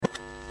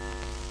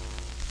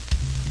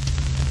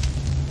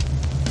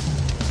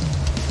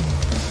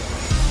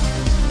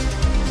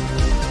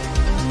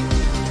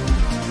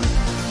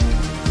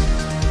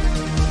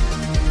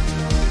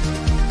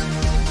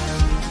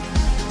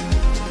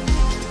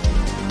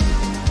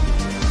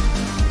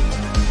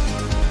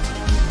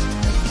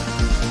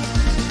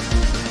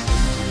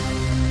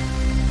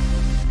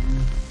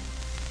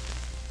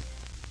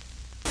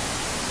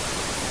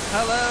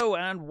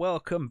and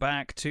welcome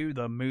back to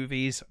The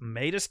Movies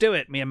Made Us Do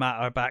It. Me and Matt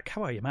are back.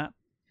 How are you, Matt?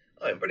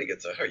 I'm pretty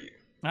good, sir. How are you?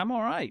 I'm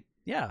all right.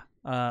 Yeah.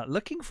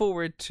 Looking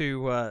forward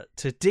to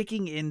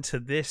digging into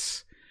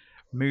this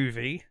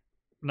movie,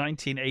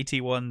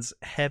 1981's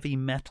Heavy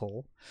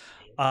Metal.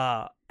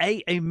 A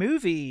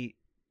movie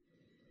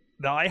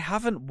that I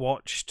haven't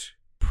watched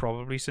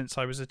probably since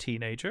I was a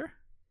teenager.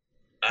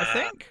 I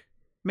think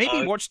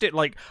maybe watched it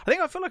I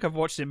feel like I've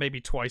watched it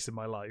maybe twice in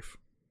my life.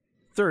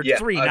 Three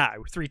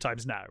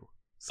times now.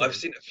 So. I've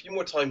seen it a few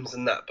more times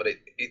than that, but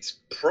it's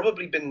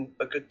probably been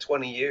a good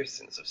 20 years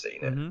since I've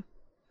seen it. Mm-hmm.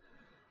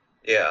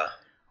 Yeah.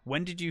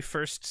 When did you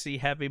first see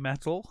Heavy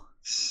Metal?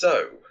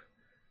 So,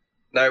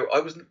 now I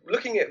was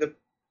looking at the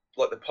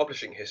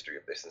publishing history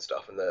of this and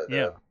stuff, and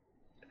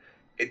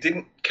it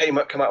didn't come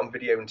out on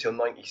video until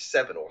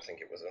 97, or I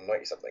think it was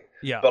 90 something.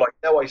 Yeah. But I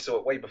know I saw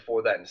it way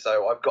before then,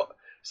 so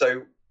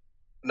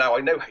now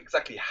I know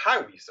exactly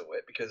how we saw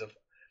it because of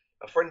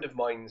a friend of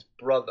mine's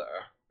brother,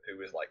 who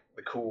was like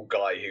the cool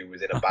guy who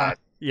was in a band.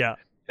 Yeah.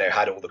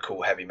 Had all the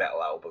cool heavy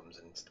metal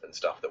albums and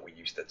stuff that we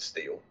used to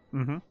steal.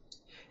 Mm-hmm.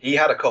 He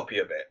had a copy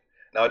of it.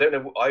 Now I don't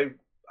know. I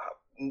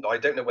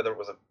don't know whether it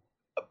was a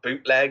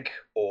bootleg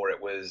or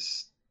it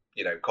was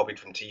copied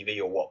from TV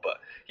or what. But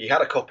he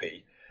had a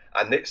copy,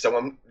 and this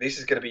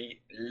is going to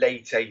be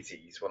late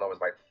 80s when I was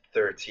about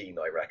 13,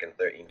 I reckon,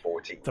 13,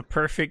 14. The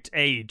perfect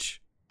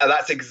age. And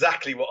that's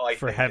exactly what I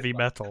for think heavy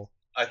metal.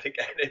 I think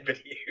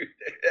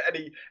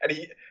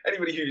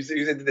anybody who's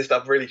into this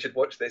stuff really should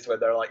watch this when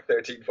they're like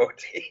 13,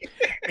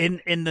 14.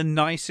 in the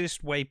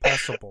nicest way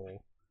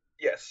possible.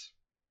 Yes.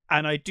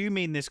 And I do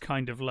mean this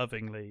kind of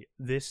lovingly.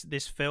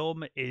 This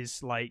film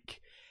is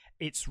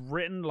it's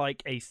written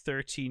like a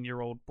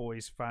 13-year-old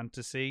boy's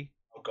fantasy.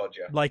 Oh God,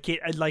 yeah.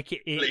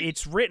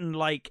 It's written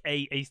like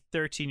a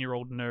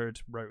 13-year-old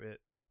nerd wrote it.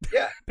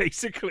 Yeah.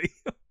 Basically.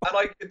 And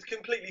I could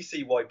completely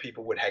see why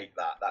people would hate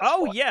that. That's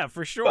fine. Yeah,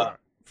 for sure. But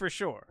for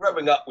sure.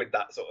 Growing up with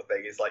that sort of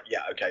thing is like,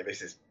 yeah, okay,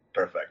 this is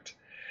perfect.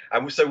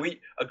 And so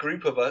we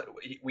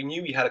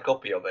knew he had a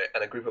copy of it,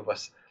 and a group of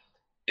us,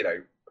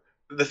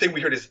 the thing we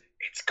heard is,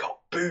 it's got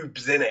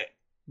boobs in it.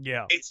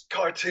 Yeah. It's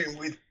cartoon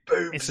with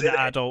boobs. It's an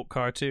adult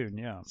cartoon,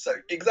 yeah. So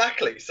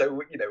exactly.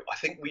 So I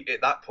think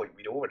at that point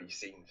we'd already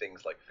seen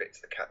things like Fritz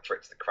the Cat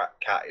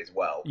as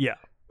well. Yeah.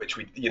 Which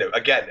we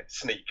again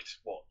sneaked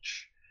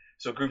watch.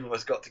 So a group of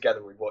us got together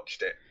and we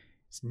watched it.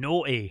 It's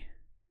naughty.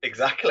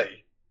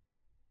 Exactly.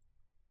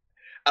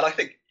 And I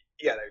think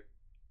the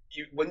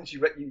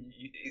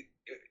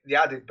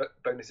added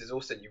bonus is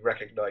also you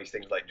recognise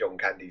things like John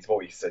Candy's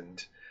voice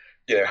and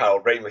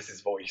Harold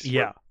Ramis's voice.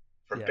 Yeah.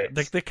 From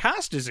bits. The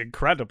cast is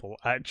incredible,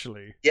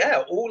 actually.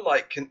 Yeah, all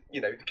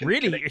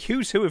really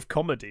who's who of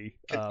comedy.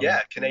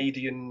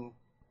 Canadian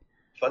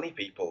funny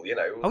people.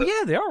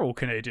 They are all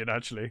Canadian,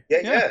 actually.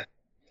 Yeah.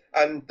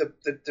 And the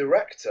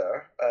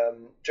director,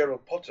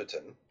 Gerald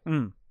Potterton,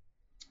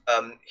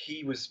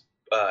 he was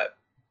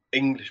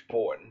English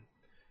born,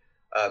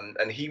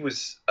 and he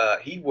worked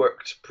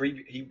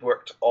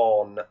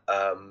on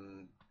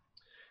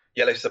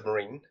Yellow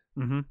Submarine.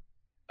 Mm-hmm.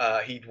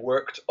 He'd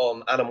worked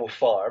on Animal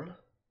Farm.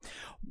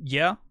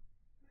 Yeah.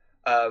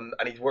 And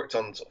he'd worked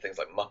on sort of things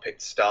like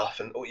Muppet stuff,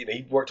 and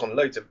he'd worked on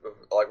loads of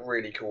like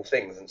really cool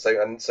things, and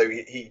so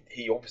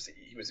he obviously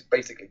was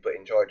basically put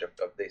in charge of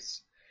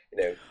this,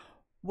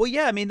 Well,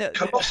 yeah, I mean,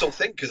 colossal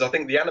thing, because I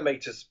think the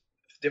animators,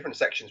 different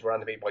sections were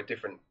animated by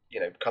different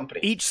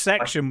companies. Each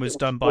section was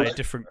done by a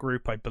different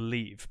group, I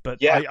believe, but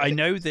yeah, I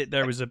know that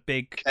there was a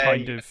big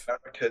kind of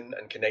American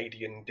and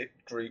Canadian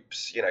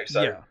groups,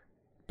 So yeah,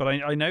 but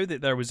I know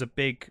that there was a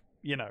big,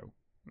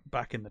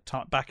 back in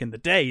the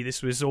day,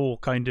 this was all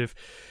kind of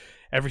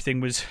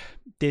everything was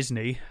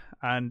Disney,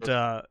 and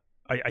I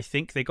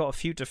think they got a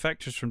few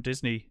defectors from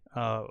Disney,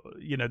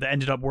 that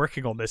ended up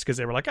working on this because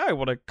they were like, I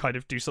want to kind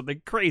of do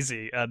something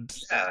crazy and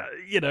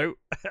and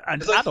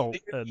adult.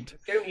 And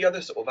the only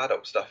other sort of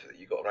adult stuff that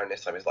you got around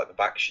this time is like the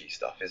Bakshi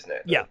stuff, isn't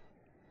it? Yeah.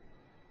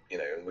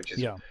 Which is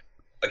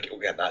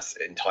again, that's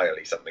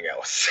entirely something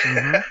else.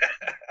 Mm-hmm.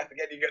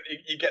 Again,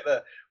 you get the.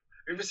 Have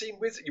you ever seen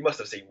Wizards? You must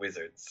have seen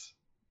Wizards.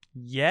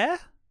 Yeah.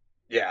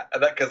 Yeah,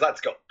 and because that's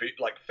got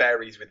like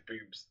fairies with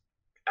boobs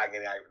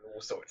hanging out and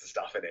all sorts of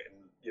stuff in it, and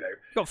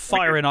got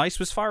Fire and Ice.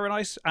 Was Fire and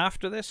Ice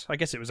after this? I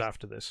guess it was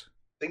after this.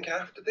 I think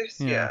after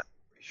this, yeah,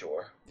 pretty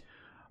sure.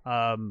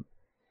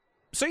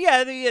 So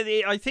yeah,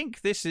 I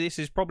think this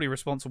is probably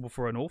responsible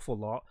for an awful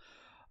lot.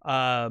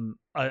 I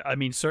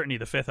mean, certainly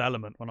the Fifth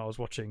Element. When I was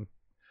watching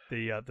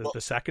the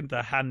second,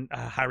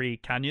 Harry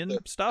Canyon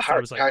stuff, I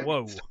was like,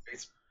 whoa.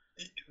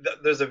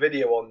 There's a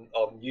video on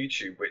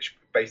YouTube which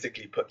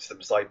basically puts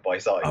them side by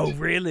side. Oh,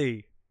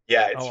 really?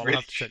 Yeah, it's I'll really,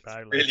 have to check that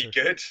out really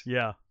good.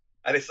 Yeah.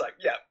 And it's like,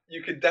 yeah,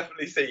 you can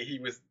definitely see he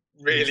was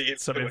really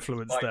some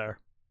influence there.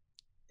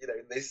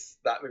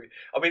 That movie.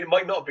 I mean, it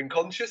might not have been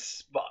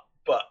conscious, but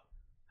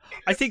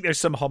I think there's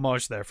some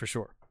homage there for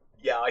sure.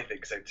 Yeah, I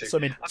think so too.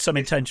 Some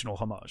intentional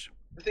homage.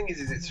 The thing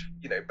is it's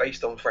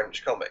based on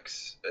French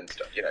comics and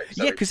stuff.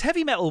 So yeah, because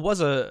heavy metal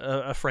was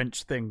a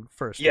French thing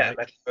first. Yeah, right?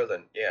 Metal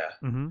Berlin. Yeah.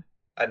 Mm-hmm.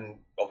 And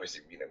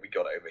obviously, we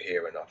got it over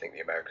here, and I think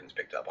the Americans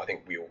picked it up. I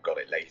think we all got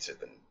it later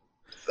than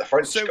the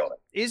French got it.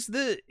 Is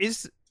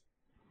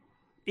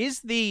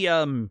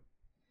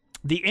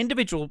the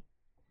individual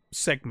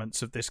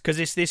segments of this, because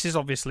this is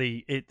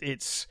obviously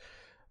it's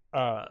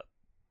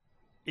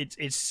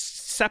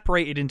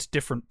separated into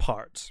different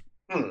parts.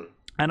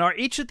 And are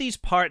each of these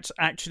parts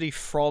actually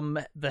from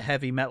the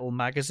Heavy Metal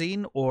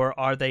magazine, or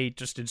are they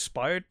just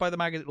inspired by the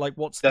magazine? Like,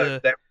 what's They're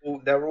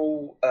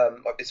all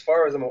as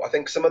far as I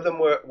think some of them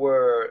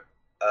were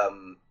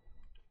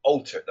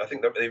altered. I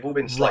think they've all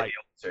been slightly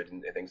altered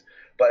in things.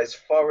 But as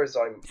far as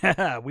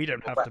we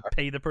don't have to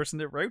pay the person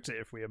that wrote it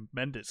if we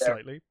amend it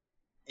slightly.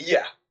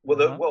 Yeah.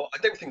 Well, well, I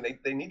don't think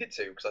they needed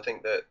to, because I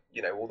think that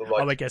all the rights.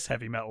 Oh, I guess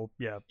Heavy Metal.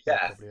 Yeah.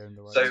 Probably own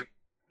the rights. So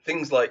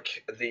things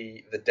like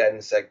the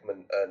Den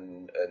segment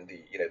and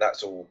the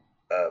that's all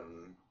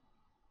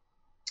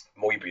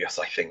Moebius,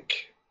 I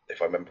think,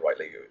 if I remember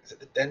rightly. Is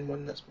it the Den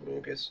one that's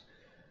Moebius?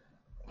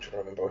 I'm trying to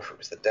remember if it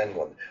was the Den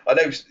one. I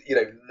know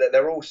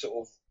they're all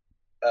sort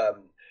of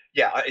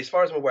as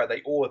far as I'm aware,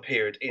 they all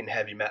appeared in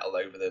Heavy Metal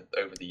over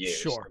the years.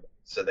 Sure.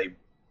 So and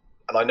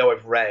I know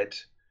I've read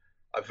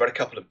a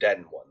couple of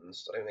Den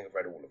ones. I don't think I've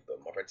read all of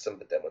them. I've read some of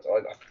the Den ones.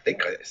 I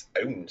think I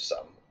owned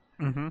some.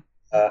 Mm-hmm.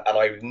 And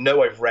I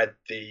know I've read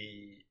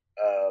the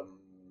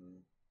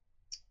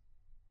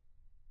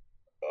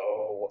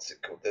what's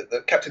it called?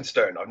 The Captain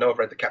Stern. I know I've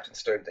read the Captain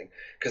Stern thing,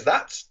 because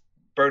that's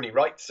Bernie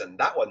Wrightson.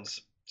 That one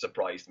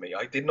surprised me.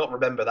 I did not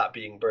remember that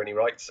being Bernie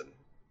Wrightson.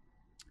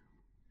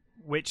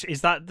 Which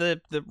is that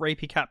the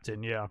rapey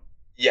captain? Yeah.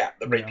 Yeah,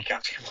 the rapey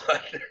captain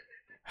one.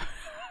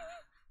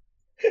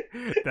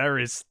 There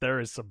is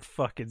some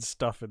fucking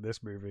stuff in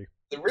this movie.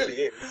 There really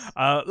is.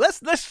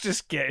 Let's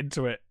just get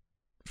into it.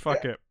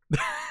 Fuck it.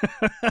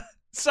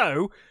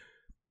 So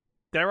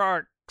there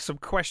are some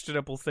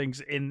questionable things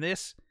in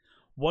this.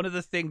 One of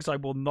the things I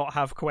will not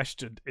have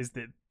questioned is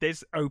that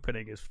this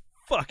opening is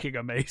fucking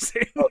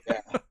amazing. Oh,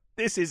 yeah.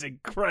 This is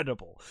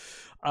incredible.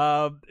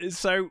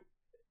 So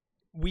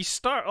we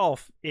start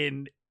off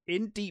in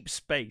deep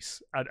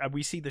space, and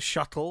we see the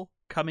shuttle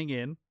coming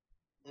in.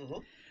 Mm-hmm.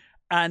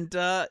 And,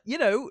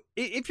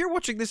 if you're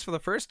watching this for the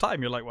first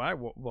time, you're like, wow,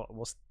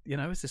 what's,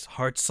 is this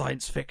hard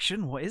science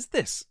fiction? What is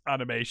this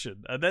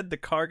animation? And then the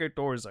cargo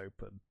doors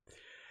open,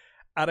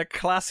 and a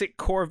classic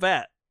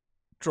Corvette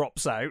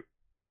drops out.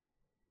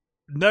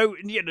 No,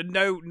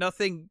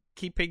 nothing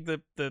keeping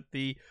the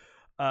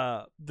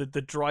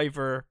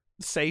driver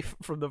safe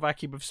from the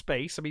vacuum of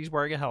space. I mean, he's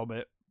wearing a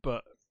helmet,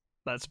 but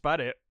that's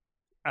about it.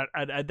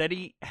 And then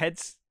he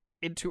heads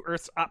into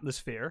Earth's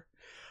atmosphere.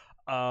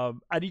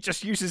 And he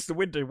just uses the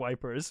window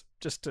wipers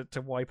just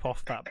to wipe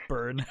off that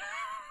burn.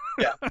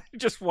 Yeah.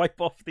 Just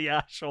wipe off the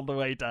ash on the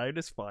way down.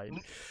 It's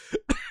fine.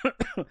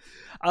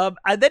 And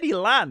then he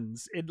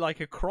lands in like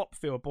a crop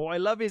field. But what I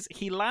love is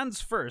he lands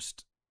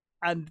first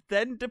and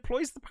then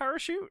deploys the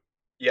parachute.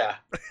 Yeah.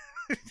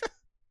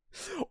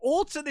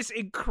 All to this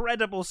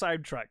incredible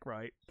soundtrack,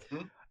 right?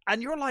 Mm-hmm.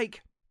 And you're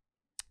like,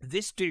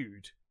 this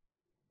dude,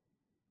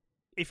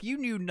 if you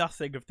knew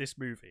nothing of this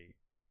movie,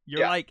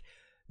 you're like,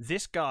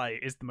 this guy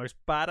is the most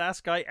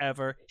badass guy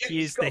ever. Yeah,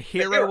 he is the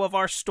hero of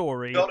our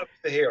story. Not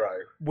the hero.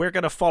 We're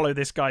going to follow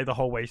this guy the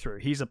whole way through.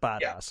 He's a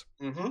badass.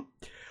 Yeah.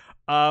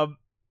 Mm-hmm.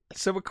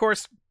 So, of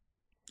course,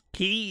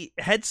 he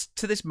heads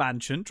to this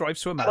mansion,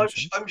 drives to a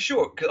mansion. I'm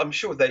sure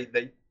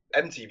they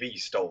MTV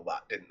stole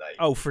that, didn't they?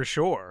 Oh, for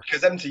sure.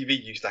 Because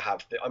MTV used to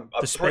have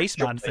the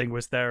spaceman thing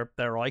was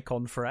their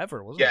icon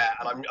forever, wasn't it? Yeah,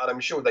 and I'm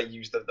sure they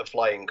used the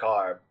flying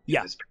car.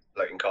 Yeah. The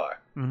floating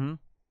car. Mm-hmm.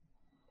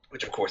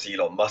 Which, of course,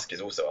 Elon Musk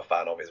is also a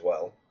fan of as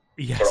well.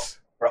 Yes.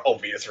 For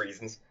obvious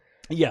reasons.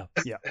 Yeah.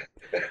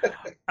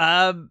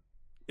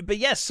 But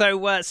yeah,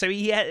 so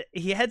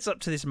he heads up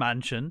to this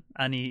mansion,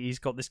 and he's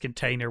got this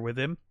container with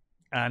him,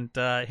 and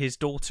his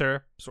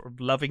daughter sort of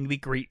lovingly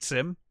greets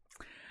him,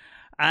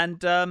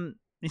 and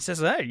he says,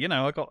 "Hey,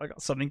 I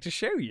got something to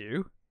show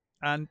you,"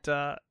 and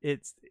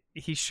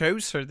he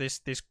shows her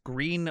this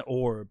green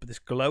orb, this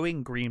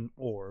glowing green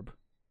orb,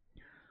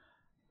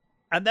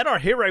 and then our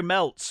hero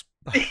melts.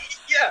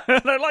 Yeah.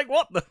 And they're like,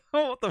 what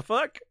the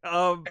fuck?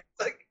 It's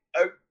like,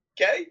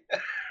 okay.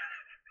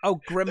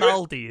 Oh,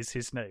 Grimaldi is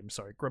his name.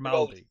 Sorry,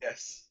 Grimaldi.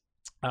 Yes.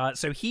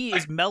 So he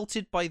is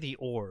melted by the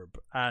orb,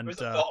 and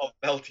there's a lot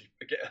of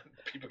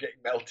people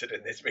getting melted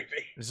in this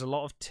movie. There's a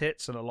lot of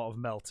tits and a lot of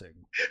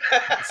melting.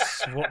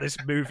 That's what this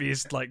movie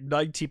is like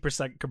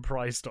 90%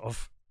 comprised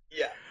of.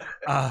 Yeah.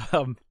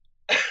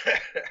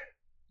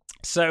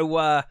 So.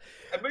 And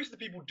most of the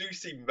people do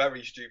seem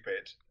very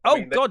stupid.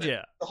 God,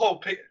 yeah. The whole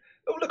picture.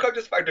 Oh, look, I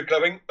just found a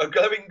glowing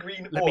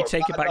green orb. Let me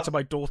take it back to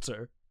my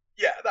daughter.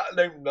 Yeah, that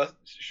alone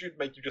should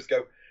make you just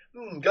go,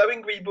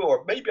 glowing green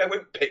orb. Maybe I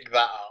won't pick that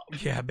up.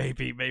 Yeah,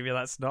 maybe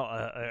that's not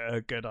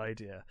a good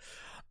idea.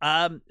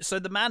 So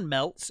the man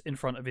melts in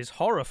front of his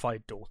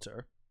horrified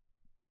daughter,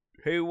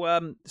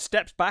 who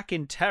steps back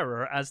in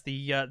terror as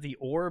the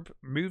orb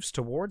moves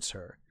towards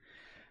her.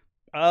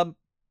 And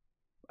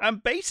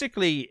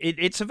basically,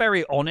 it's a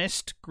very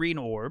honest green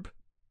orb.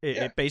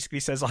 It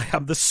basically says, I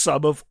am the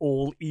sum of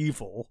all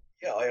evil.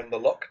 Yeah, I am the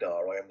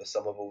Lochnar. I am the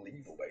sum of all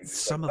evil. Basically,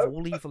 Sum like, of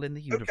all evil in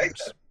the universe. Okay,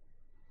 then.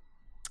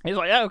 He's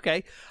like, yeah,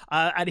 okay.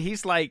 And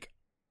he's like,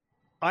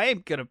 I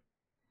am gonna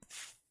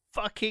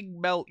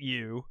fucking melt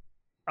you.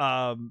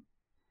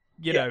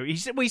 You know, he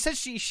says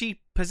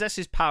she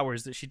possesses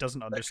powers that she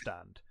doesn't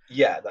understand.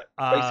 Yeah. That,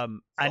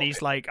 and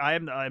he's like, I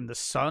am the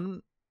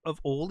son of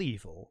all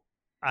evil,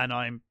 and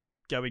I'm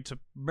going to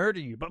murder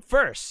you. But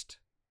first,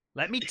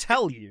 let me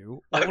tell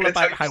you all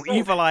about how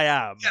evil I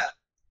am. Yeah.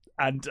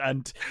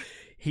 And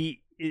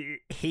he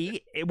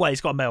well,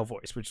 he's got a male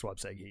voice, which is what I'm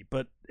saying.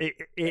 But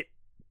it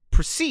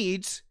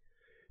proceeds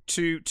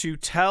to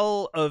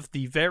tell of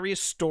the various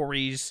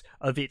stories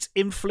of its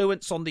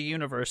influence on the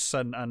universe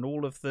and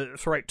all of the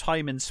throughout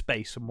time and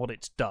space and what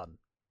it's done.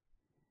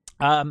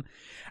 And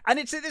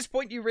it's at this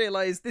point you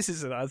realize this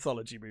is an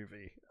anthology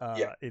movie.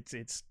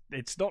 It's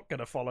not going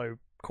to follow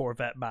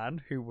Corvette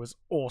Man, who was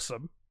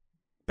awesome.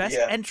 Best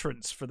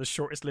entrance for the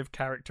shortest lived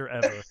character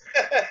ever.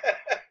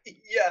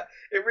 Yeah,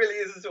 it really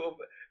is a sort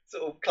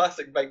of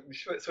classic bait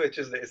and switch,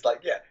 isn't it? It's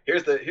like, yeah,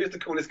 here's the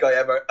coolest guy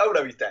ever. Oh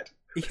no, he's dead.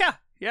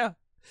 Yeah.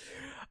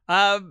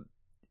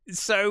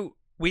 So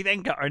we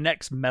then got our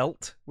next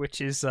melt, which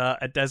is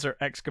a desert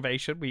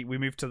excavation. We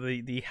move to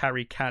the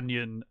Harry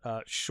Canyon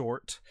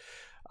short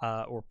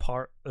or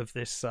part of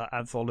this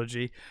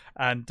anthology,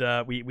 and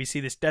we see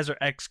this desert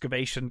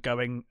excavation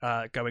going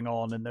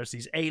on, and there's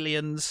these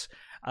aliens,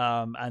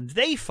 and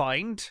they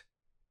find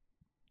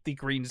the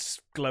green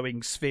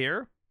glowing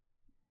sphere,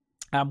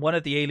 and one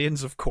of the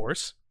aliens, of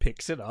course,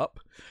 picks it up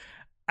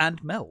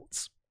and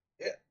melts.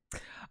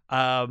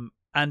 Yeah.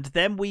 And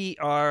then we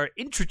are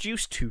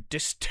introduced to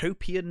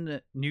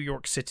dystopian New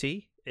York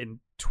City in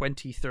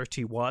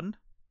 2031.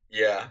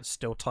 Yeah.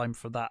 Still time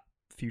for that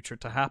future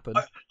to happen.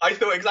 I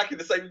thought exactly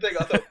the same thing.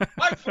 I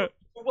thought,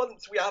 for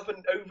once we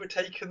haven't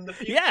overtaken the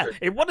future. Yeah,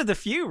 in one of the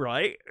few,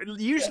 right?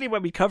 Usually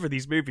when we cover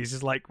these movies,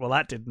 it's like, well,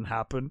 that didn't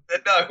happen.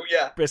 No,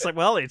 yeah. But it's like,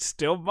 well, it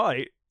still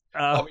might.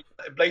 I mean,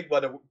 Blade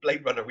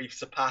Runner, we've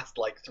surpassed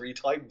like 3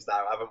 times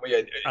now, haven't we?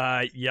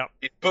 Yep.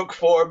 In book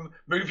form,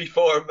 movie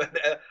form,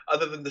 and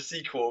other than the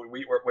sequel,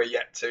 we're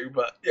yet to.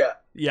 But yeah.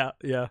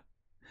 Yeah.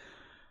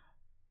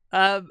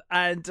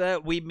 And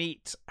we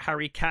meet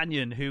Harry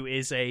Canyon, who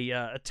is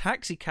a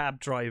taxi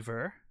cab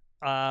driver,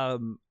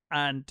 and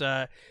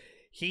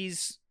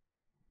he's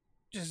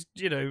just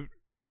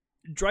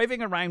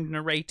driving around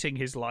narrating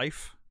his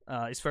life.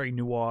 It's very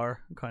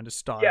noir kind of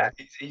style. Yeah,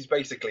 he's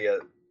basically a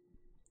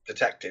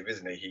detective,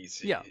 isn't he?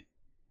 He's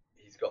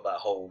got that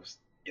whole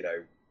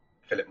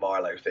Philip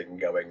Marlowe thing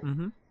going.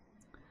 Mm-hmm.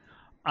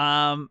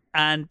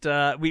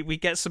 And we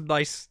get some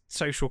nice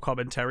social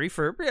commentary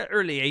for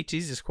early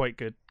 80s. Is quite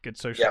good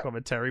social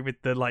commentary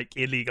with the like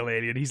illegal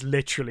alien. He's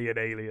literally an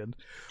alien.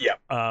 Yeah.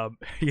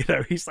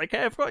 He's like,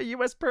 hey, I've got a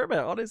US permit.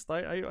 Honest,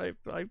 I'm a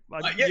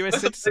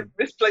US citizen.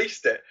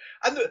 Misplaced it,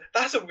 and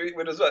that's a weird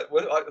one as well.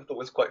 What I thought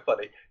was quite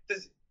funny.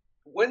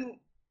 When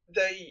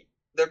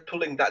they're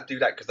pulling that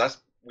dude out, because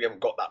we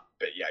haven't got that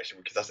bit yet, actually,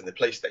 because that's in the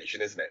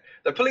PlayStation, isn't it?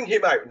 They're pulling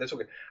him out and they're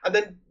talking, and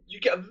then you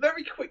get a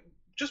very quick.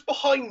 Just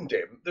behind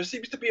him, there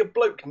seems to be a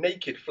bloke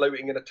naked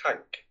floating in a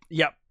tank.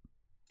 Yep.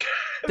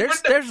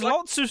 There's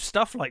lots of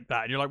stuff like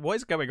that, and you're like, what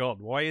is going on?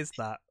 Why is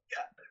that?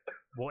 Yeah.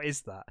 What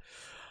is that?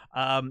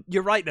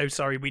 You're right, though.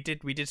 Sorry, we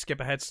did skip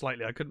ahead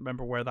slightly. I couldn't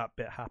remember where that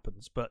bit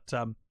happens, but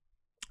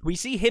we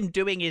see him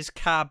doing his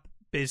cab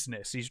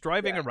business. He's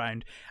driving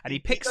around, and he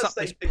picks up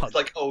this punk. It's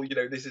like,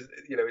 this is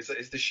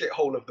it's the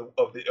shithole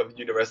of the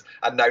universe,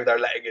 and now they're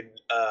letting in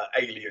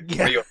aliens,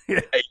 real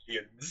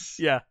aliens.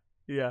 Yeah.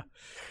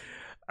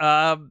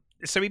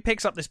 So he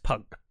picks up this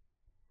punk,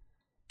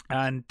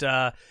 and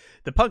the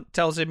punk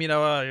tells him,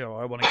 I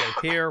want to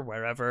go here,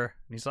 wherever.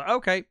 And he's like,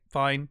 okay,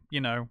 fine,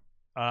 and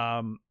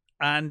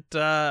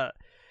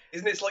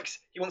isn't it like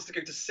he wants to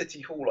go to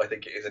City Hall? I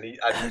think it is,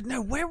 and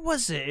no, where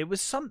was it? It was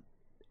somewhere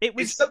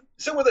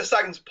that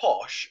sounds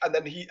posh, and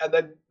then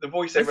the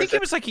voiceover. I think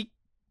it was like a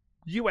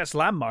U.S.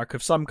 landmark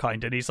of some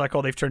kind, and he's like,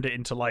 oh, they've turned it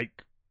into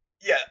like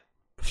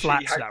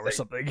flats now or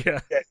something. Yeah.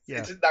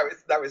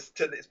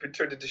 It's been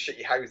turned into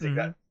shitty housing,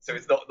 so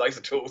it's not nice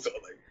at all, sort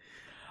of thing.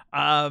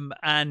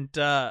 And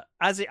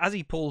as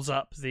he pulls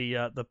up,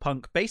 the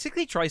punk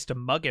basically tries to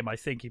mug him. I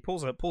think he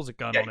pulls a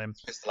gun on him,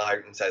 pistol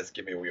out, and says,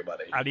 "Give me all your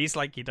money." And he's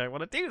like, "You don't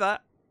want to do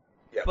that,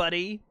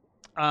 buddy."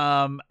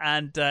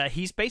 And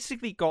he's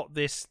basically got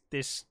this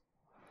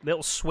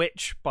little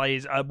switch by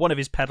his one of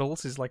his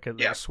pedals is like a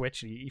little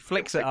switch. And he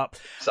flicks it up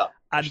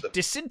and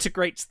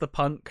disintegrates the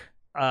punk.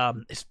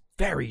 It's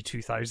very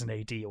 2000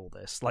 AD. All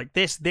this, like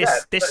this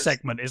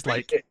segment is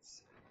like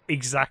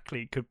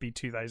exactly could be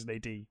 2000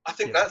 AD. I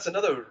think that's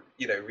another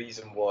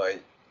reason why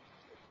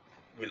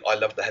I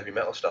love the heavy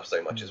metal stuff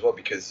so much as well,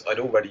 because I'd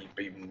already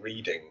been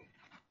reading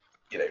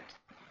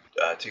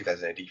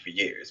 2000 AD for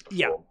years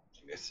before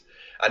watching this,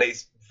 and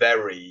it's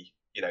very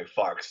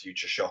Fark's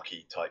Future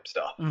Shocky type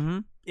stuff. Mm-hmm.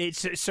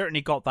 It's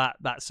certainly got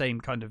that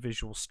same kind of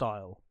visual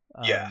style.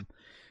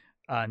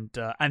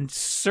 And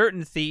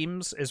certain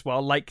themes as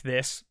well, like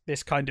this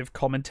kind of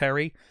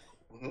commentary,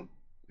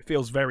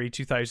 feels very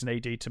 2000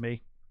 AD to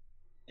me.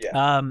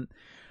 Yeah.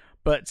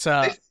 But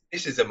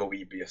this is a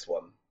Moebius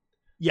one.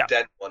 yeah,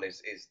 Den one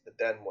is the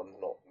Den one's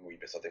not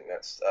Moebius. I think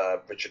that's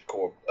Richard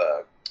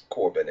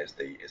Corbin is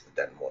the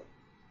Den one.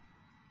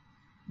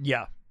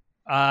 yeah.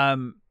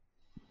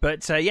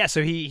 But yeah,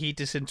 so he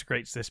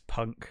disintegrates this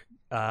punk,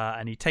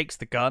 and he takes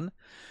the gun,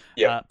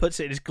 puts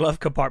it in his glove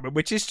compartment,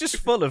 which is just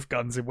full of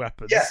guns and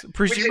weapons. Yeah,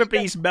 presumably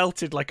he's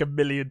melted like 1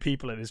 million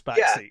people in his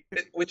backseat.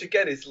 Yeah, which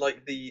again is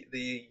like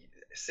the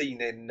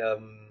scene in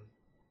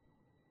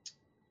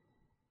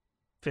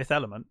Fifth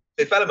Element.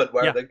 Fifth Element,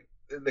 where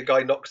the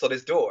guy knocks on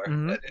his door,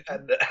 and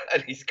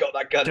he's got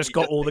that gun. Just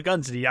got all the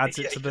guns, and he adds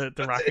it to the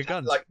rack of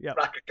guns. Like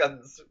rack of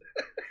guns.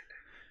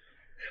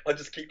 I'll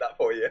just keep that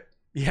for you.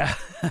 Yeah.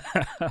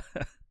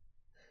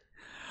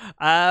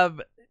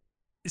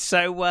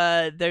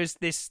 So there's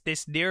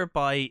this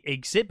nearby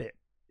exhibit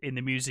in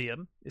the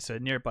museum. It's a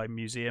nearby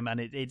museum, and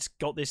it's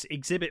got this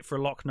exhibit for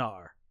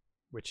Lochnar,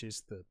 which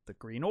is the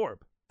green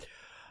orb.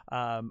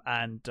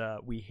 And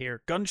we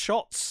hear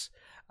gunshots,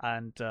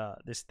 and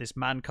this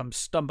man comes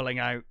stumbling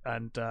out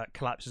and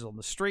collapses on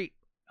the street.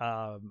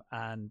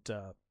 And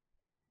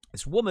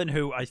this woman,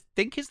 who I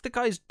think is the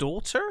guy's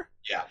daughter,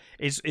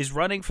 is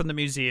running from the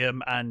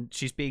museum, and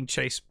she's being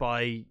chased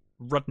by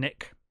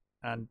Rudnick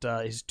and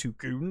his two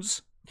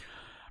goons.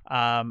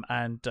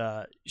 And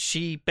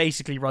she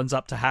basically runs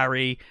up to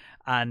Harry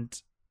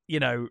and,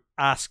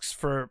 asks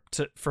for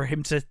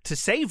him to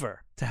save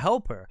her, to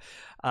help her.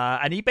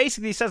 And he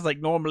basically says, like,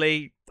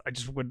 normally I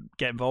just wouldn't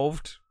get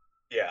involved.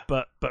 Yeah.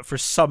 But for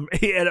some,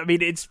 I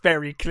mean, it's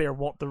very clear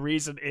what the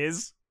reason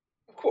is.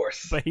 Of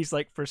course. But he's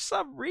like, for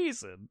some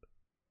reason.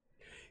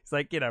 He's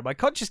like, my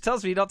conscience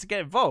tells me not to get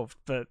involved,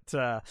 but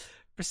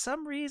for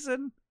some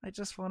reason, I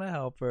just want to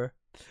help her.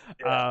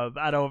 Yeah.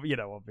 And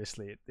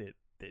obviously,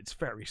 it's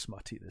very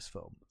smutty, this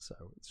film, so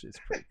it's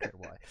pretty clear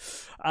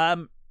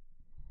why.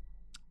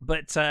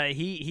 But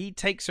he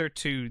takes her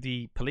to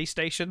the police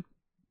station.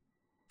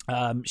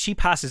 She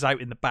passes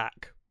out in the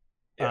back,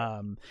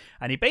 and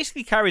he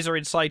basically carries her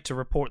inside to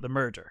report the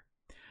murder.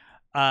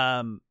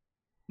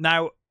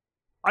 Now,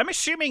 I'm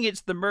assuming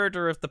it's the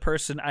murder of the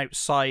person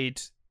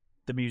outside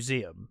the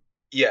museum.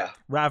 Yeah.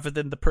 Rather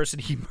than the person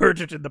he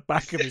murdered in the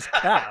back of his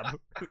cab.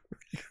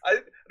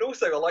 And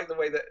also, I like the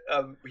way that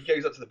he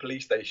goes up to the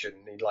police station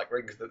and he like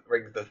rings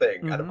the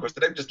thing, and of course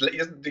they don't just he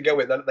doesn't go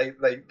in. They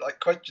like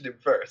question him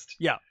first.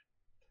 Yeah.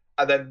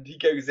 And then he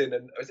goes in,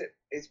 and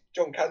it's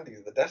John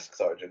Candy's the desk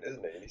sergeant,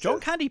 isn't he? John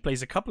Candy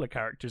plays a couple of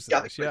characters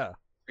in this.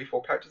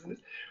 3-4 characters in this.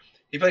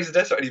 He plays the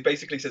desk sergeant, and he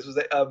basically says,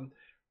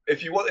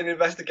 if you want an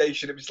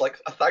investigation, it was like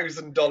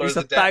 $1,000. It's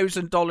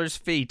 $1,000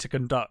 fee to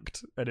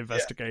conduct an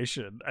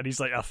investigation, and he's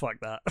like, "Oh,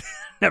 fuck that,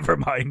 never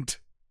mind."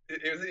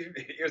 Here's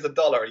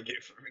 $1. He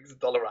brings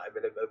 $1 at him,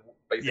 and then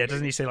basically,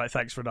 doesn't he say like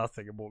 "thanks for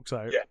nothing" and walks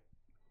out?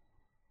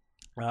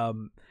 Yeah.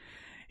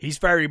 He's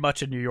very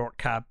much a New York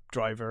cab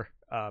driver.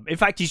 In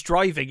fact, he's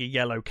driving a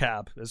yellow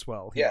cab as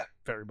well. He's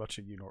very much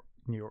a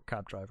New York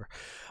cab driver.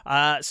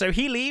 So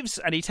he leaves,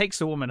 and he takes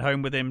the woman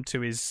home with him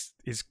to his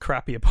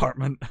crappy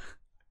apartment.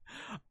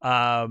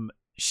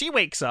 She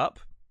wakes up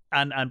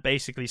and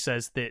basically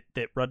says that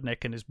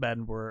Rudnick and his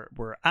men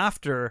were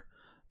after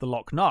the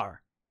Lochnar.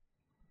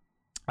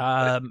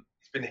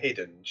 It's been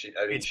hidden.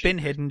 It's been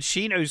hidden.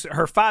 She knows.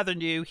 Her father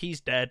knew. He's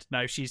dead.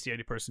 Now she's the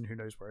only person who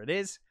knows where it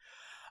is.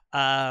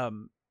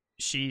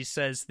 She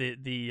says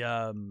that the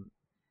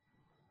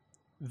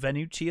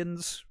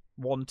Venusians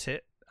want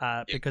it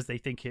because they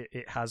think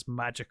it has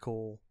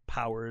magical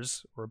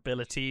powers or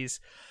abilities.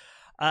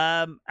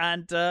 And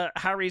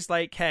Harry's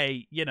like,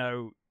 "Hey,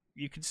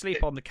 you can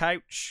sleep on the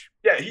couch."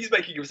 Yeah, he's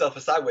making himself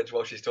a sandwich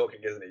while she's talking,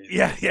 isn't he?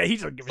 Yeah, he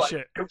doesn't give a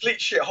shit. Complete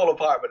shithole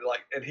apartment,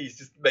 and he's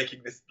just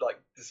making this like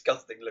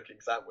disgusting looking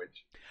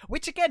sandwich.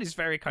 Which again is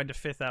very kind of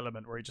Fifth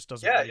Element, where he just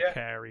doesn't really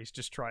care. He's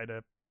just trying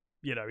to,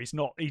 he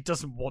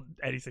doesn't want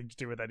anything to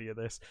do with any of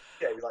this.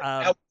 Yeah, he's like,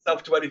 help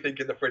himself to anything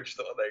in the fridge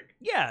sort of thing.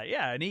 Yeah,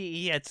 and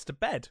he heads to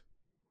bed.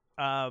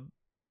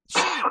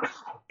 She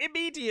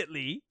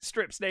immediately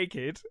strips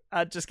naked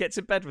and just gets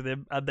in bed with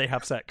him, and they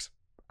have sex.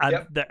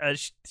 And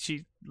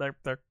she's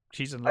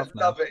in love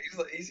now. I love it.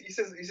 He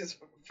says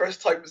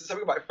first time,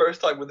 something about first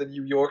time with a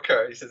New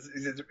Yorker. He says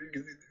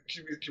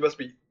she must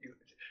be.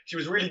 She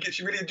was really good.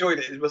 She really enjoyed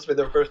it. It must have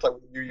been their first time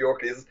with a New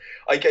Yorker.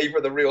 I gave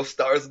her the real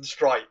stars and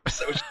stripes.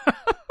 So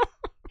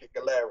she's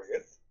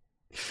hilarious.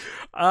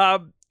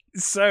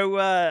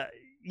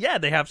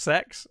 They have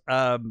sex,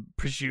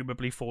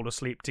 presumably fall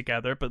asleep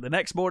together, but the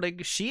next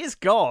morning she is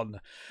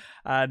gone,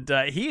 and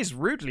he is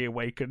rudely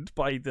awakened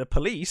by the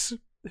police,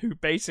 who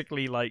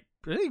basically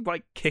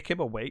kick him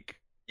awake.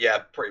 Yeah,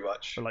 pretty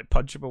much. Or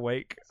punch him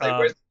awake. Like,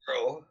 where's the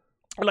girl?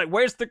 Or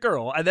where's the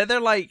girl? And then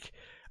they're like,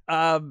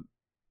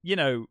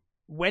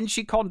 when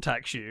she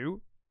contacts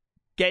you,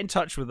 get in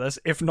touch with us.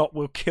 If not,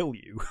 we'll kill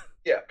you.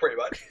 Yeah, pretty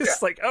much.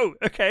 It's like, oh,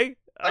 okay.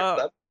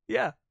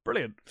 Yeah,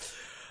 brilliant.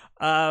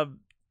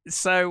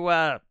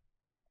 So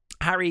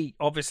Harry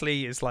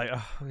obviously is like,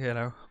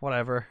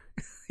 whatever.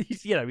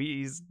 He's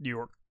New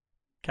York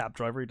cab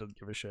driver. He doesn't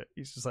give a shit.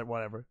 He's just like,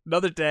 whatever.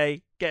 Another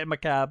day, get in my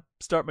cab,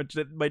 start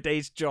my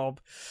day's job.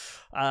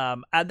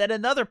 And then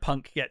another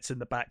punk gets in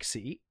the back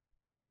seat.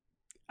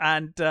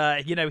 And,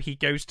 he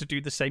goes to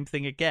do the same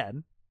thing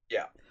again.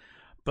 Yeah.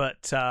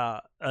 But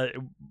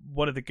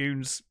one of the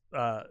goons,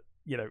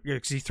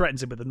 because he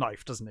threatens him with a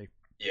knife, doesn't he?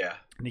 Yeah.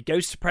 And he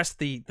goes to press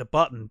the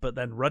button, but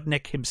then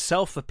Rudnick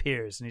himself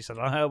appears. And he said,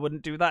 I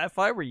wouldn't do that if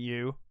I were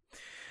you.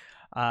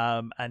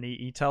 And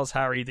he tells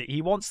Harry that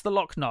he wants the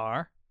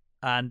Lochnar.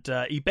 And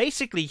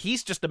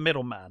he's just a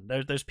middleman.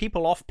 There's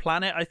people off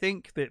planet, I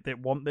think, that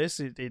want this.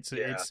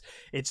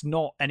 It's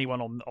not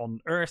anyone on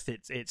Earth.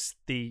 It's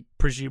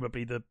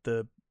presumably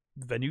the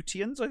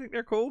Venutians, I think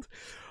they're called.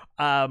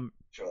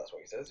 Sure, that's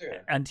what he says. Yeah.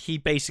 And he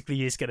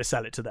basically is going to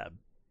sell it to them.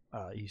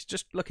 He's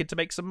just looking to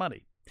make some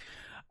money.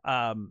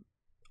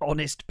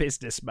 Honest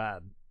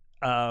businessman.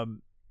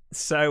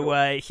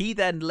 So he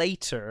then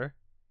later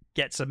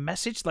gets a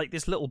message, like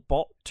this little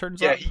bot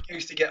turns up. Yeah, he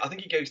goes to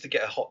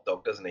get a hot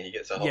dog, doesn't he? He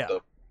gets a hot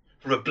dog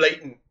from a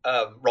blatant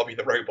Robbie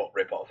the Robot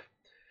ripoff.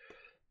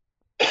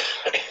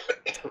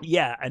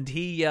 Yeah, and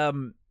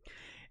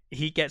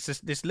he gets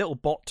this little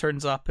bot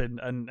turns up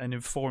and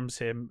informs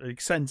him.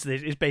 It sends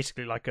this is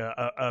basically like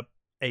a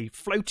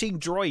floating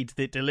droid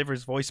that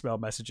delivers voicemail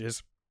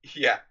messages.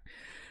 Yeah.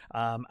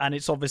 And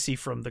it's obviously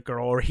from the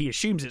girl, or he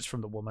assumes it's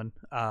from the woman.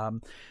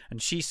 And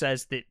she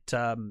says that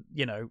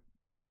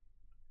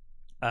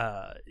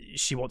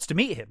she wants to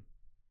meet him.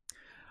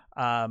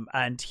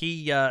 And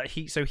he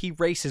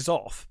races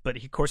off, but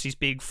of course he's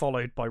being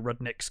followed by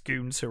Rudnick's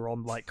goons who are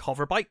on like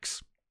hover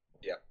bikes.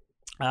 Yeah.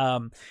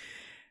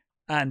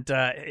 And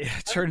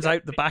it turns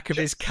out the back of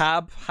his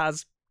cab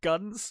has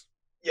guns.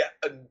 Yeah,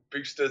 and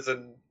boosters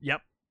and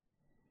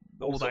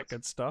all that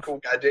good stuff. Cool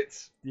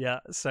gadgets. Yeah,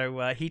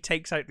 so he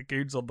takes out the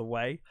goons on the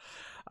way,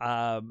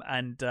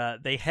 and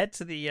they head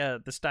to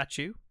the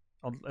statue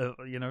on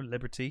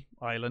Liberty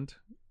Island,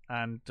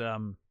 and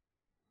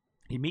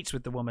he meets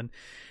with the woman,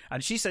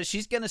 and she says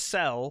she's going to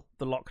sell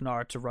the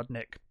Lochnar to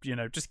Rudnick.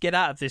 Just get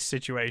out of this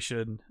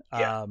situation.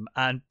 Yeah.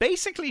 And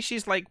basically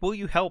she's like, "Will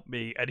you help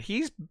me?" And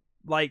he's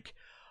like,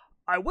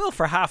 "I will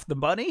for half the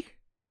money.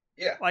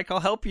 Yeah, like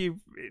I'll help you.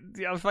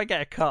 If I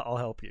get a cut, I'll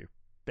help you."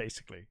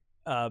 Basically.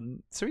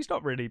 So he's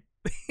not really,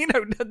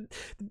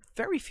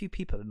 very few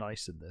people are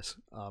nice in this.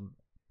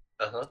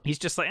 He's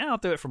just like, I'll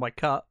do it for my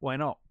cut. Why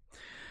not?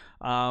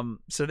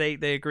 So they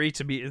agree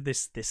to meet at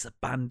this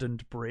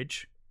abandoned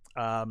bridge.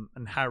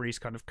 And Harry's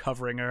kind of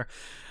covering her.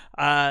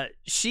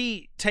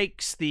 She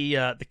takes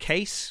the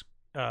case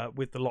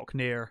with the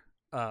Lochnar,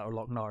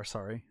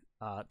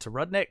 to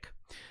Rudnick.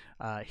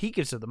 He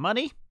gives her the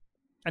money.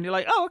 And you're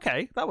like, oh,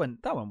 okay, that went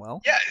well.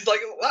 Yeah, it's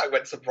like, that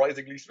went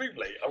surprisingly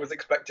smoothly. I was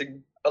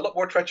expecting a lot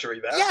more treachery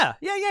there. Yeah.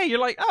 You're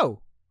like, oh,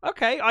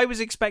 okay. I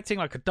was expecting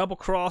like a double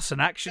cross, an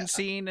action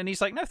scene, and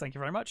he's like, no, thank you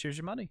very much. Here's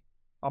your money.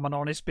 I'm an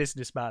honest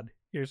businessman.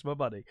 Here's my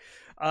money.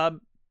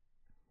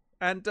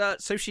 And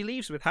so she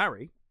leaves with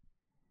Harry.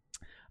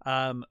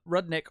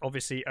 Rudnick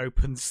obviously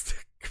opens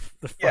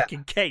the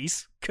fucking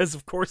case, because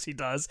of course he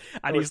does,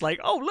 and he's like,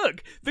 oh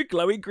look, the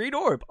glowing green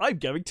orb, I'm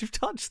going to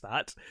touch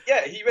that.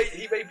 Yeah, he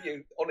may be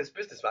an honest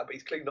businessman, but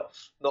he's clearly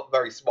not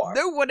very smart.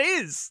 No one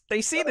is.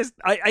 They see this.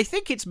 I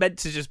think it's meant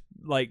to just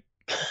like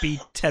be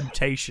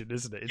temptation,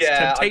 isn't it? It's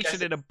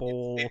temptation in a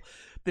ball.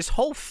 This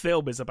whole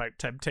film is about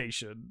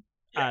temptation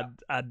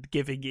and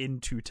giving in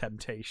to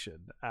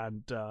temptation,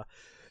 and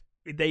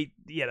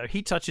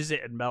he touches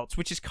it and melts,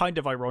 which is kind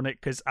of ironic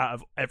because out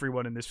of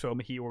everyone in this film,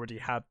 he already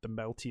had the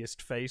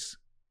meltiest face.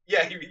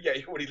 Yeah, he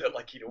already looked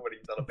like he'd already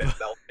done a bit of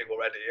melting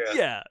already.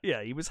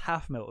 Yeah, he was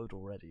half melted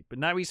already, but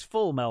now he's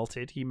full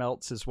melted. He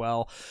melts as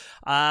well.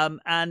 And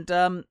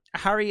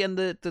Harry and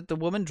the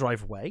woman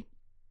drive away.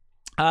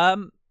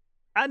 And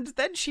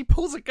then she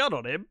pulls a gun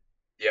on him.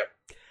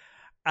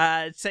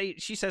 Yep.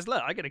 She says,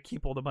 look, I'm going to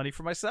keep all the money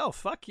for myself.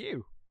 Fuck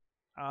you.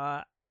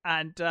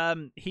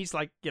 And he's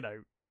like,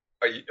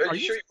 Are you sure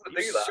you want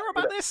to do that? Sure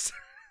about this?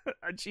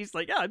 And she's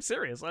like, yeah, I'm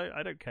serious.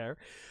 I don't care.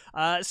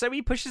 So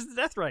he pushes the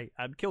death ray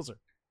and kills her.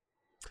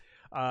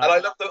 And I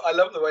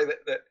love the way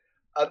that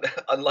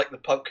unlike the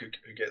punk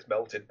who gets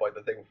melted by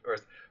the thing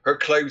first, her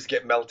clothes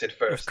get melted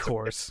first. Of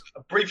course.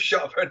 A brief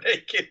shot of her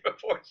naked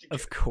before she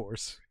gets... Of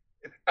course.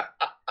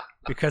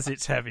 Because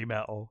it's heavy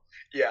metal.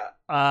 Yeah.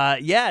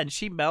 And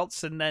she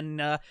melts, and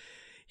then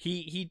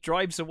he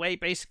drives away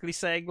basically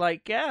saying,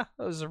 like, yeah,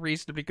 that was a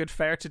reasonably good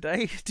fare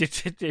today.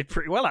 did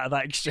pretty well out of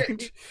that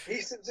exchange. Yeah,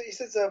 he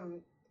says,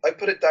 I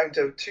put it down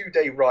to a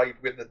 2-day ride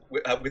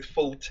with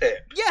full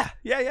tip. Yeah.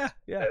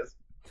 Yes.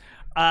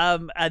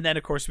 And then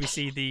of course we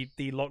see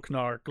the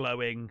Lochnar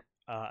glowing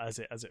as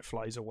it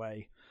flies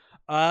away.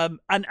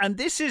 And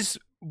this is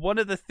one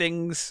of the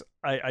things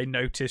I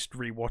noticed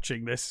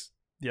rewatching this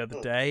the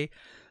other day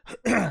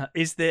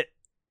is that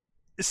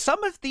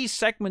some of these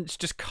segments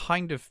just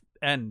kind of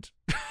end.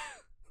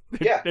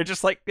 Yeah. They're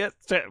just like,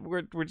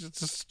 we're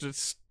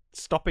just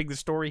stopping the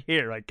story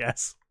here, I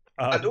guess.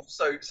 And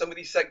also some of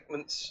these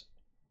segments,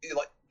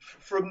 like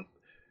from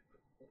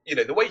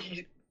the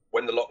way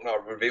when the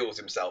Lochnar reveals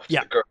himself to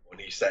Yeah. the girl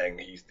and he's saying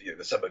he's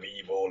the son of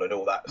evil and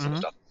all that sort of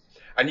Mhm. stuff,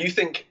 and you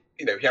think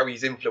how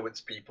he's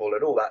influenced people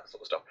and all that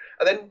sort of stuff,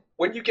 and then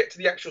when you get to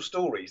the actual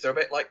stories, they're a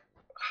bit like,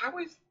 how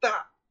is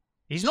that?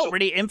 He's not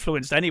really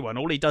influenced anyone.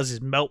 All he does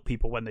is melt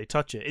people when they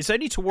touch it. It's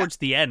only towards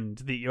the end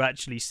that you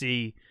actually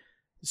see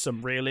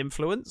some real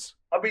influence.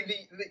 I mean,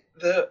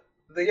 the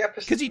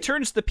episode, because he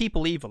turns the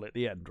people evil at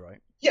the end, right?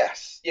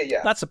 Yes,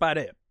 yeah. That's about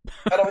it.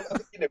 And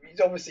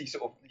he's obviously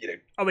sort of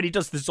I mean, he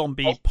does the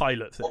zombie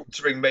pilot thing,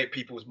 altering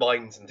people's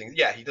minds and things.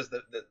 Yeah, he does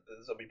the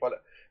zombie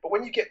pilot. But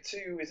when you get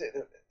to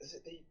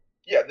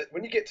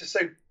when you get to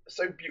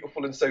so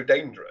beautiful and so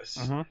dangerous,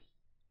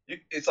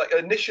 it's like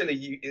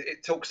initially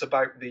it talks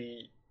about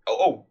the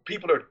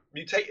people are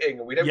mutating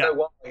and we don't know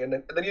why, and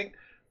then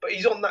but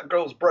he's on that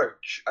girl's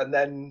brooch, and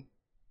then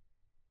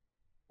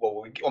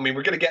we're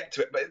going to get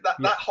to it, but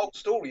that whole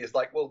story is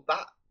like, well,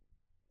 that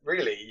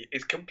really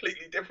is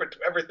completely different to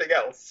everything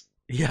else.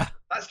 Yeah,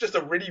 that's just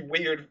a really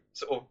weird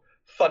sort of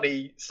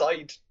funny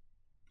side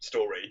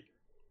story.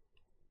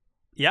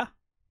 Yeah.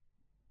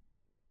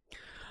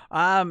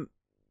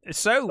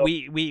 So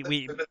we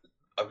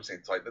I would say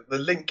the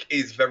link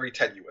is very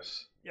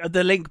tenuous.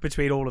 The link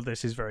between all of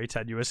this is very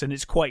tenuous, and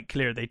it's quite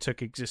clear they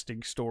took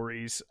existing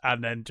stories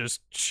and then just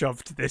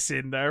shoved this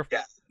in there.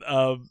 Yeah.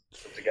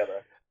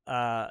 Together.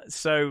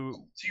 So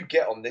do you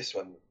get on this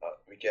one?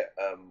 We get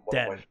one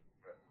Den. of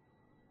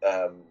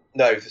my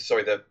no,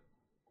 sorry, the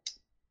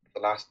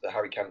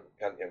Harry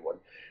Canyon one.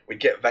 We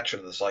get Veteran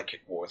of the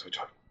Psychic Wars, which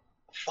I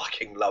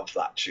fucking love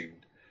that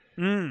tune.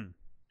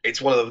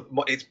 It's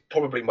it's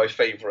probably my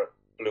favourite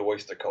Blue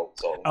Oyster Cult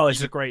song. Oh,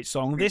 it's a great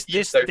song. This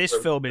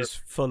film is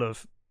full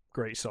of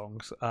great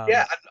songs.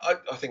 Yeah, and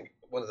I think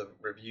one of the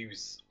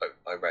reviews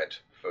I read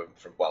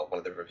from one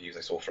of the reviews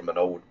I saw from an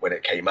old when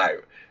it came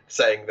out,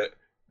 saying that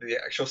the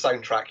actual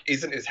soundtrack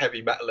isn't as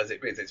heavy metal as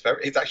it is.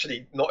 It's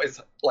actually not as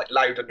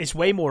loud and. It's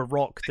way more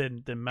rock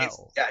than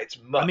metal. It's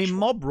much. I mean,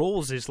 Mob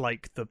Rules is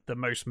like the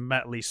most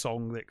metally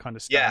song that kind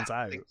of stands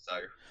out. I think so.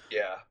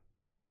 Yeah.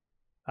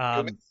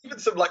 Even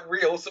some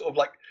real sort of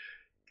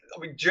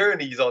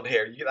Journey's on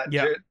here. You get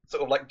that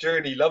sort of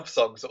Journey love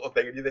song sort of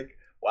thing, and you think,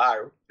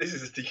 wow, this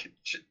is a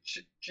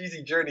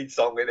cheesy Journey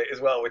song in it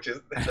as well, which is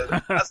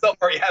that's not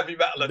very heavy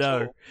metal at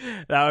all.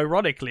 Now,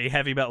 ironically,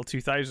 Heavy Metal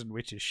 2000,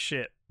 which is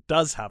shit,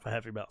 does have a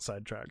heavy metal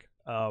soundtrack.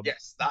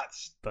 Yes,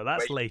 but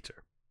that's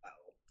later.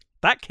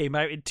 That came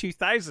out in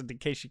 2000, in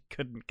case you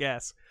couldn't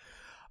guess.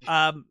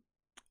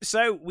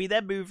 So we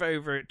then move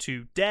over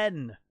to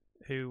Den,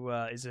 who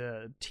is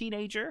a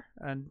teenager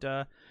and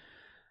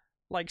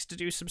likes to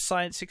do some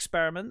science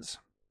experiments.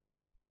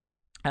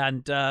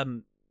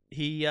 And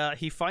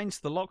he finds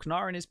the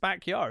Lochnar in his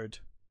backyard.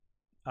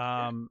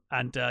 And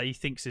he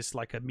thinks it's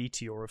like a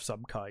meteor of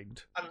some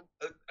kind.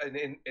 And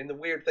in the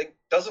weird thing,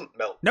 doesn't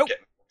melt. Nope. Get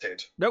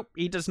melted. Nope,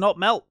 he does not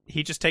melt.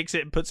 He just takes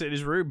it and puts it in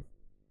his room.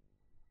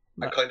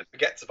 And kind of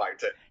forgets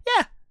about it.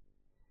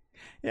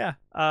 Yeah.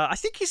 I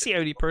think he's the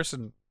only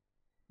person.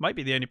 Might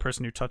be the only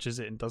person who touches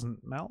it and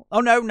doesn't melt.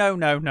 Oh no,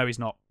 he's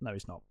not. No,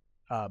 he's not.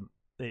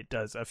 It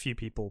does. A few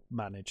people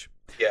manage.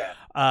 Yeah.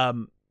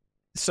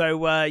 So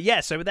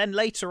then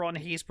later on,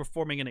 he's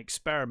performing an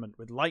experiment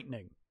with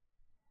lightning,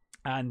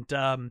 and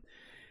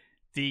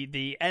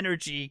the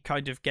energy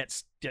kind of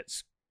gets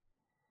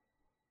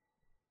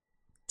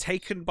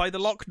taken by the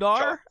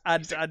Lochnar,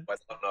 and by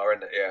the Lochnar,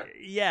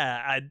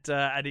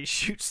 and it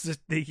shoots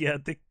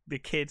the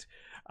kid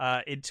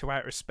into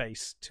outer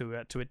space to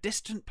a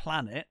distant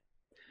planet.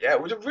 Yeah,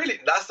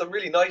 that's a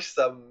really nice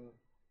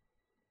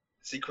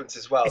sequence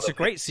as well. It's a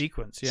great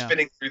sequence, yeah.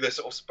 Spinning through the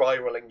sort of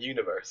spiraling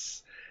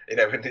universe, and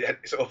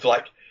sort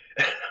of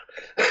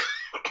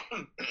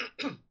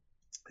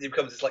he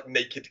becomes this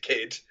naked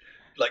kid,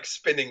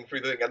 spinning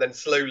through the thing, and then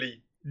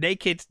slowly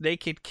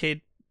naked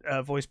kid,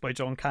 voiced by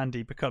John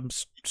Candy,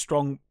 becomes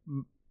strong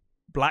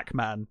black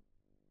man,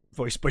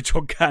 voiced by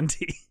John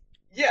Candy.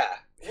 Yeah.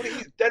 Well,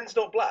 Den's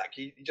not black.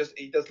 He does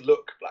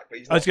look black, but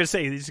he's not. I was going to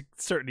say, he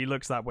certainly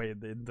looks that way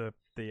in the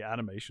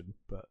animation.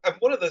 But and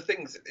one of the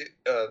things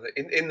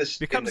in this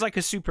becomes like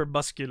a super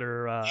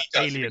muscular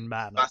alien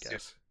man, massive, I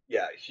guess.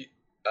 Yeah,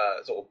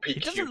 sort of peak. He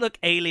doesn't look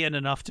alien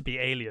enough to be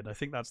alien. I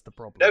think that's the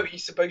problem. No,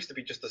 he's supposed to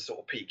be just a sort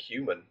of peak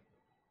human.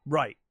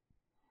 Right.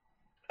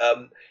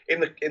 In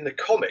the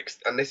comics,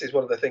 and this is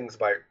one of the things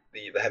about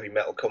the heavy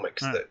metal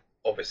comics that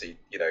obviously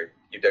you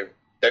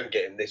don't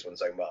get in this one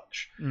so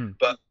much,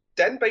 but.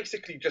 Den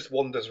basically just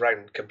wanders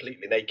around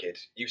completely naked.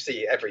 You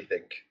see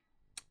everything.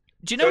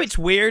 Do you know it's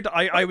weird?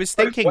 I was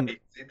thinking...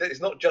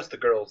 It's not just the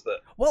girls that...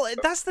 Well,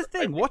 that's the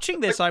thing. Watching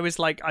this, I was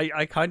like,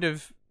 I kind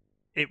of...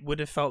 It would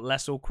have felt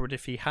less awkward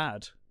if he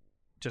had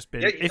just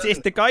been...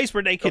 If the guys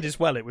were naked as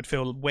well, it would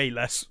feel way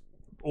less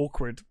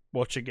awkward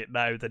watching it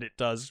now than it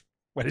does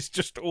when it's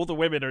just all the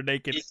women are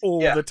naked all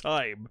the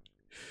time.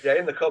 Yeah,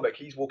 in the comic,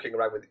 he's just walking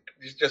around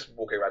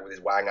with his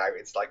wang out.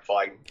 It's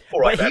fine. All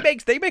right, but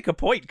they make a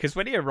point because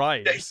when he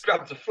arrives, he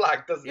grabs a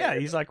flag, doesn't he? Yeah,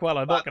 he's like, "Well,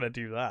 I'm not going to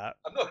do that.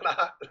 I'm not going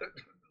to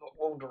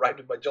walked around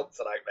with my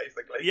Johnson out,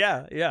 basically.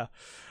 Yeah.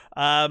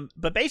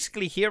 But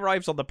basically, he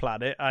arrives on the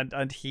planet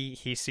and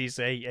he sees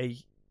a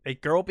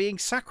girl being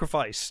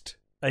sacrificed,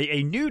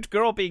 a nude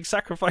girl being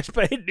sacrificed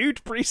by a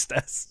nude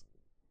priestess,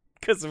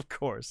 because of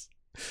course.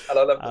 And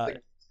I love the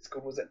thing. It's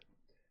called, was it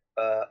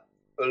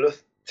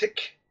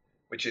Ulithtic,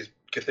 which is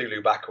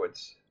Cthulhu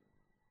backwards.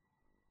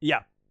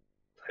 Yeah.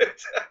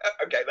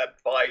 Okay, that's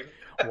fine.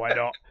 Why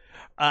not?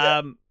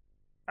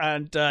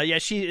 And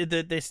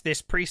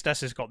this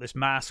priestess has got this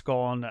mask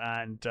on,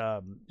 and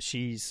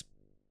she's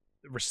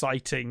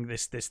reciting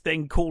this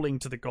thing, calling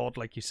to the god,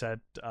 like you said,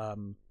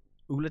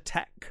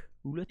 Ulatek.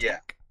 Yeah.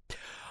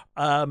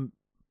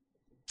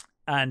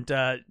 And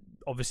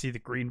obviously the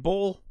green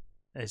ball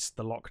is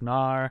the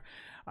Lochnar,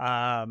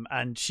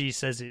 and she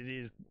says it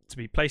is to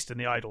be placed in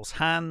the idol's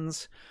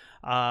hands,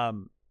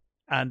 and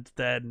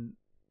then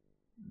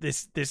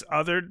this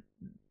other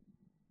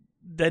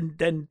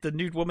then the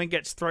nude woman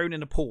gets thrown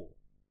in a pool,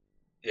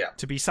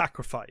 to be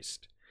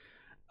sacrificed,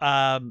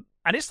 and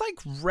it's like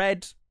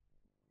red.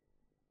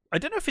 I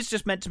don't know if it's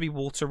just meant to be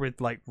water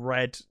with like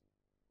red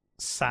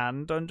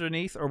sand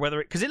underneath, or whether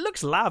because it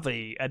looks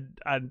lavy and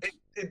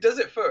it does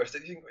it first.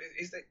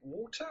 Is it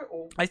water,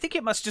 or I think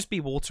it must just be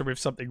water with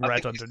something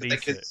red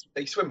underneath it.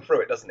 They swim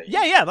through it, doesn't it?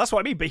 Yeah, that's what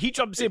I mean. But he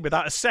jumps in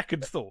without a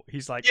second thought.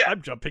 He's like,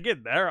 I'm jumping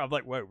in there. I'm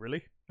like, whoa,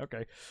 really?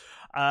 Okay.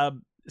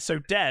 So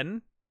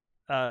Den,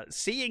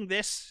 seeing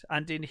this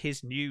and in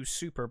his new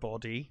super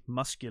body,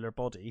 muscular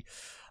body,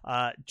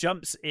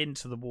 jumps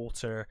into the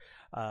water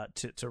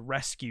to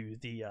rescue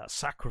the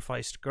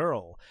sacrificed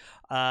girl.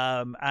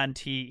 And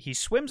he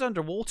swims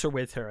underwater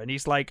with her, and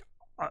he's like,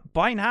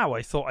 by now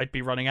I thought I'd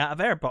be running out of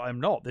air, but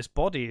I'm not. This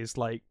body is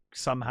like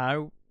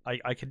somehow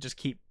I can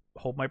just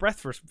hold my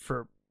breath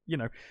for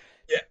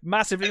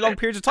massively long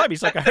periods of time.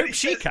 He's like, I hope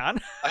she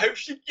can. I hope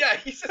she. Yeah,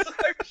 he says, I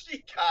hope she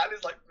can.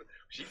 It's like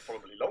she's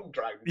probably long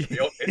drowned, to be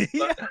honest.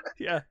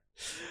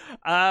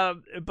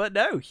 But... But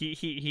no,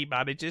 he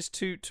manages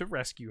to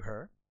rescue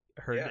her.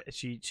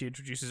 She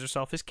introduces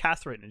herself as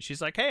Catherine, and she's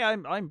like, "Hey,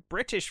 I'm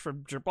British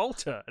from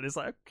Gibraltar," and it's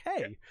like,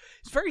 okay,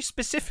 it's very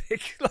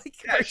specific,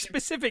 very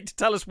specific to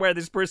tell us where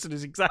this person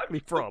is exactly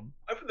from.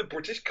 I'm from the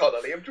British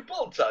colony of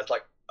Gibraltar. It's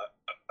like,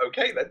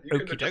 okay, then you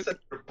could have just said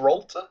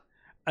Gibraltar.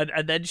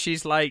 And then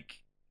she's like,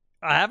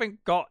 I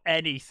haven't got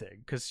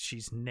anything, because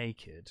she's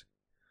naked.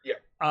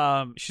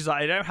 Yeah. She's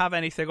like, I don't have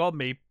anything on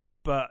me,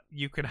 but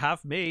you can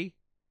have me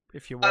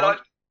if you want.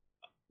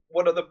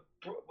 One of the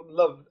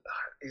love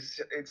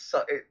it's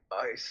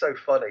so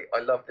funny.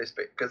 I love this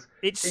bit because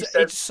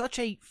it's such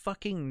a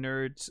fucking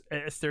nerd,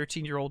 a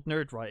 13-year-old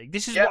nerd writing.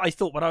 This is what I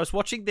thought when I was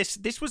watching this.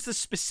 This was the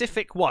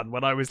specific one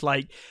when I was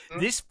like,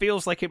 this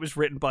feels like it was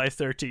written by a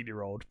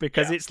 13-year-old,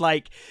 because it's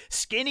like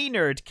skinny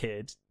nerd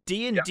kid,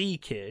 D&D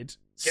kid,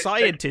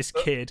 scientist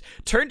kid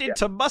turned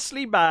into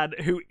muscly man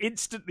who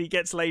instantly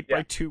gets laid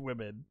by two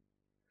women.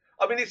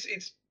 I mean,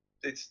 it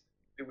was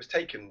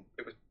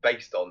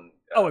based on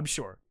I'm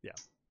sure,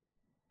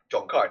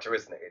 John Carter,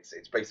 isn't it?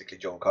 It's basically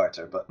John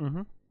Carter, but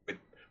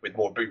with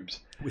more boobs.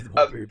 With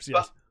more boobs, yes.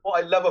 But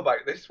what I love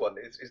about this one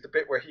is the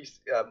bit where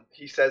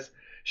he says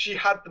she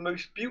had the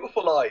most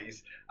beautiful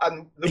eyes,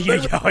 and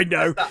I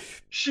know.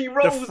 She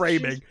rolls. The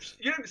framing.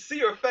 You don't see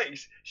her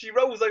face. She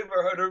rolls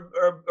over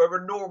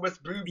her enormous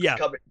boobs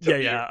coming to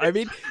view. I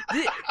mean,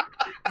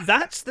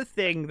 that's the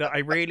thing that I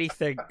really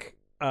think.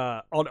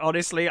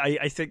 Honestly,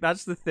 I think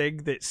that's the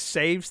thing that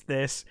saves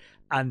this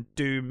and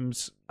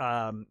Doom's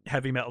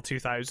Heavy Metal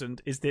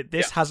 2000 is that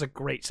this has a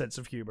great sense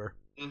of humor.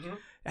 Mm-hmm.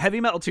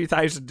 Heavy Metal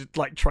 2000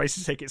 like tries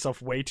to take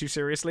itself way too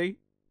seriously,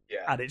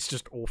 and it's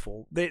just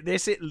awful.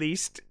 This at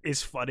least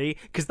is funny,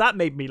 because that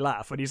made me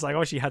laugh when he's like,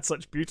 "Oh, she had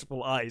such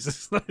beautiful eyes."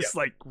 It's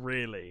like,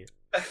 really,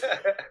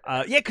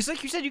 because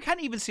like you said, you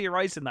can't even see her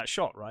eyes in that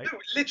shot, right? No,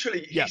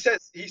 literally, he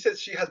says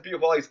she has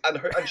beautiful eyes, and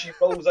she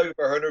rolls over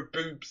her, and her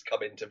boobs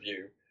come into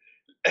view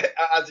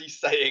as he's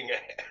saying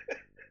it.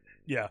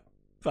 Yeah.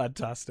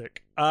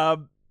 Fantastic.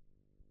 So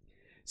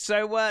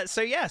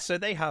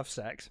they have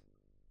sex.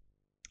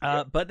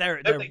 But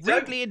they're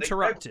rudely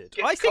interrupted.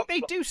 I think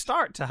they do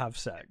start to have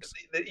sex.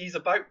 He's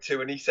about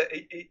to, and he said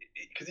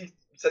because he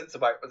says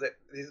about was it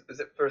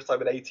first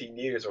time in 18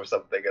 years or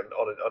something, and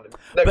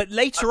no, but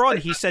later on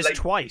he says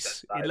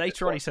twice.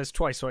 Later on he says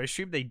twice, so I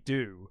assume they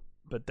do,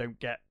 but don't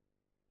get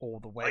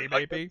all the way.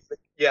 Maybe.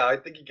 I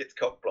think he gets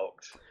cock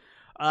blocked.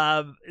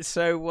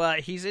 So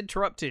he's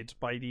interrupted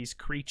by these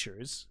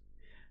creatures.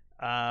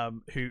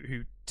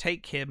 Who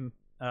take him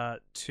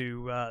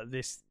to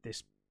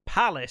this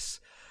palace,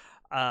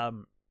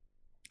 and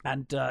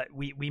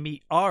we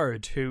meet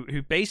Ard,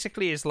 who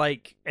basically is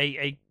like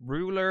a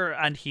ruler,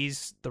 and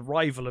he's the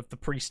rival of the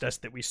priestess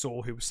that we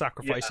saw who was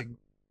sacrificing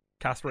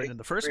Catherine in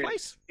the first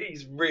place.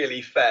 He's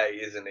really fey,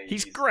 isn't he?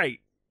 He's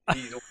great.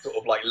 He's all sort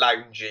of like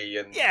loungy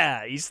and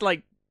he's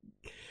like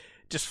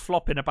just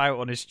flopping about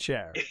on his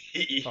chair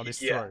on his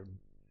throne.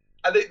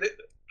 And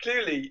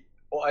clearly,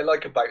 what I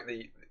like about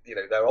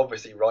they're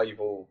obviously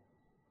rival.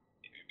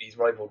 He's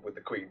rivaled with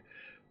the Queen,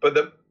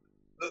 but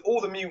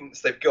all the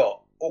mutants they've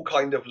got all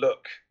kind of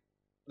look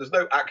there's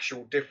no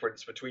actual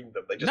difference between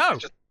them. It's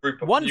just a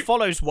group of one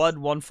follows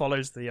one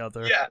follows the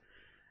other. Yeah.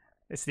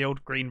 It's the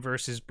old green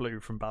versus blue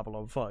from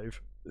Babylon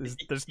 5.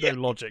 There's no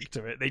logic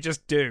to it. They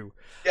just do.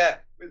 Yeah.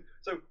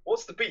 So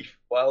what's the beef?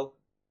 Well,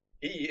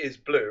 he is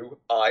blue,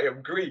 I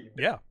am green.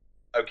 Yeah.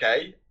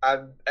 Okay.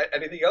 And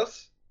anything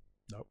else?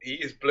 No. He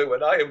is blue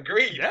and I am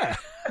green. Yeah.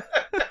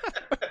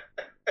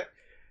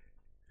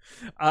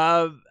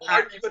 Why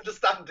aren't you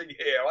understanding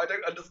here? I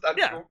don't understand.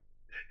 Yeah.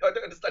 I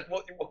don't understand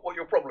what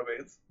your problem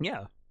is.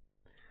 Yeah.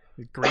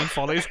 Green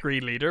follows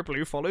green leader,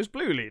 blue follows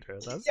blue leader.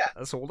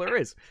 That's all there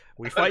is.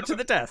 We fight to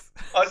the death.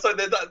 So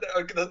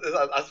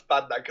that's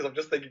bad now because I'm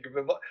just thinking of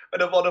when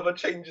Ivanova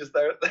changes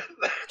their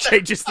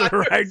changes them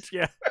powers. around.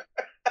 Yeah.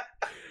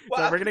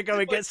 So we're gonna go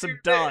and get some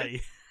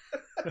dye.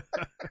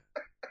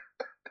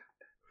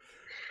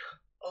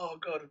 Oh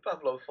god,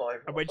 Babylon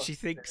 5. And when she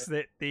thinks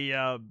that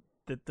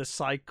the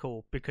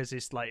cycle, because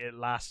it's like it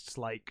lasts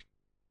like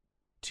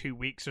 2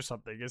 weeks or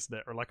something, isn't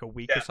it, or like a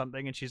week or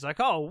something, and she's like,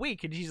 oh, a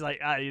week, and she's like,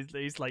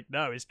 he's like,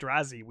 no, it's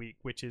Drazi week,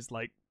 which is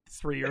like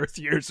 3 Earth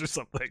years or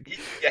something.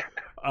 Yeah.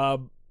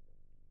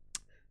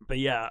 But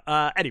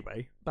yeah.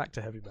 Anyway, back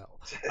to heavy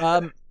metal.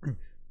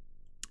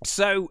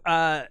 So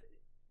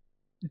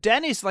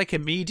Den is like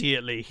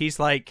immediately, he's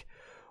like,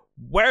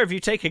 where have you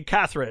taken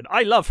Catherine?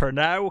 I love her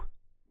now.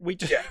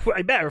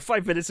 I met her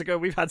 5 minutes ago.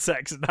 We've had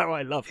sex, and now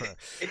I love her.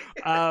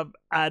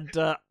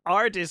 And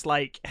Ard is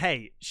like,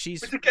 "Hey,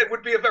 she's." Which again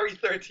would be a very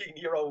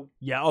 13-year-old.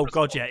 Yeah. Oh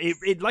response. God. Yeah.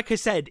 It like I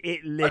said,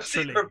 it literally. I've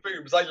seen her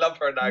boobs. I love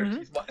her now. Mm-hmm.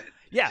 She's my.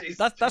 Yeah,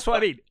 that's what I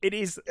mean. It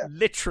is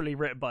literally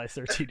written by a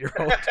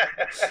 13-year-old.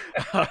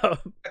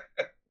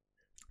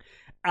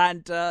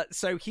 And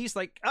so he's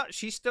like, oh,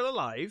 she's still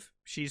alive.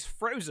 She's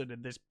frozen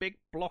in this big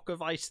block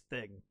of ice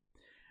thing,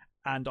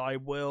 and I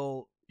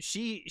will.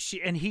 She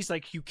and he's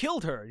like, you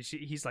killed her.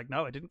 He's like,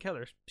 no, I didn't kill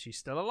her. She's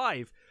still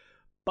alive,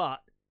 but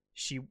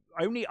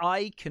only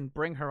I can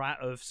bring her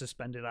out of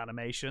suspended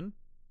animation.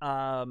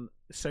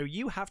 So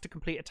you have to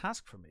complete a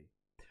task for me.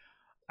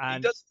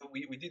 And he does.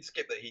 We did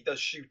skip that. He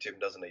does shoot him,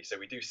 doesn't he? So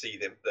we do see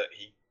them that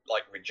he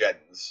like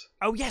regens.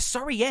 Oh yes,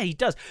 sorry, yeah, he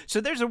does. So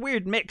there's a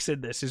weird mix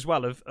in this as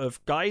well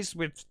of guys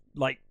with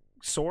like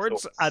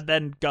swords and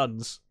then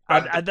guns.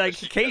 And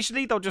like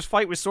occasionally they'll just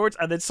fight with swords,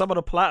 and then someone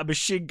will pull out a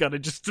machine gun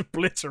and just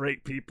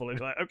obliterate people.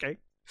 And like, okay,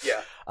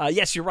 yeah,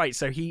 yes, you're right.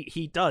 So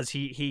he does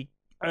he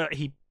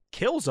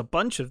kills a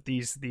bunch of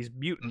these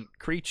mutant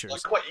creatures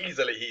like quite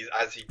easily.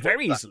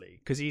 Very easily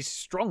because he's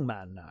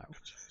strongman now.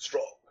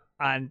 Strong.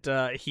 And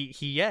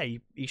he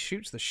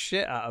shoots the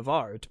shit out of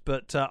Ard,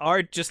 but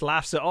Ard just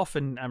laughs it off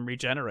and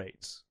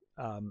regenerates.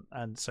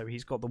 And so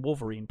he's got the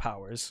Wolverine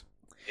powers.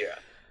 Yeah,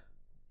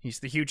 he's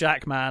the Hugh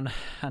Jackman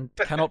and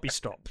cannot be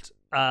stopped.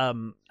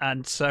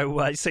 And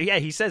so yeah,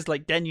 he says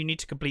like, Den, you need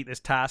to complete this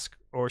task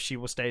or she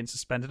will stay in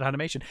suspended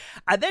animation.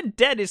 And then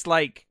Den is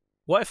like,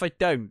 what if I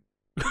don't?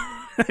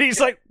 And he's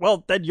like,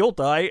 well, then you'll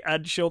die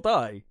and she'll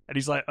die. And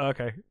he's like,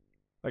 okay,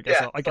 I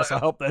guess I'll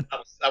help then.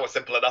 That was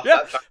simple enough.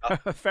 Yeah,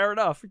 fair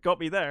enough. Got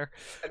me there.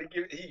 And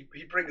he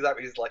brings out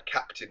his like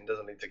captain,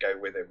 doesn't he, to go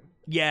with him?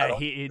 Yeah,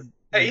 he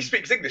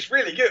speaks English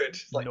really good.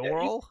 Like,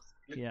 Normal,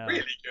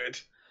 really good.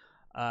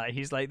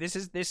 He's like, this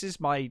is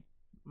my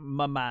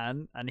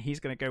man, and he's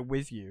going to go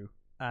with you,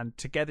 and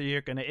together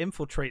you're going to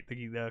infiltrate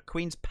the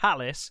Queen's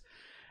palace,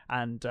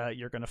 and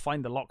you're going to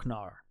find the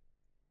Lochnar.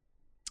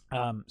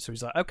 So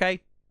he's like,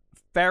 okay,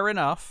 fair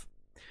enough.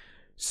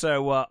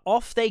 So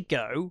off they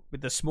go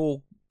with a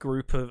small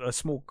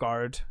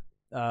guard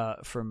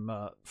from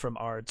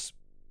Ard's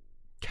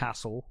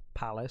castle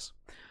palace.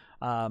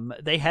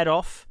 They head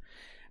off,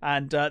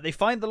 and they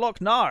find the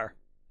Lochnar.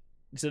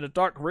 It's in a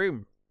dark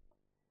room,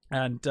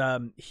 and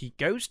he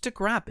goes to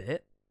grab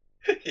it.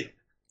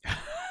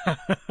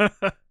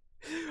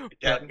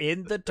 But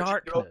in the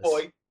darkness,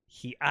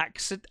 he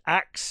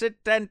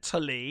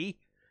accidentally,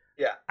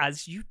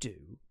 as you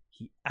do,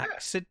 he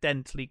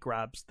accidentally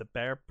grabs the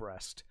bare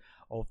breast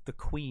of the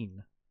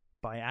Queen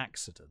by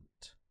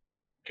accident.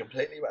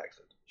 Completely by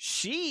accident.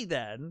 She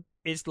then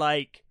is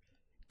like,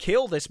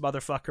 kill this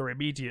motherfucker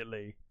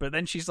immediately. But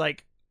then she's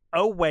like,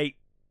 oh wait,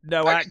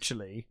 no,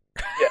 actually.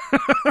 Yeah.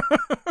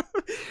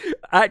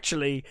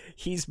 Actually,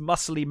 he's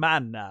muscly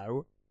man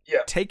now.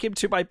 Yeah. Take him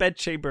to my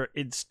bedchamber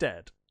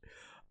instead.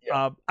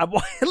 Yeah. And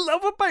what I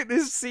love about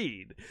this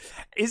scene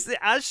is that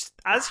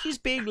as he's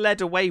being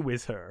led away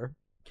with her,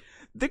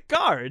 the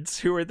guards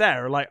who are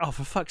there are like, oh,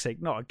 for fuck's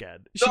sake, not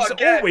again. She's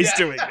always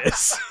doing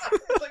this.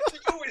 It's like she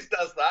always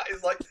does that.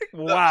 It's like,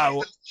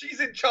 wow.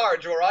 She's in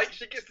charge, all right?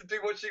 She gets to do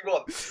what she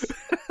wants.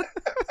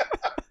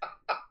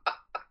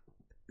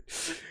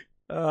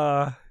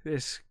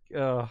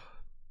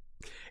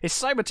 It's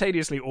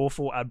simultaneously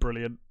awful and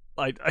brilliant.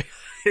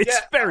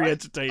 It's very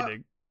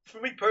entertaining. For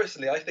me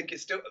personally, I think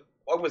it's still.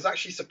 I was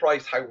actually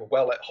surprised how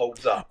well it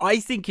holds up. I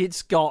think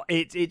it's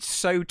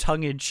so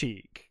tongue in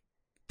cheek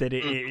that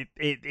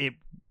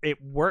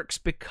it works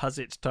because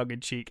it's tongue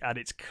in cheek and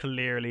it's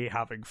clearly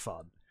having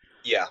fun.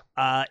 Yeah.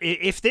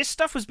 If this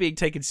stuff was being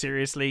taken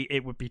seriously,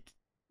 it would be.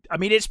 I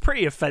mean, it's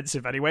pretty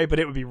offensive anyway, but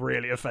it would be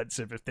really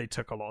offensive if they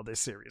took a lot of this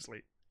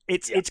seriously.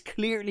 It's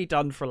clearly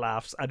done for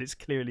laughs, and it's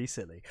clearly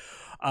silly,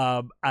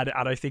 and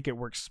I think it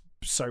works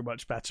so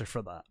much better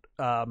for that.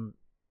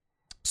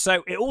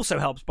 So it also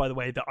helps, by the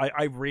way, that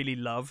I really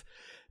love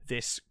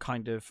this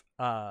kind of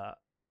I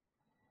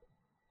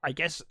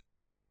guess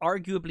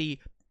arguably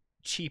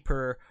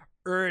cheaper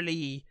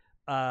early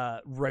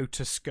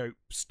rotoscope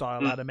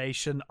style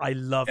animation. I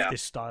love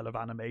this style of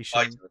animation.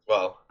 I do as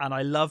well. And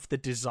I love the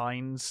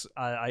designs.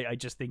 I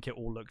just think it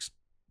all looks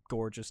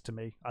gorgeous to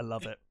me. I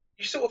love it.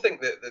 You sort of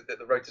think that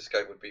the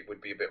rotoscope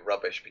would be a bit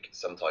rubbish because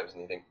sometimes,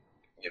 and you think,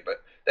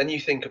 but then you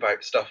think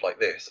about stuff like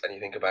this, and you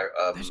think about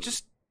there's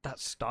just that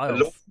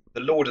style. The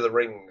Lord of the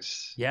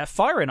Rings. Yeah,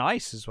 Fire and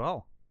Ice as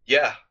well.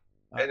 Yeah,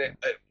 and it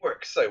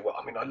works so well.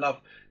 I mean, I love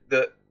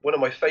one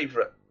of my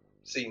favourite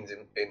scenes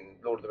in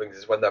Lord of the Rings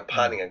is when they're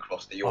panning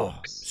across the orcs.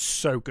 Oh,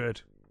 so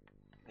good.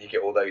 You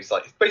get all those,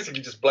 like, it's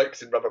basically just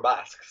blokes in rubber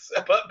masks,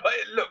 but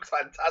it looks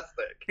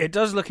fantastic. It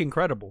does look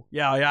incredible.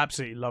 Yeah, I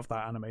absolutely love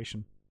that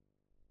animation.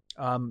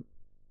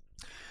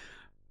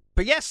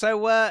 But yeah,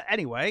 so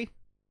anyway,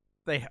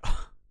 they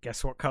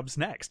guess what comes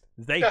next?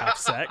 They have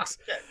sex.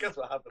 Yeah, guess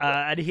what happens?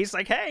 And he's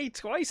like, "Hey,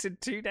 twice in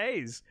 2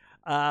 days."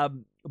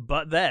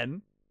 But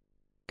then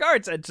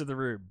guards enter the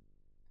room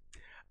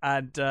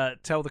and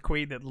tell the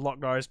queen that the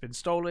Lochnar has been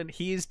stolen.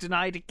 He is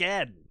denied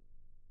again.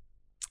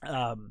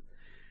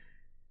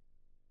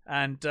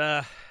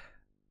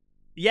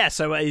 Yeah,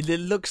 so it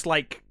looks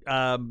like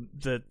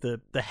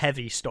the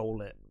heavy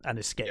stole it and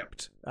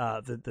escaped.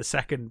 Yep. The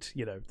second,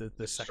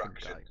 the second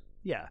guy.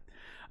 Yeah.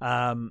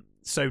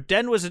 So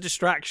Den was a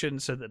distraction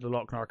so that the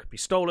Lochnar could be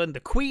stolen. The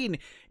queen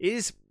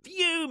is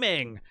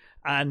fuming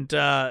and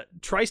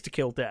tries to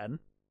kill Den,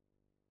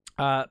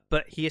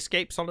 but he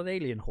escapes on an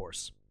alien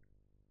horse.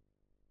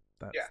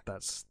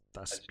 That's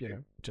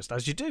just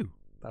as you do.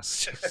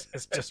 That's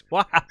just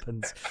what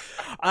happens.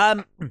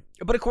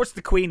 But of course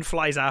the queen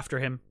flies after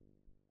him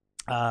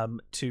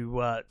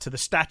to the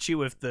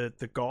statue of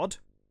the god,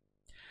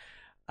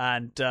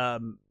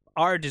 and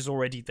Ard is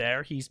already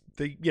there.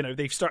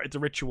 They've started the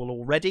ritual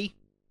already.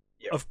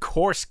 Yep. Of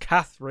course,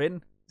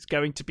 Catherine is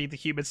going to be the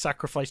human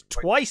sacrifice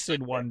twice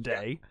in one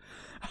day.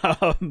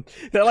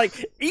 They're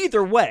like,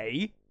 either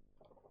way,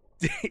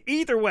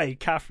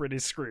 Catherine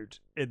is screwed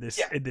in this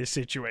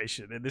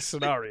situation, in this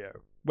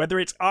scenario. Whether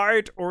it's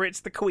Ard or it's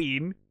the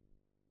queen,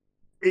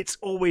 it's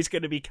always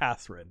going to be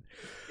Catherine.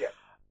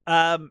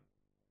 Yeah.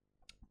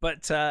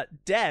 But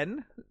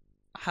Den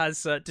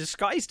has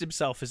disguised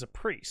himself as a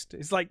priest.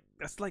 That's like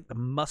the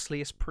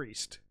muscliest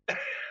priest.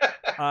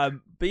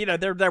 But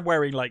they're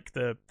wearing like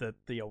the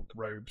old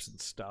robes and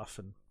stuff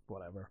and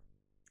whatever.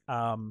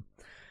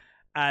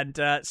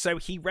 So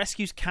he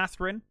rescues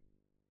Catherine.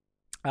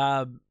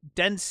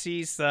 Den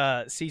sees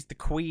the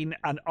queen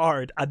and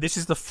Ard, and this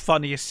is the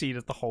funniest scene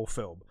of the whole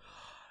film.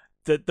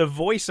 The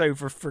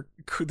voiceover for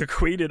the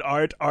queen and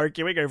Ard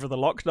arguing over the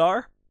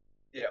Lochnar.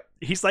 Yeah.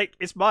 He's like,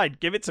 "It's mine,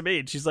 give it to me,"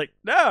 and she's like,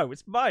 "No,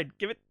 it's mine,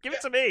 give it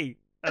to me."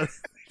 And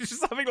she's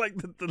just having like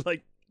the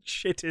like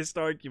shittest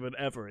argument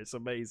ever. It's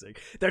amazing.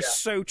 They're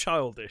so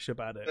childish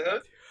about it.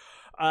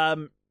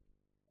 Uh-huh.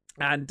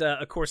 And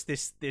of course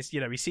this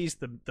he sees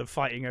them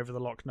fighting over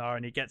the Lochnar,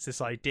 and he gets this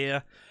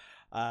idea.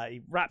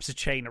 He wraps a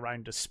chain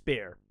around a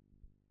spear,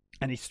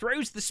 and he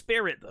throws the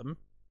spear at them,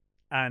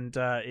 and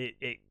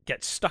it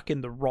gets stuck in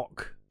the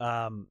rock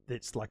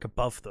that's like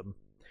above them.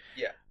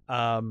 Yeah.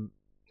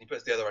 He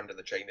puts the other end of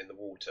the chain in the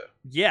water.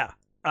 Yeah.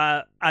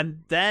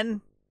 And then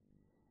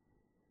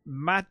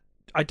Matt,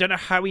 I don't know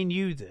how he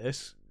knew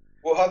this.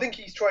 Well, I think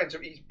he's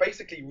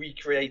basically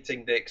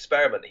recreating the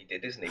experiment he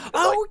did, isn't he?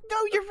 No,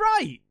 you're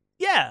right.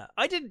 Yeah,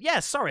 I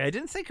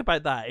didn't think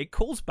about that. It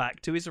calls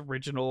back to his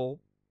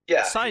original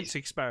science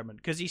experiment,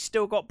 because he's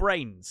still got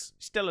brains.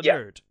 Still a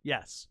nerd.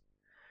 Yes.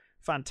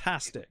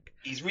 Fantastic.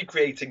 He's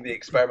recreating the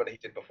experiment he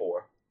did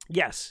before.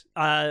 Yes.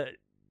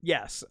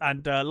 Yes.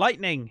 And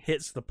lightning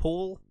hits the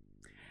pool.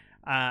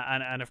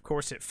 And of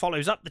course it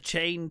follows up the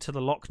chain to the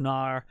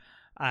Lochnar,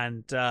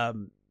 and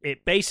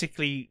it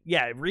basically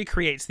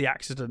recreates the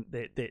accident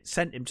that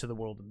sent him to the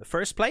world in the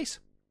first place.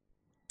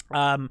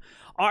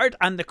 Ard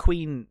and the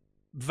queen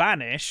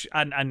vanish,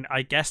 and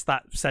I guess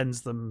that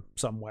sends them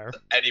somewhere.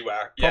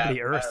 Anywhere. Probably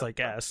Earth, I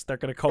guess. They're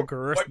going to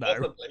conquer Earth now.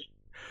 Possibly.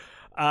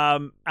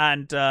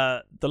 And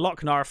the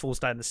Lochnar falls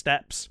down the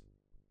steps.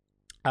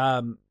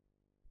 And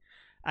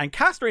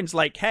Catherine's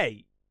like,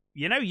 "Hey,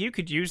 you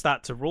could use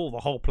that to rule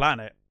the whole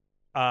planet."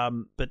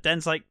 But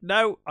Den's like,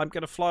 "No, I'm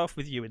going to fly off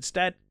with you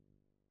instead,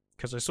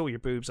 because I saw your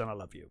boobs and I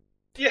love you."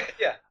 Yeah.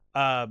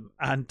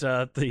 And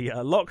the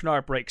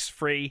Lochnar breaks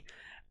free,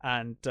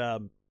 and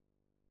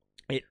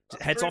it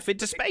heads off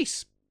into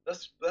space.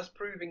 That's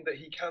proving that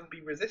he can be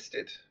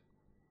resisted.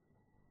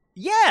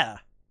 Yeah,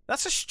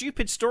 that's a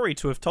stupid story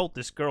to have told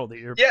this girl that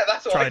you're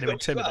trying to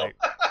intimidate.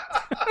 Well.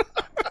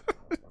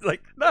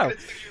 Like, no.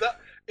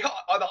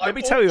 Let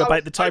me tell you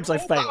about the times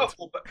I've failed.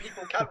 Powerful, but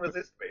people can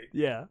resist me.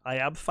 Yeah, I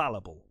am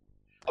fallible.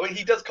 I mean,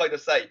 he does kind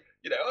of say,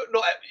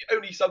 not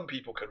only some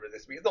people can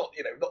resist me. It's not,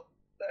 not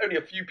only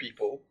a few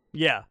people.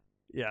 Yeah.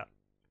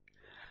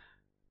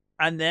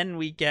 And then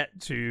we get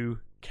to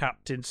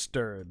Captain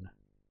Stern.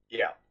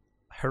 Yeah.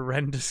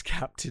 Horrendous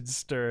Captain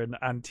Stern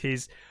and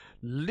his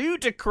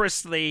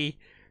ludicrously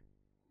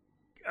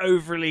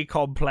overly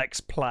complex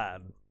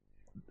plan.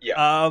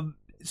 Yeah.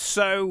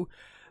 So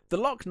the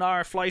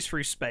Lochnar flies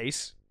through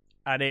space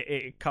and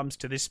it comes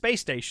to this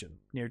space station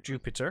near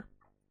Jupiter,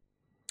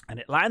 and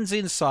it lands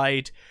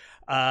inside,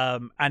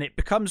 and it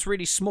becomes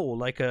really small,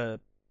 like a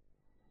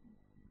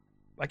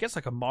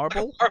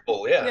marble.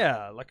 Marble, yeah.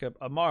 Yeah, like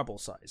a marble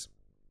size.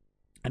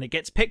 And it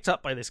gets picked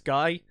up by this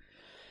guy,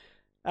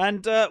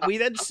 and we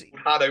then see...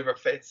 Hanover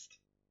Fist.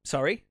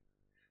 Sorry?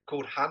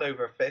 Called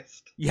Hanover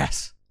Fist.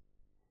 Yes.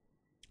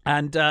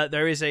 And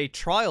there is a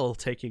trial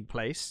taking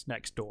place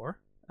next door.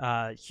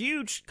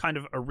 Huge kind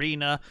of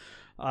arena,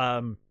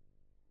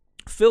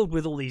 filled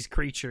with all these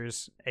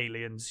creatures,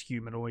 aliens,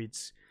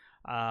 humanoids,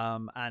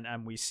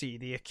 and we see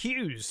the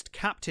accused,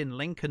 Captain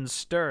Lincoln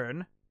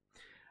Stern,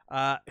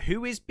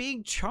 who is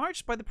being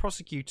charged by the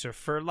prosecutor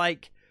for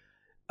like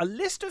a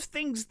list of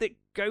things that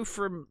go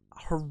from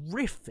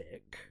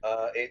horrific,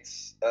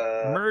 It's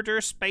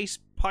murder, space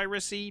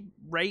piracy,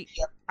 rape,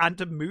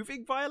 and a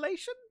moving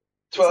violation.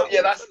 12.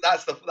 Yeah,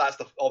 that's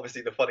the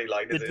obviously the funny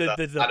line, is The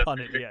it? And pun,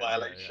 a moving yeah,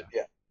 violation.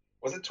 yeah. Yeah.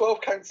 Was it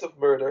 12 counts of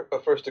murder,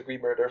 first-degree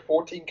murder,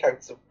 14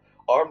 counts of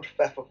armed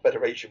theft of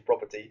Federation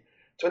property,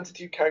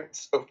 22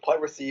 counts of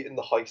piracy in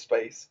the high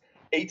space,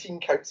 18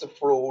 counts of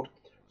fraud,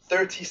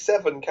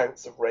 37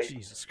 counts of rape,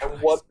 Jesus and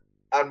Christ.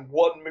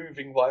 one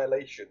moving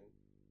violation.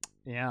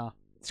 Yeah,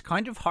 it's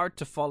kind of hard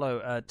to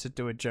follow to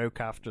do a joke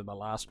after the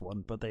last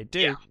one, but they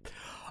do.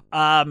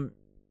 Yeah.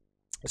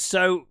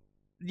 So,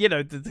 you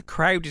know, the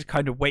crowd is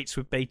kind of waits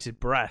with bated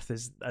breath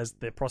as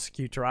the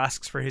prosecutor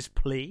asks for his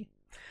plea.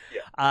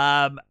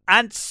 Yeah.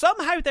 And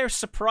somehow they're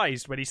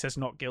surprised when he says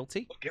not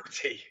guilty. Not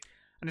guilty.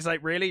 And it's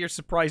like, really? You're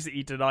surprised that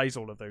he denies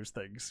all of those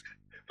things?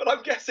 But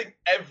I'm guessing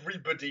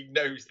everybody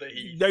knows that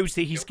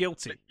he's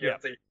guilty. Yeah.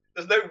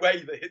 There's no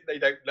way that they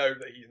don't know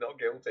that he's not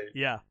guilty.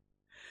 Yeah.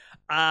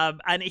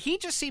 And he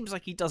just seems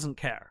like he doesn't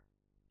care.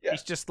 Yeah.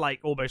 He's just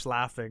like almost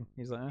laughing.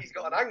 He's like, he's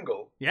got an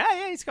angle.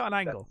 Yeah, he's got an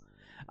angle.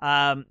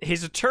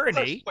 His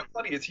attorney. What's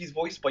funny is he's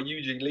voiced by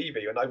Eugene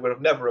Levy, and I would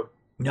have never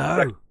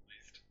recognized.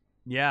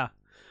 Yeah.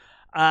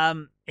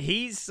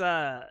 His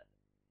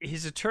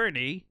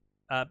attorney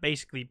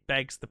basically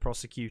begs the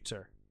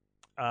prosecutor,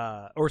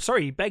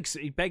 he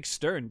begs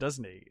Stern,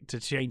 doesn't he, to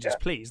change his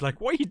plea. He's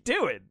like, "What are you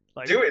doing?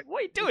 Like, what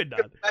are you doing,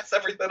 man? Mess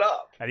everything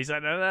up." And he's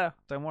like, "No,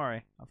 don't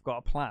worry, I've got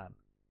a plan."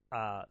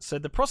 So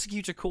the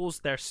prosecutor calls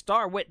their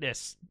star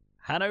witness,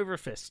 Hanover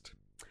Fist,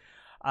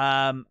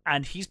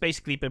 and he's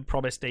basically been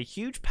promised a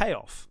huge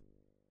payoff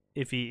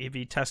if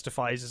he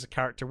testifies as a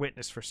character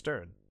witness for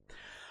Stern.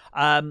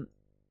 And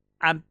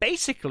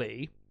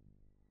basically,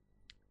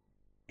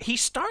 he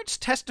starts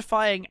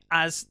testifying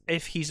as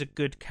if he's a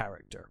good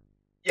character.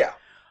 Yeah.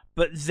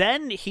 But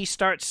then he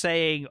starts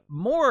saying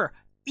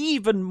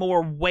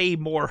way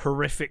more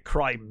horrific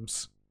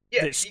crimes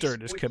that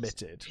Stern has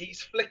committed.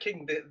 He's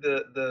flicking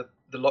the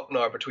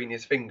Lochnar between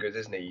his fingers,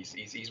 isn't he?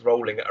 He's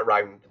rolling it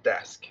around the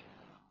desk.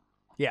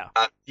 Yeah.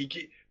 And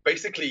he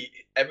basically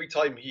every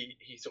time he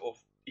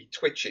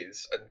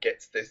twitches and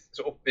gets this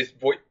sort of this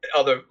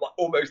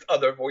almost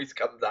other voice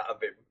comes out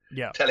of him.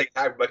 Yeah. Telling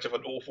how much of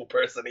an awful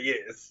person he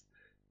is.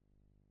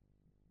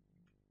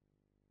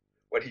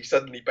 When he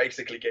suddenly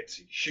basically gets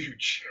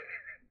huge.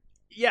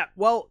 Yeah,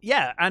 well,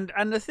 yeah, and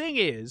the thing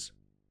is,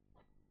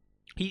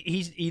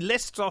 he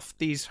lists off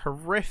these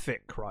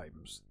horrific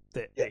crimes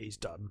that he's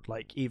done,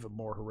 like even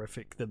more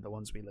horrific than the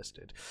ones we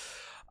listed.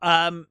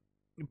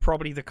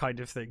 Probably the kind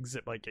of things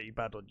that might get you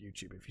banned on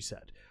YouTube if you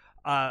said.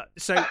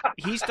 So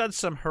he's done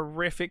some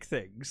horrific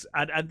things,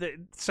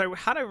 so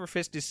Hanover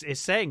Fist is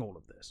saying all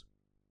of this.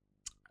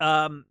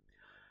 Do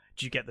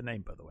you get the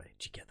name, by the way?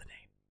 Do you get the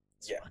name?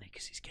 It's funny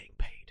because he's getting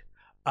paid.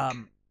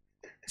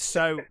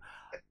 So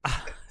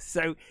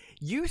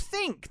you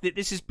think that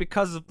this is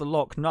because of the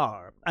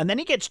Lochnar, and then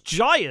he gets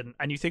giant,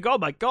 and you think, oh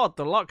my god,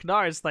 the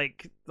Lochnar is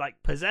like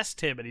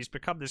possessed him, and he's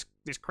become this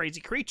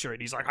crazy creature,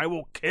 and he's like, I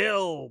will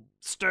kill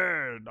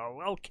Stern,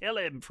 I'll kill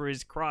him for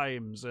his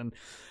crimes, and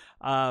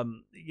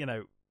you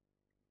know,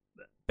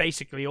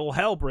 basically all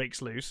hell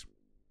breaks loose,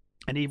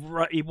 and he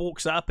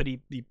walks up and he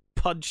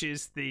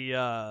punches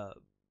the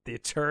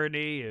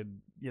attorney, and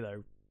you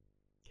know,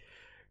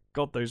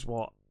 God knows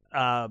what.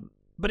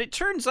 But it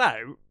turns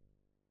out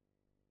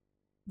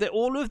that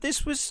all of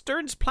this was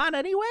Stern's plan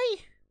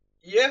anyway.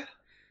 Yeah.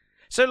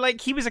 So,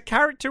 like, he was a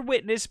character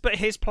witness, but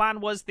his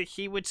plan was that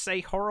he would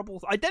say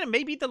horrible... I don't know,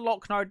 maybe the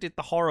Lochnar did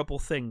the horrible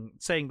thing,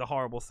 saying the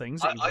horrible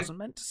things that he wasn't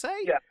meant to say.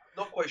 Yeah,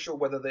 not quite sure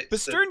whether they...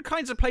 But Stern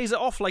kind of plays it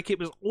off like it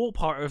was all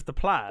part of the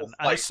plan,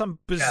 and it's some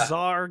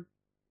bizarre...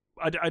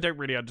 Yeah. I don't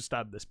really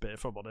understand this bit,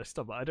 if I'm honest.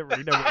 I don't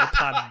really know what the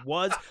plan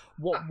was.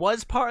 What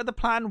was part of the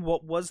plan?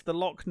 What was the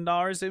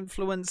Lochnar's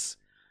influence?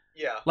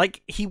 Yeah.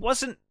 Like, he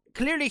wasn't...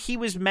 Clearly, he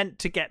was meant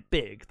to get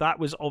big. That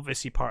was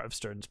obviously part of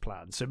Stern's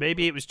plan. So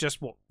maybe it was just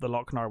what the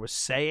Lochnar was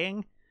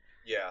saying.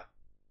 Yeah.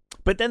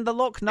 But then the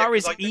Lochnar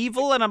is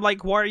evil, and I'm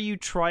like, why are you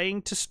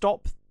trying to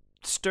stop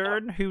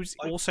Stern, who's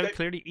also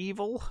clearly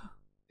evil?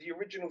 the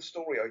original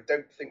story, I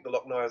don't think the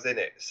Lochna's in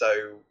it.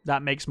 So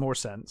That makes more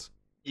sense.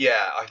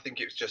 yeah, I think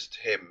it was just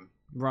him.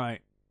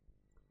 Right.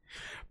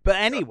 But So,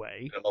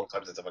 anyway, it's been a long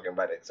time since I've fucking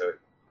read it, so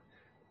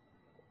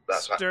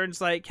that's fine. Stern's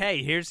like,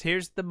 "Hey, here's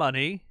the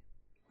money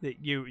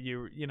that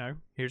you know,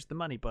 here's the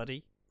money,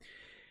 buddy."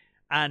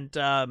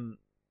 And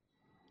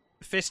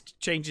Fist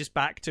changes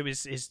back to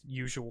his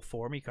usual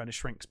form. He kind of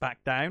shrinks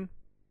back down.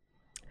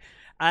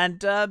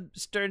 And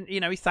Stern, you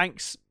know, he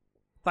thanks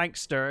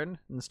Stern,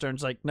 and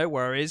Stern's like, "No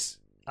worries."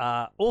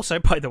 Also,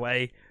 by the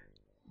way,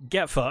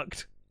 get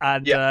fucked.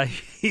 And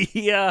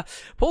he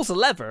pulls a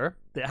lever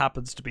that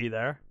happens to be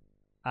there,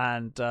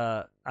 and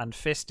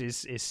Fist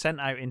is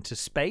sent out into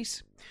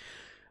space.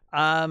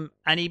 And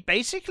he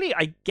basically,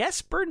 I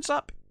guess, burns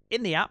up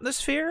in the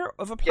atmosphere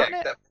of a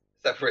planet. Yeah,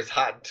 except for his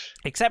hand.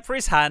 Except for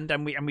his hand,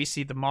 and we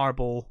see the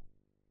marble,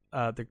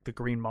 the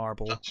green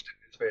marble. Touched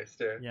in his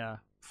fist, Yeah,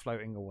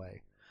 floating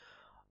away.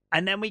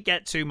 And then we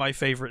get to my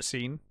favourite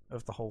scene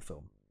of the whole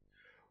film.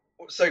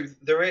 So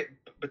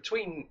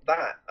between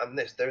that and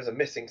this, there is a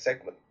missing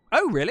segment.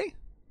 Oh, really?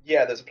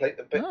 Yeah, there's a place,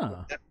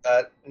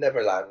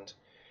 Neverland,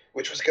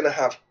 which was going to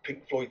have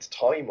Pink Floyd's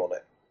Time on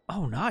it.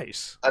 Oh,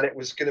 nice. And it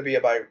was going to be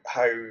about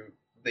how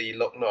the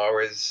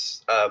Lochna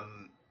has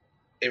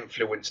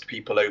influenced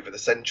people over the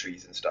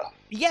centuries and stuff.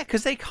 Yeah,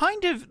 because they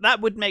kind of,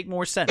 that would make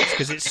more sense,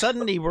 because it's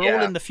suddenly, we're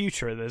all in the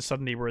future, and then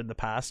suddenly we're in the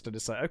past, and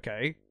it's like,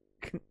 okay,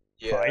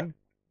 fine.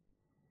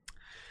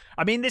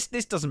 I mean, this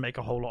doesn't make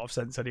a whole lot of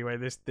sense anyway,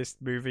 this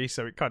movie,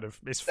 so it kind of,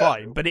 it's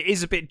fine, but it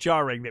is a bit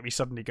jarring that we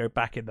suddenly go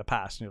back in the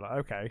past, and you're like,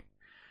 okay.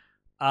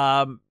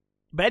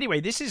 But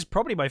anyway, this is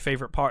probably my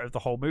favourite part of the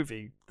whole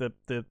movie, the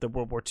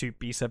World War II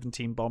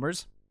B-17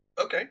 bombers.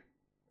 Okay,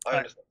 I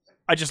understand.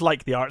 I just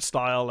like the art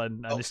style,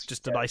 and it's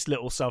just a nice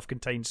little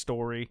self-contained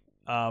story.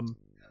 So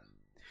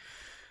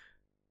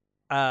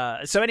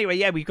anyway,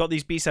 yeah, we've got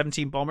these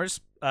B-17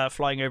 bombers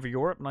flying over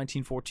Europe,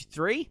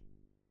 1943.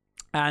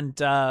 And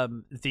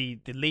the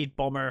lead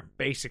bomber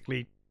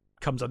basically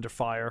comes under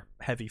fire,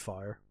 heavy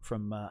fire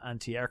from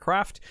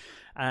anti-aircraft,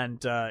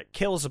 and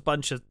kills a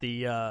bunch of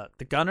the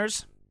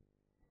gunners.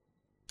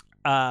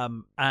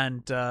 And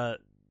the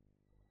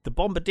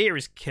bombardier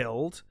is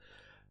killed,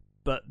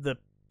 but the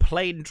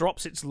plane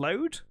drops its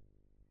load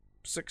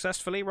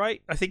successfully.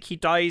 Right? I think he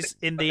dies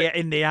in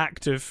the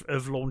act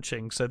of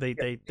launching, so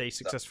they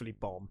successfully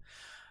bomb.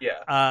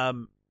 Yeah.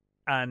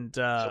 And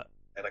I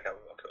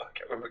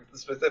can't remember the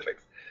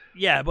specifics.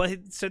 Yeah,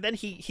 but so then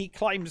he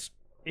climbs.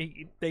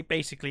 They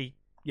basically,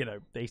 you know,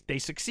 they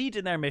succeed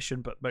in their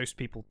mission, but most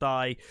people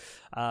die.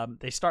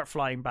 They start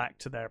flying back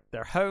to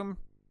their home.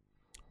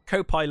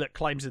 Co-pilot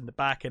climbs in the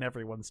back, and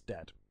everyone's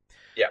dead.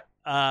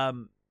 Yeah.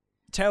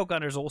 Tail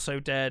gunner's also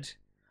dead.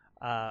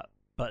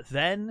 But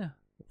then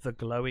the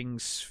glowing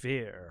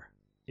sphere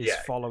is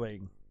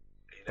following.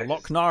 The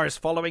Lochna is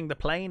following the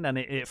plane, and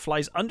it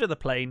flies under the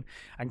plane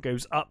and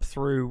goes up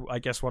through, I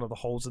guess, one of the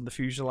holes in the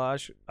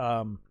fuselage.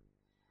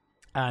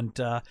 And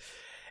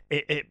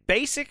it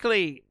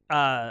basically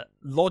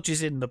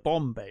lodges in the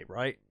bomb bay,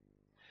 right?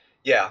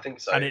 Yeah, I think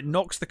so. And it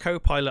knocks the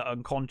co-pilot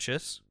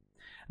unconscious.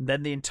 And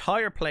then the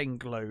entire plane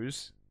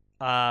glows.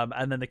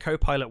 And then the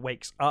co-pilot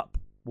wakes up,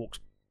 walks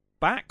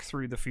back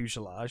through the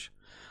fuselage.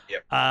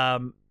 Yep.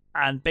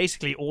 And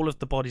basically all of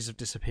the bodies have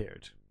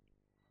disappeared.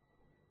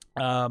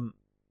 And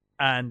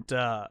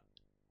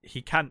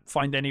he can't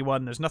find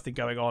anyone. There's nothing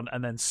going on.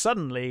 And then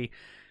suddenly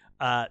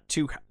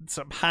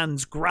some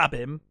hands grab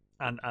him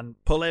and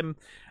pull him.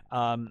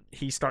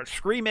 He starts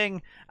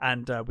screaming,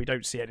 and we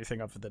don't see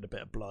anything other than a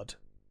bit of blood.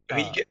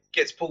 He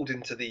gets pulled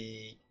into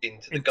the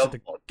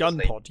gun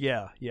pod.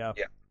 Yeah.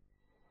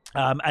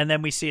 And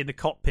then we see in the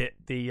cockpit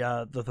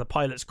the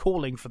pilot's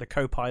calling for the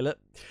co-pilot.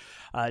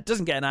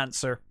 Doesn't get an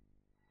answer.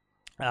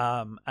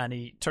 And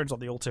he turns on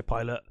the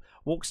autopilot,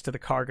 walks to the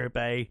cargo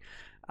bay,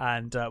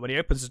 and when he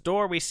opens the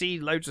door, we see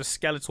loads of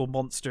skeletal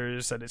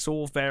monsters, and it's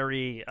all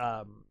very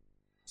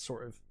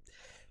sort of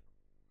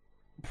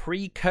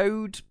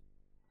pre-code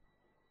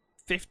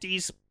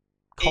 50s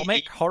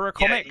comic, horror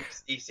comic.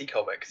 EC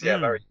Comics,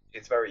 yeah,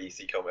 it's very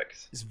EC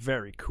Comics. It's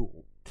very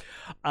cool.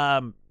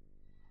 And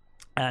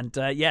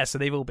so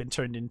they've all been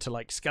turned into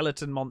like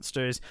skeleton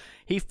monsters.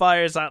 He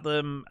fires at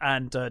them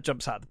and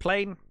jumps out of the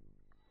plane.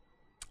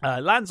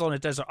 Lands on a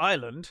desert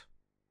island,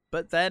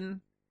 but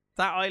then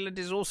that island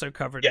is also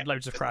covered in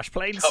loads of crash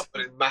planes.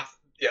 Covered in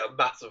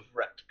massive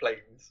wrecked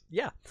planes.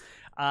 Yeah.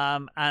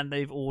 And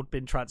they've all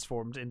been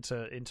transformed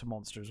into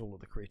monsters, all of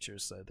the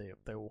creatures. So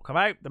they all come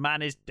out. The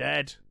man is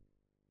dead.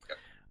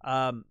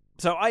 Yeah.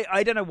 So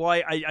I don't know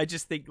why. I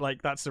just think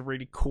like that's a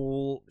really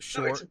cool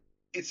short. No,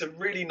 it's a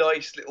really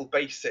nice little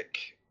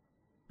basic.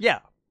 Yeah.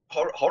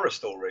 Horror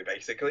story,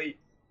 basically.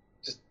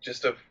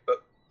 Just of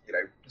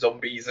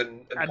zombies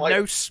and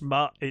no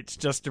smut. It's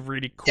just a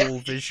really cool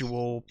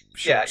visual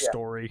short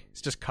story.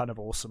 It's just kind of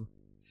awesome.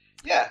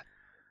 Yeah.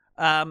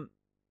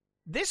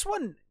 This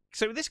one.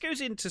 So this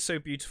goes into So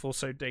Beautiful,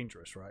 So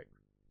Dangerous, right?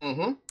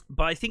 Mm-hmm.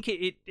 But I think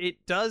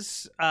it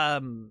does a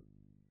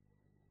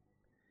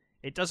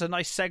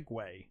nice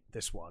segue,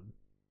 this one,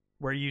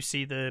 where you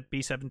see the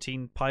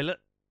B-17 pilot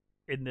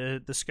in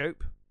the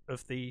scope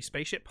of the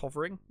spaceship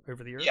hovering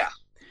over the Earth. Yeah.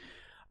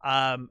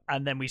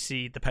 And then we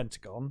see the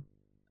Pentagon,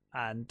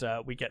 and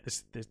we get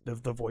the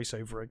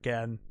voiceover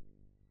again,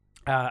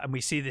 and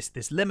we see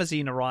this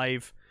limousine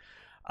arrive,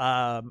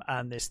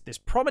 and this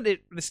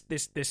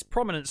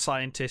prominent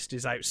scientist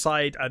is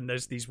outside, and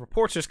there's these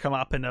reporters come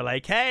up, and they're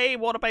like, "Hey,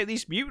 what about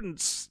these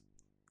mutants?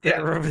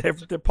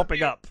 They're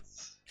popping up,"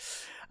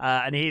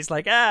 and he's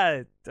like,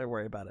 "Don't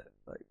worry about it.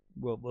 Like,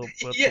 we'll deal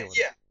with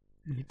it."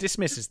 He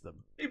dismisses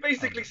them. He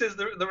basically says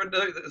there's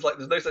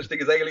no such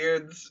thing as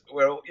aliens.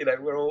 We're all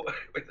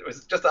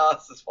it's just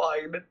us. It's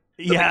fine.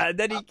 Yeah, and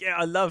then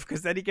I love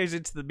because then he goes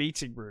into the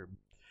meeting room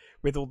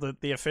with all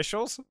the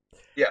officials.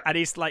 Yeah, and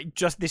he's like,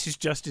 this is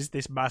just as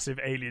this massive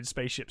alien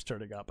spaceship's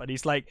turning up, and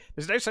he's like,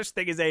 "There's no such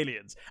thing as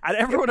aliens," and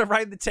everyone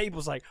around the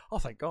table's like, "Oh,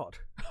 thank God!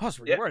 I was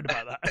really worried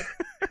about that."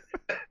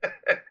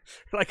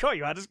 Like, oh,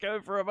 you had us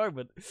going for a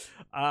moment.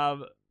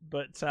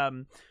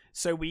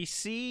 So we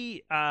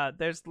see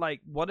there's like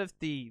one of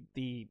the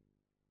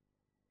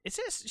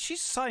she's a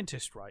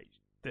scientist, right?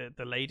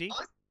 The lady.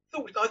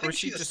 I think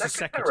she's just a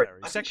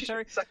secretary.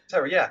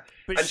 Secretary, yeah.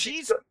 But and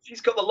she's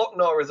got the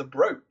Lochnar as a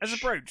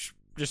brooch.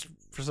 Just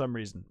for some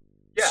reason.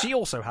 Yeah. She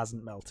also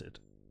hasn't melted.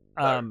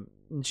 No.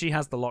 And she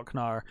has the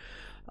Lochnar,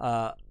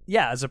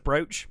 as a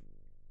brooch.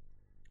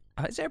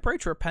 Is it a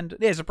brooch or a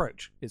pendant? Yeah, it's a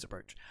brooch. It's a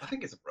brooch. I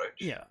think it's a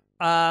brooch. Yeah.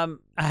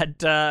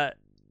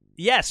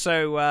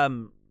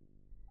 So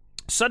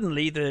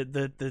suddenly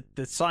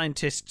the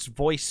scientist's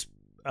voice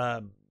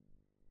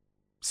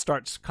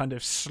starts kind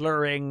of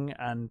slurring,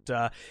 and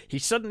he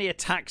suddenly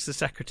attacks the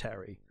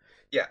secretary.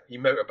 Yeah, he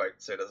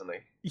motorboats her, doesn't he?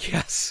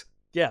 Yes.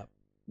 Yeah.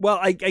 Well,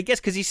 I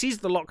guess because he sees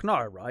the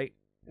Lochnar, right?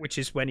 Which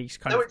is when he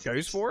kind of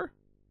goes for her.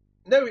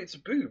 No, it's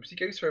boobs. He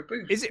goes for a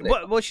boobs. Is it?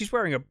 Well, she's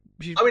wearing a.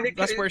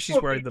 That's where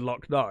she's wearing the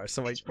Lochnar.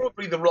 So it's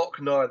probably the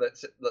Lochnar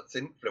that's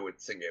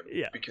influencing him.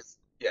 Yeah. Because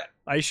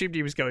I assumed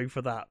he was going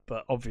for that,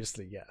 but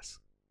obviously yes.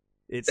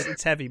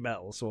 It's heavy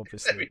metal, so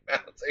obviously. Heavy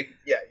metal. So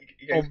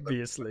he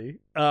obviously.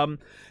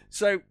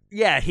 So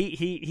yeah,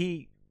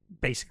 he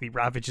basically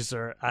ravages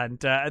her, and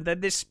then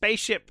this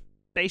spaceship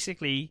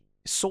basically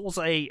saws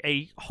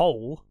a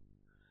hole.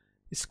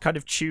 This kind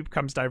of tube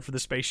comes down from the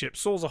spaceship,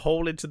 saws a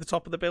hole into the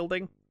top of the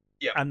building,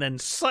 and then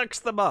sucks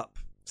them up.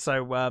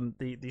 So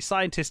the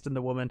scientist and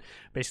the woman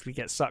basically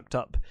get sucked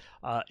up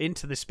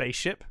into the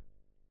spaceship,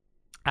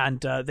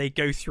 and they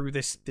go through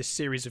this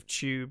series of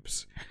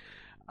tubes,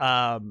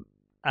 and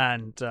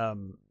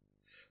the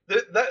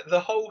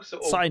whole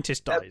sort of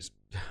scientist dies.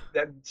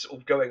 Them sort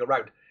of going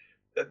around.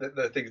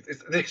 The thing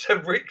is,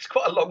 it's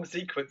quite a long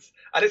sequence,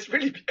 and it's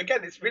really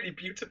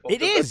beautiful.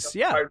 It is,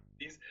 yeah.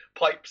 These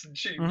pipes and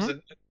tubes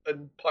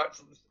and parts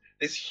of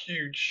this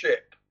huge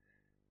ship.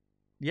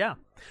 Yeah.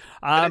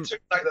 And it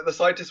turns out that the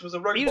scientist was a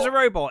robot. He was a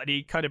robot, and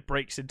he kind of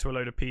breaks into a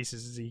load of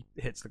pieces as he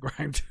hits the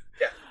ground.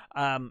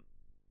 Yeah.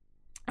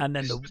 And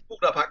then he was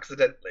pulled up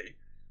accidentally.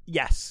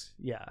 Yes,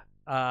 yeah.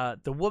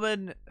 The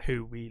woman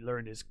who we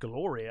learn is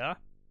Gloria.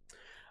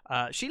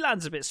 She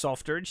lands a bit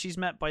softer, and she's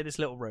met by this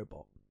little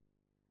robot.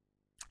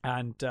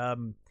 And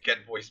again,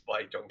 voiced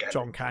by John Candy.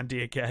 John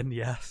Candy again,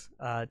 yes.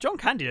 John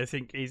Candy, I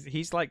think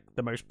he's like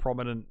the most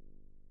prominent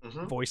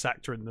voice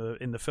actor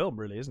in the film,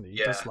 really, isn't he?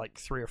 He does like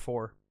 3 or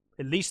 4,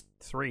 at least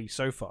 3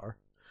 so far.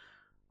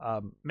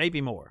 Maybe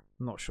more.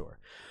 I'm not sure.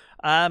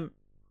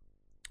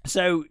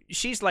 So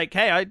she's like,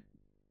 "Hey, I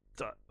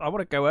want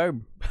to go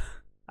home,"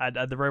 and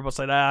the robot's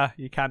like,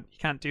 you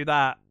can't do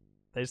that.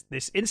 There's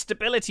this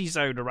instability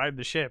zone around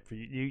the ship.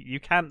 You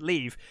can't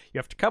leave. You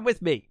have to come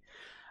with me.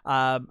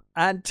 And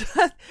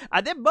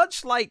then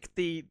much like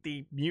the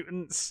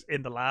mutants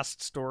in the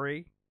last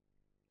story,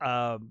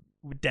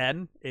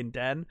 Den,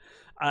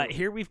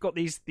 here we've got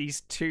these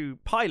 2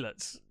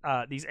 pilots,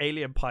 these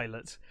alien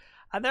pilots,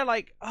 and they're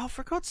like, "Oh,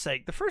 for God's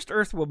sake, the first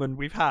Earth woman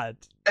we've had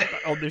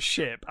on this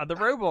ship, and the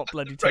robot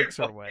bloody takes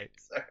her away."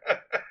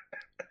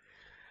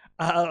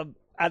 And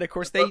of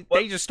course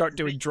they just start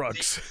doing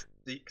drugs.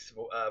 Zeke's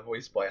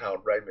voiced by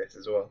Harold Ramis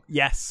as well.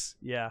 Yes,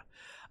 yeah.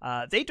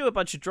 They do a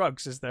bunch of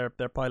drugs as they're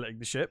piloting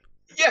the ship.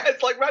 Yeah,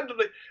 it's like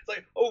randomly. It's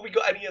like, "Oh, we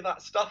got any of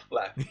that stuff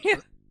left?" Yeah.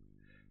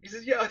 He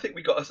says, "Yeah, I think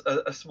we got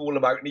a small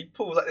amount," and he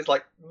pulls out this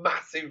like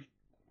massive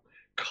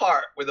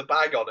cart with a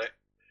bag on it,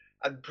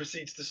 and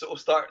proceeds to sort of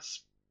start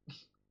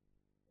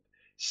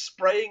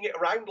spraying it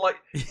around like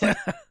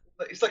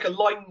it's like a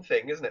line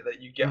thing, isn't it?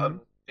 That you get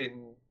on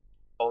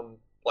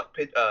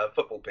like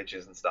football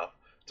pitches and stuff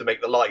to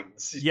make the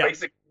lines. He's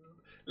basically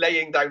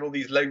laying down all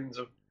these loans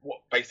of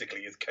what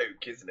basically is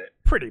coke, isn't it?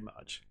 Pretty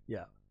much,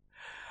 yeah.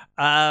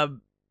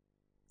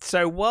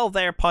 So while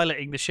they're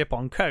piloting the ship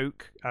on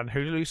coke and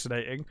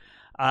hallucinating,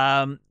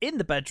 in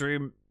the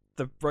bedroom,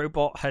 the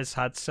robot has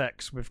had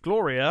sex with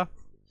Gloria,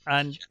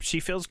 and she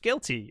feels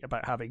guilty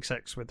about having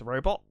sex with the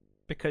robot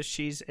because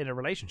she's in a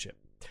relationship.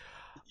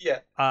 Yeah.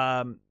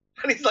 And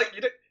he's like,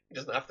 he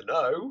doesn't have to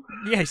know.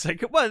 Yeah, he's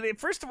like, well,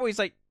 first of all, he's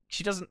like,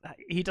 he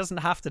doesn't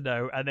have to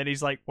know, and then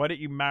he's like, "Why don't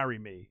you marry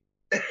me?"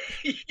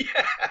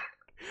 Yeah.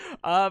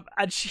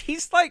 And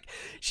she's like,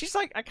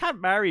 I can't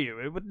marry you.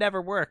 It would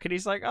never work. And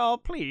he's like, oh,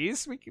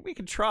 please, we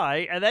can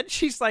try. And then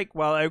she's like,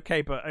 well,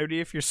 okay, but only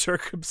if you're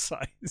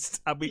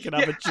circumcised and we can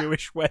have a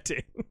Jewish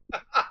wedding.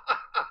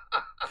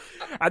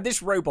 And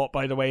this robot,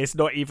 by the way, is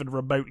not even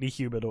remotely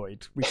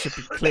humanoid. We should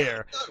be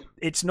clear.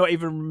 It's not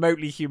even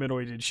remotely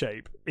humanoid in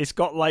shape. It's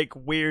got like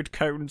weird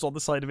cones on the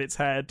side of its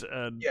head,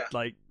 and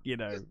like, you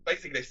know, it's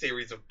basically a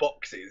series of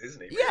boxes,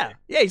 isn't it? Really?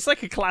 Yeah. It's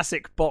like a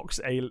classic box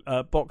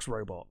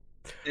robot.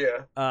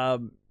 Yeah.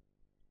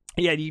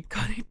 Yeah. And he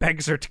kind of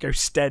begs her to go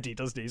steady,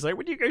 doesn't he? He's like,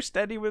 "Would you go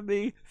steady with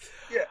me?"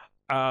 Yeah.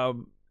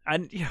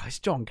 And it's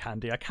John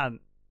Candy. I can't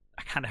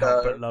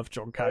help but love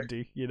John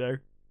Candy. You know.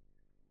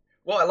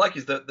 What I like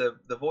is that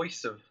the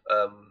voice of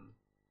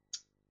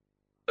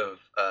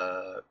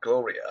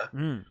Gloria.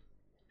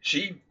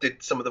 She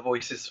did some of the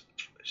voices.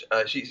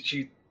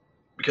 She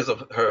because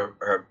of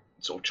her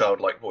sort of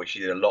childlike voice, she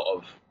did a lot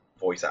of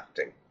voice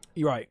acting.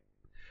 You're right.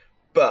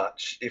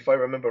 But if I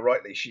remember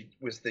rightly, she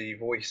was the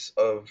voice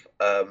of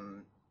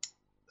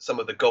some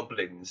of the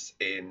goblins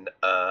in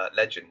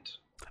Legend.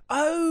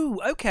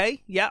 Oh,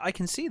 okay. Yeah, I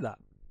can see that.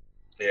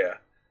 Yeah.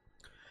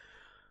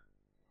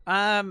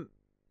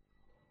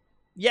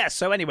 Yeah,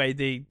 so anyway,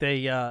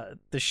 the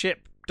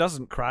ship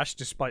doesn't crash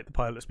despite the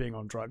pilots being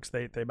on drugs.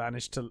 They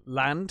managed to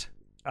land.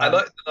 I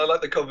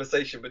like the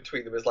conversation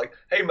between them. It's like,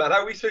 hey man,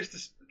 how are we supposed to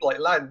like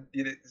land?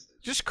 You know,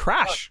 just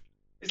crash.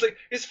 It's like,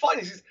 it's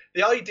fine.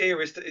 The idea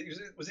is to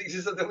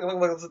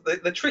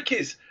the trick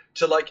is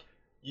to like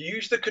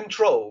use the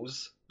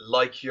controls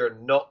like you're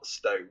not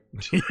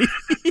stoned. Yeah.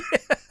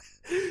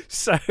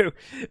 So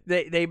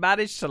they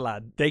manage to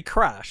land. They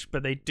crash,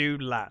 but they do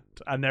land,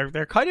 and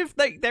they're kind of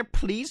like they're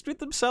pleased with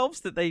themselves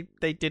that they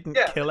didn't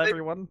kill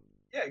everyone.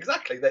 Yeah,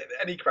 exactly.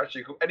 Any crash,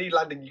 any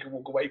landing, you can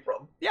walk away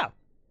from. Yeah,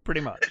 pretty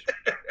much.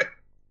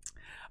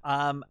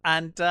 And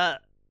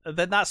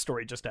then that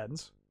story just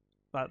ends.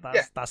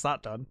 That's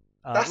that done.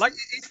 As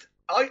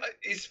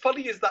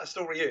funny as that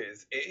story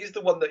is, it is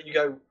the one that you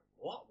go,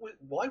 what?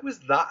 Why was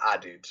that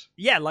added?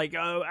 Yeah, like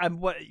and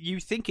what you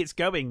think it's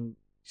going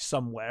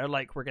somewhere,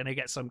 like we're gonna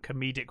get some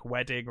comedic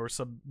wedding or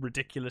some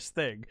ridiculous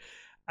thing,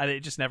 and it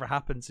just never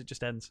happens. It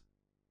just ends.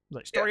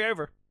 Like, story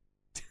over.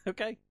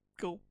 Okay,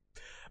 cool.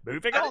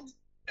 Moving on.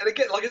 And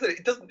again, like I said,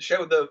 it doesn't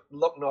show the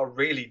Lochnar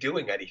really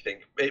doing anything.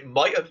 It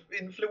might have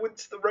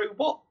influenced the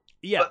robot.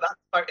 Yeah, but that's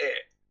about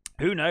it.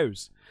 Who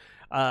knows?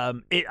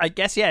 I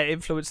guess it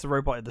influenced the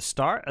robot at the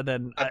start, and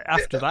then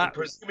after that, I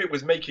presume it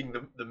was making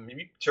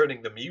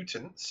turning the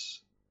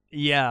mutants.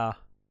 Yeah.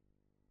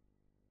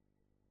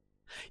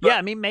 Yeah,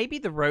 I mean, maybe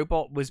the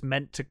robot was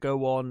meant to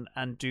go on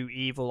and do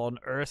evil on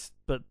Earth,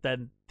 but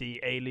then the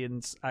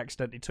aliens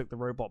accidentally took the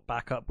robot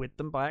back up with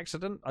them by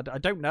accident. I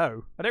don't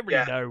know. I don't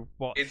really know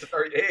what.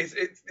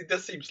 It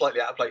does seem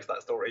slightly out of place,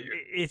 that story.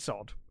 It's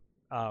odd.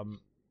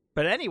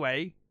 But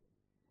anyway,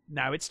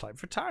 now it's time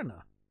for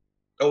Tarna.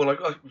 Oh, and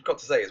I've got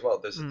to say as well,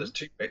 there's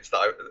two bits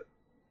that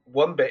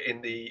one bit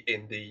in the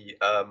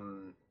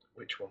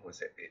which one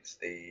was it? It's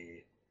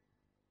the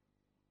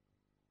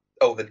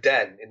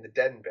den, in the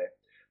den bit.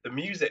 The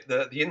music,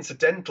 the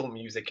incidental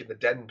music in the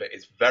den bit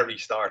is very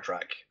Star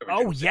Trek.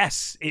 Originally. Oh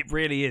yes, it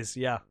really is.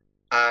 Yeah.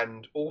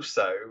 And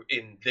also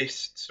in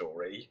this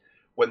story,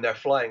 when they're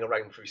flying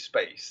around through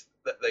space,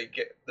 that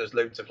there's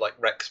loads of like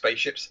wrecked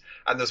spaceships,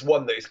 and there's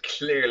one that is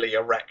clearly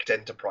a wrecked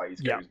Enterprise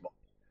goes by,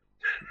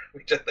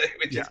 which is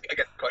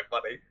again quite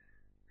funny.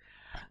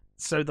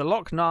 So the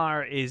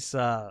Lochnar is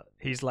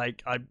he's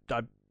like, I'm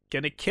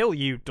gonna kill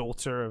you,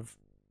 daughter of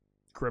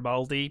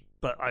Grimaldi,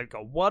 but I've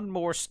got one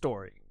more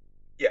story.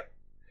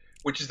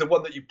 Which is the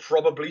one that you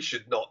probably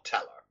should not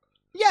tell her.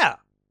 Yeah.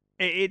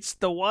 It's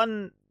the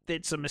one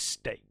that's a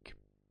mistake.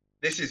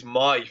 This is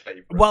my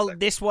favourite. Well,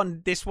 this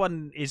one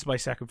is my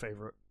second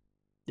favourite.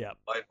 Yeah.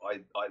 I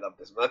love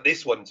this one.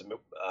 This one's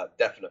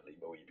definitely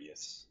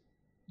Moebius.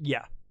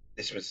 Yeah.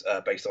 This was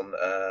based on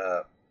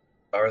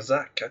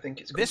Arzak, I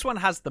think it's called. This one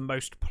has the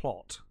most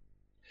plot.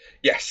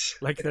 Yes.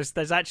 Like,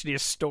 there's actually a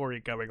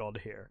story going on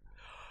here.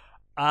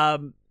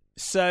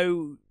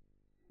 So,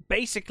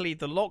 basically,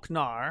 the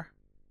Lochnar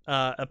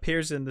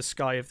appears in the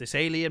sky of this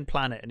alien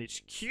planet, and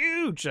it's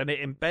huge, and it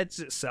embeds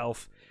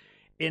itself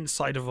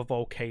inside of a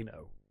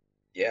volcano.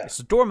 Yeah, it's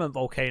a dormant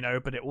volcano,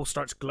 but it all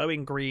starts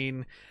glowing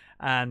green,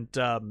 and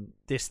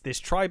this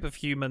tribe of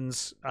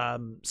humans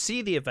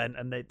see the event,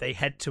 and they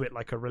head to it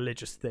like a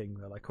religious thing.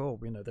 They're like, oh,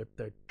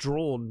 they're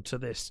drawn to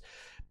this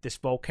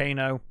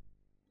volcano,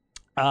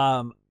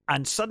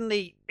 and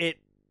suddenly it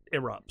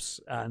erupts,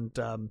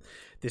 and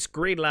this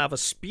green lava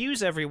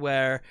spews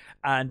everywhere,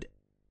 and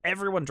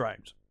everyone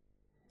drowns.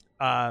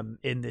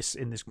 In this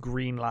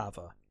green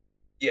lava.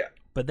 Yeah.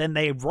 But then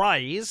they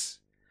rise,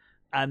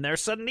 and they're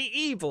suddenly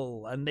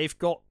evil, and they've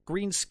got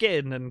green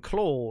skin and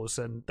claws,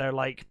 and they're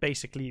like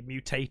basically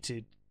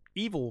mutated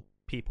evil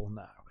people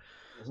now.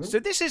 Mm-hmm.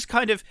 So this is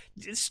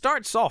it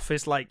starts off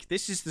as like,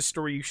 this is the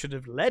story you should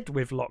have led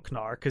with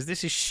Lochnar, because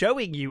this is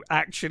showing you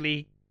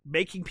actually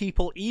making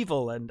people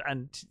evil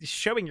and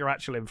showing your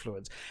actual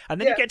influence.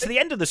 And then you get to the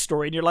end of the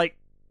story, and you're like,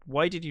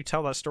 why did you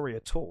tell that story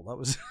at all? That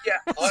was Yeah,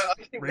 I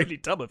think really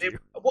dumb of you.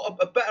 What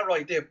a better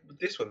idea with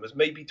this one was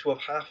maybe to have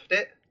halved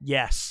it.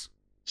 Yes.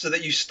 So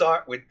that you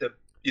start with the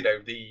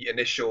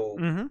initial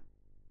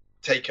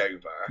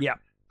takeover. Yeah.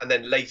 And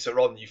then later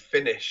on you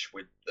finish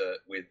with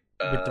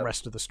the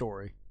rest of the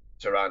story.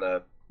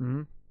 Tirana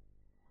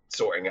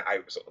sorting it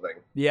out, sort of thing.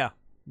 Yeah.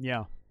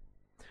 Yeah.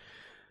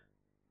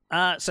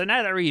 So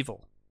now they're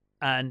evil,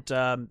 and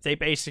they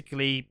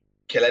basically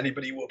kill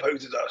anybody who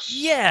opposes us.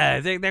 Yeah,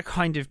 they're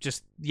kind of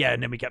just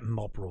and then we get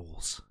Mob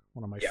Rules,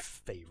 one of my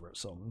favorite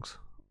songs.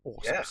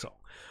 Awesome song.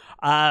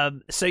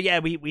 So yeah,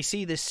 we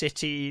see this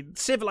city.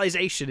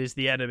 Civilization is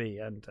the enemy,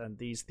 and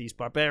these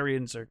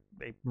barbarians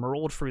they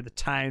maraud through the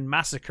town,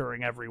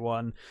 massacring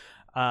everyone.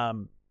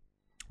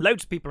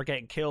 Loads of people are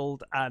getting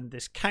killed, and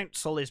this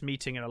council is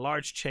meeting in a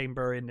large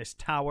chamber in this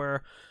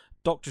tower.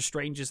 Doctor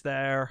Strange is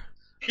there.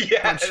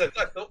 Yeah, I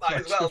thought that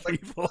as well.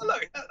 Like, oh,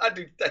 look, I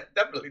do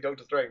definitely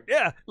Doctor Strange.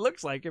 Yeah,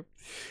 looks like him.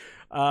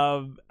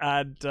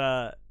 And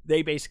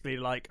they basically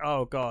like,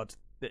 oh god,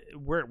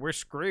 we're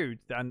screwed.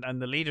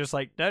 And the leader's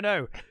like,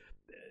 no.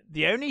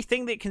 The only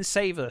thing that can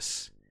save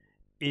us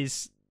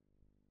is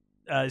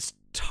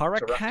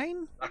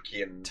Tarakian. That's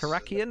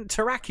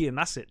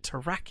it,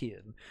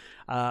 Tarakian.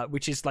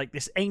 Which is like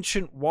this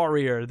ancient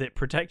warrior that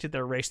protected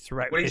their race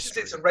throughout history. He says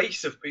it's a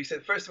race of.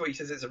 First of all, he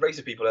says it's a race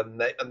of people, and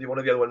one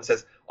of the other ones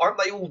says, "Aren't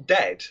they all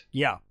dead?"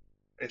 Yeah.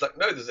 And he's like,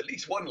 "No, there's at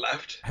least one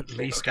left." At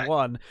least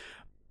one.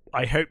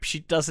 I hope she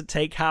doesn't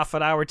take half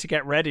an hour to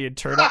get ready and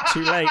turn up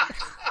too late.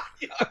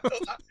 Yeah, I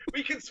thought that.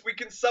 We can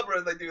summon her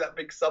and they do that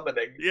big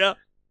summoning. Yeah.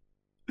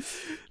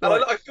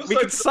 Like, we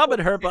can summon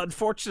her, but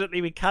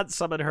unfortunately we can't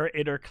summon her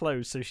in her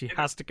clothes, so she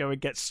has to go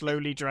and get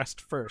slowly dressed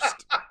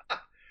first.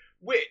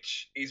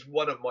 Which is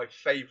one of my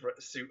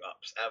favourite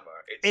suit-ups ever.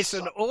 It's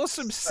an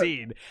awesome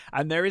scene,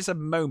 and there is a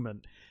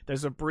moment,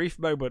 there's a brief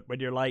moment when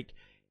you're like,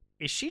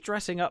 is she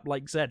dressing up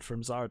like Zed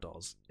from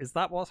Zardoz? Is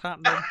that what's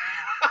happening?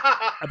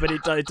 But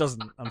it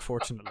doesn't,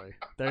 unfortunately.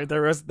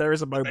 There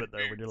is a moment,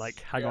 though, when you're like,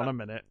 hang on a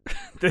minute.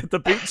 the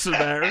boots are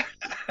there.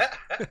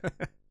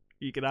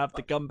 You can have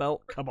the gun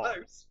belt. Come on.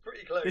 Close.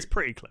 Pretty close. It's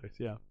pretty close,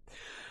 yeah.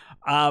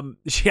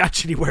 She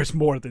actually wears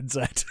more than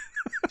Zed.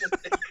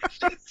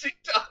 She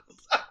does.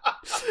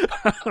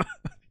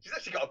 She's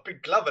actually got a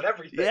big glove and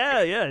everything.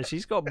 Yeah,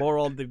 she's got more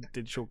on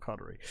than Sean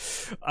Connery.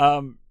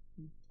 And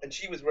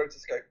she was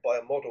rotoscoped by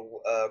a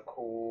model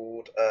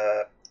called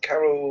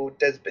Carol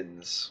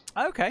Desbins.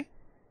 Okay.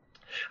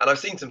 And I've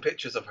seen some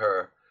pictures of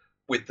her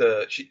with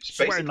she's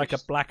wearing like a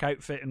black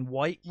outfit in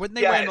white. Weren't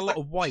they wearing a lot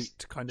of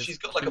white kind of? She's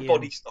got like a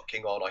body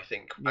stocking on, I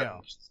think. Yeah.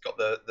 And she's got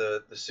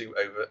the suit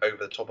over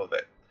the top of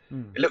it.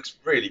 It looks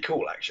really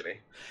cool, actually.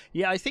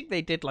 Yeah, I think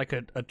they did like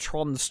a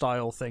Tron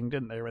style thing,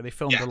 didn't they? Where they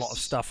filmed a lot of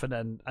stuff, and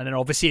then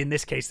obviously in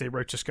this case they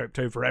rotoscoped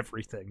over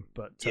everything.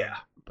 But yeah,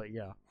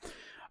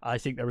 I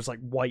think there was like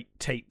white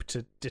tape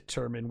to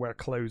determine where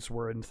clothes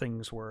were and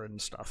things were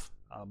and stuff.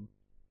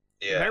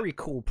 Very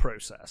cool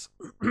process.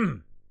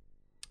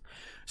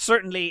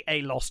 Certainly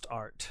a lost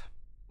art.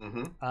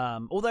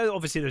 Mm-hmm. Although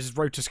obviously there's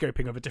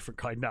rotoscoping of a different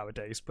kind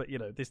nowadays, but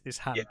this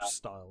hand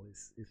style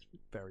is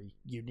very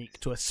unique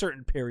to a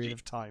certain period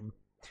of time.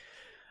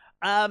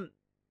 So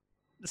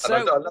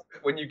I love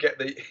it when you get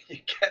them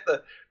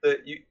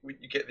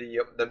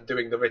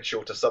doing the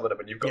ritual to summon them,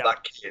 and you've got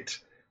that kid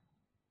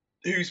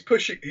who's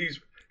pushing,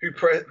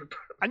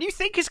 and you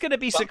think it's going to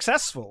be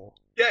successill.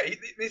 Yeah,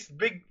 this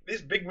big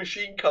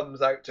machine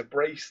comes out to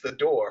brace the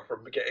door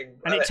from getting,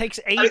 and it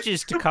takes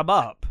ages to come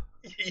up.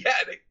 Yeah,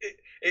 and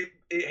it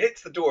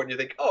hits the door, and you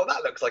think, oh,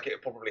 that looks like it'll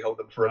probably hold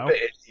them for a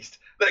bit at least.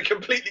 Then it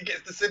completely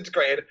gets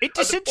disintegrated. It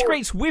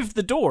disintegrates with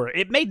the door.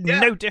 It made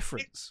no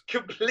difference.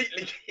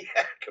 Completely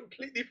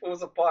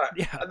falls apart.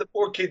 Yeah. And the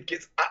poor kid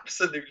gets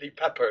absolutely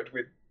peppered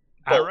with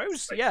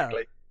arrows. Bolts, yeah,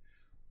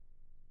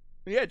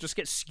 it just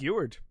gets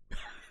skewered.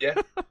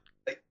 Yeah,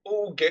 they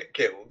all get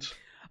killed.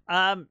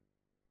 So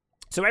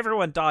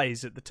everyone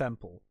dies at the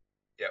temple.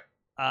 Yep.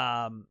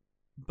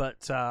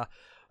 But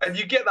and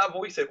you get that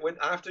voice when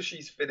after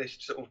she's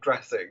finished sort of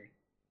dressing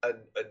and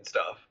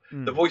stuff,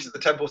 the voice at the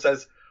temple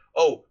says,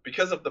 "Oh,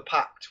 because of the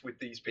pact with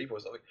these people or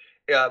something.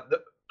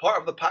 The part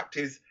of the pact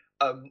is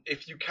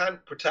if you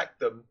can't protect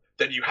them,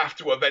 then you have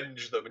to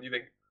avenge them." And you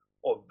think,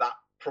 "Oh, they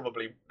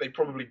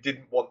probably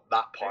didn't want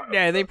that part."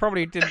 Yeah, they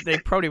probably didn't. They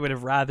probably would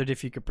have rathered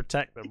if you could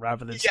protect them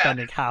rather than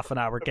spending half an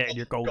hour getting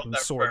your golden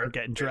sword and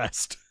getting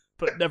dressed.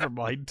 But never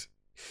mind.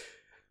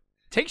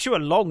 Takes you a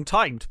long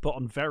time to put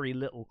on very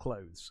little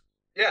clothes.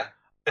 Yeah.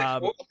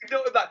 Well, you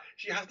know that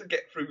she has to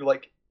get through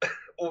like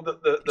all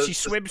the she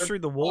swims through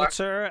the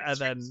water and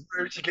then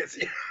she gets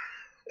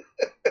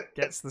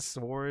gets the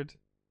sword.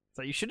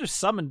 So you should have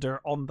summoned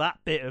her on that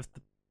bit of the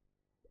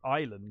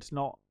island,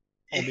 not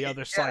on the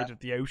other side of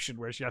the ocean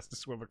where she has to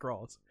swim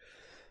across.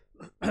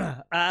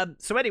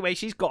 So anyway,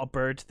 she's got a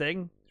bird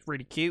thing. It's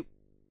really cute.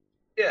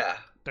 Yeah.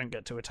 Don't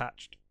get too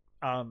attached.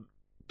 And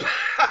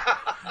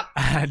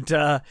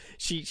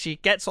she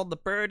gets on the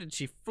bird and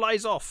she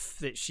flies off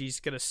that she's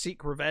gonna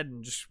seek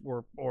revenge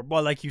or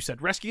well, like you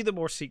said, rescue them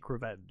or seek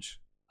revenge.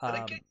 And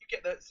again,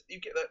 you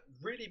get that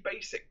really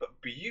basic but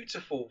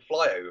beautiful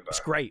flyover. It's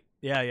great.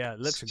 Yeah, it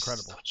looks It's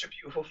incredible. Such a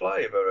beautiful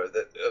flyover.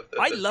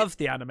 I love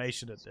the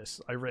animation of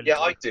this. I really yeah,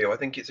 do. I do. I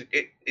think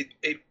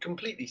it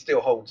completely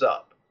still holds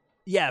up.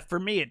 Yeah, for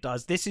me it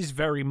does. This is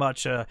very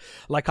much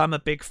I'm a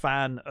big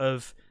fan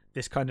of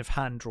this kind of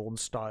hand drawn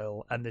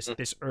style and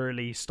this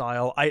early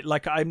style.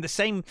 I'm the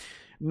same.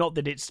 Not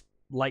that it's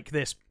like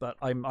this, but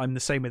I'm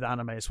the same with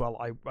anime as well.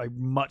 I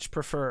much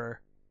prefer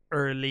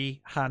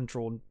early hand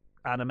drawn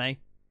anime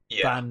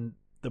than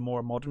the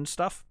more modern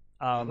stuff.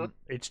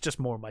 It's just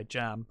more my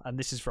jam, and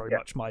this is very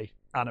much my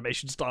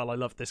animation style. I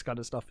love this kind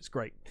of stuff. It's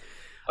great.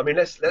 I mean,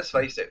 let's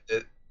face it.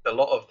 A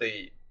lot of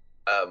the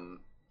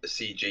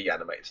CG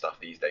animated stuff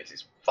these days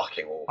is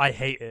fucking awful. I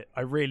hate it.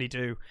 I really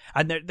do.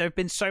 And there have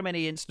been so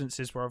many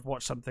instances where I've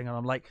watched something and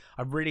I'm like,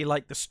 I really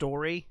like the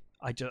story.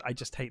 I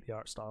just hate the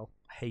art style.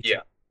 I hate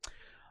it.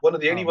 One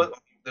of the only ones.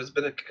 There's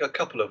been a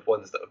couple of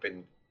ones that have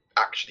been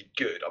actually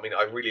good. I mean,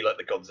 I really like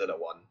the Godzilla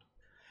one.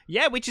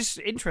 Yeah, which is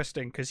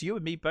interesting because you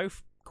and me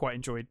both quite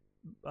enjoyed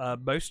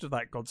most of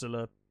that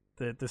Godzilla,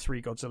 the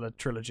 3 Godzilla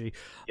trilogy.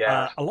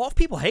 Yeah, a lot of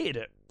people hated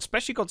it,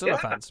 especially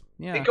Godzilla fans.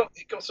 Yeah, it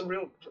got some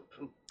real.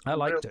 I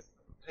liked it.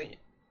 Hate.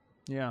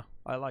 Yeah,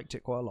 I liked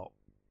it quite a lot.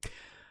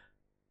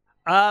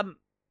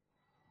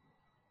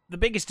 The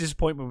biggest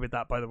disappointment with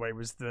that, by the way,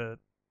 was the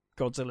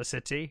Godzilla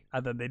City,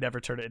 and then they never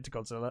turned it into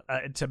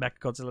into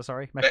Mechagodzilla.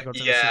 Sorry, Mechagodzilla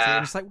City.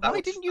 And it's like, why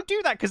didn't you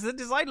do that? Because the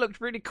design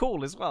looked really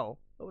cool as well.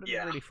 That would have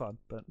been really fun,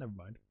 but never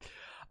mind.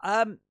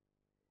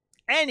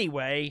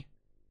 Anyway,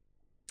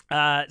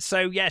 so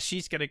yeah,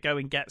 she's gonna go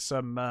and get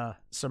some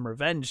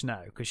revenge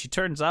now because she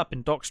turns up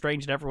in Doc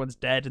Strange and everyone's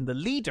dead, and the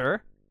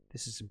leader.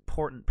 This is an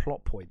important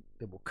plot point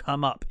that will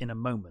come up in a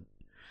moment.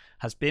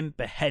 Has been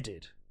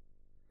beheaded.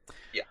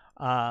 Yeah.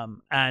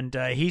 And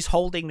he's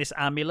holding this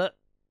amulet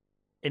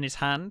in his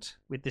hand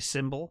with this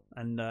symbol,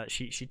 and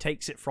she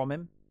takes it from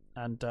him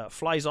and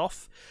flies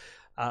off,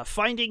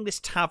 finding this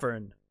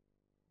tavern.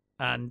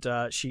 And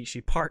she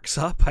parks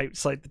up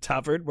outside the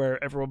tavern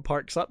where everyone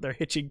parks up. They're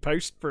hitching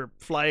post for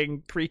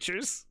flying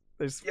creatures.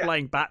 There's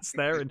flying bats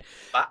there, and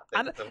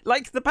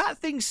like the bat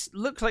things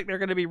look like they're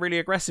going to be really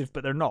aggressive,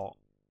 but they're not.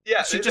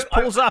 Yeah, she just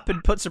pulls up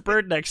and puts a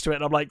bird next to it,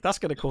 and I'm like, that's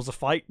going to cause a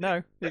fight.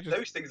 No,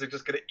 those things are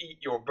just going to eat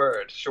your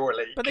bird,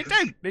 surely. But they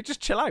don't. They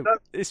just chill out. No.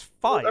 It's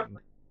fine.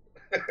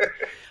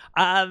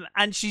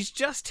 And she's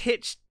just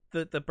hitched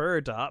the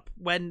bird up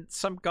when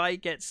some guy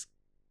gets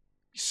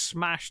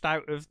smashed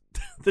out of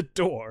the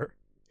door.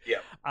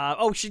 Yeah.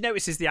 She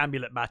notices the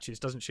amulet matches,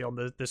 doesn't she, on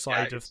the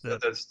side of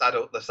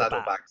the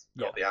saddlebags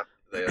got the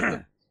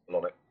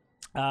on it.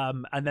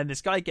 And then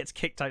this guy gets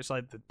kicked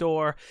outside the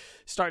door,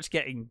 starts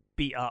getting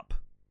beat up.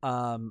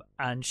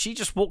 And she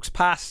just walks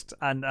past,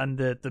 and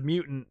the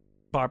mutant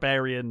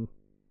barbarian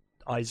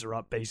eyes her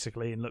up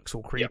basically and looks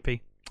all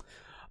creepy.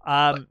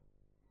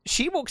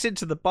 She walks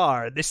into the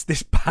bar. This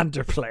band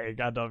are playing,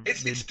 and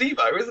it's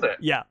Devo, isn't it?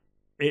 Yeah,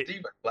 it's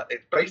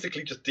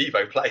basically just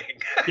Devo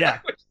playing. Yeah,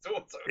 which is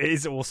awesome. It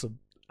is awesome.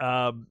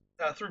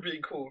 Through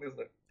being cool, isn't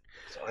it?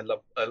 So I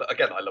love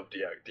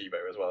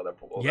Devo as well.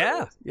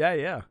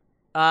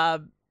 Yeah.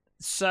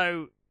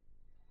 So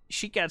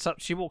she gets up.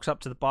 She walks up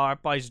to the bar,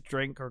 buys a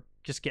drink, or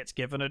just gets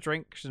given a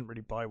drink. She doesn't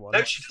really buy one.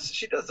 No,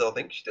 she does. I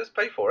think she does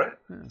pay for it.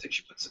 Yeah. I think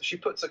she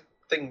puts a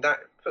thing down,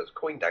 puts a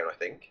coin down. I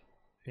think.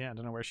 Yeah, I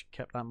don't know where she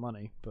kept that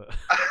money, but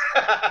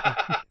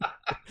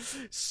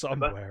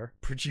somewhere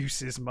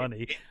produces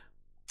money.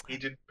 He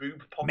did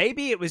boob pocket.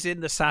 Maybe it was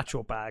in the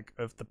satchel bag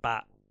of the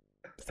bat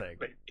thing.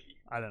 Maybe.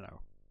 I don't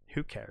know.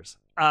 Who cares?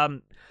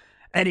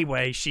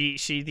 Anyway, she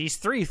these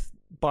 3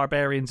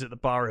 barbarians at the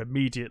bar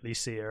immediately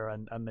see her,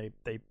 and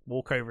they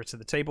walk over to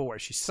the table where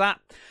she sat.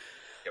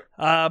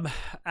 Yep.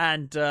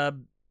 And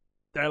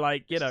they're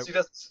like, he says,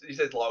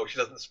 like, she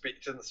doesn't speak,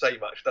 she doesn't say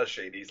much, does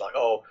she? And he's like,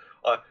 I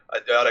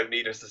don't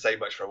need us to say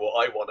much for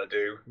what I want to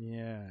do.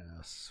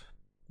 Yes,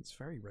 it's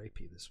very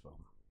rapey, this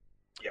film.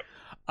 Yep.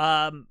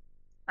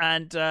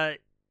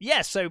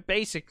 So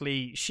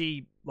basically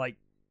she like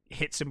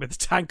hits him with a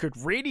tankard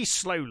really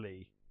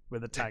slowly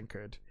with a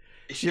tankard.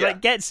 She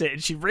like gets it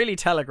and she really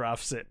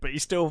telegraphs it, but he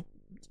still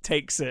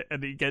takes it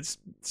and he gets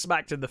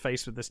smacked in the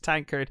face with this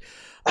tankard.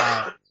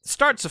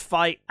 Starts a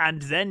fight,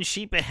 and then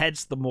she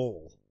beheads them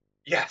all.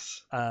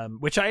 Yes.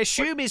 Which I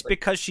assume is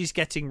because she's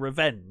getting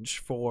revenge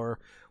for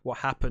what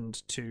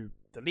happened to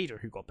the leader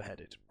who got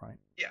beheaded, right?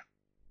 Yeah.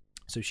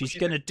 So she's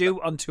going to do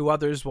unto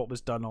others what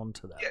was done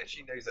unto them. Yeah,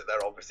 she knows that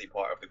they're obviously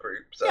part of the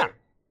group, so...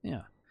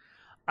 Yeah.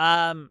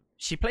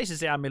 She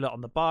places the amulet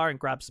on the bar and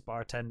grabs the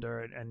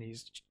bartender, and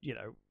he's,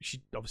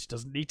 she obviously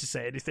doesn't need to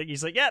say anything.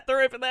 He's like, yeah,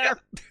 they're over there. Yeah.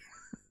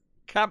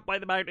 Camp by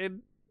the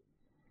mountain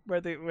where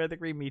the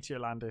green meteor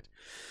landed.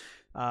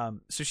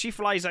 So she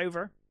flies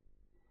over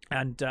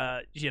and,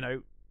 to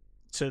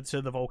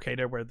the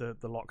volcano where the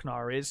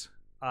Lochnar is.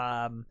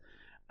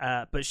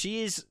 But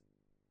she is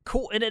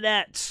caught in a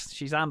net.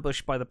 She's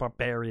ambushed by the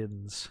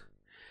barbarians.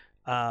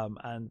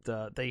 And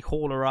they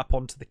haul her up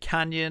onto the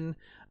canyon,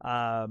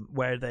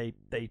 where they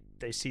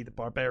see the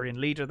barbarian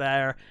leader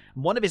there.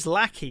 And one of his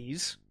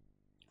lackeys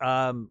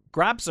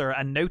grabs her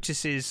and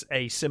notices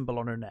a symbol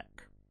on her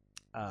neck.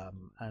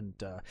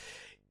 And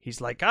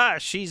he's like,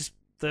 she's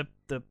the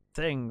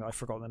thing I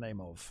forgot the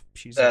name of.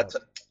 She's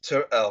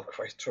Tyrannian.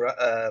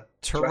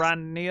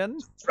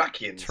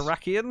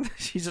 Terrakian.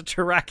 She's a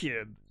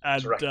Terrakian.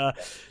 And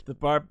the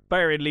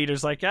barbarian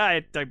leader's like,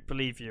 I don't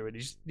believe you. And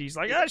he's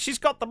like, she's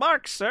got the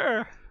marks,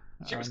 sir.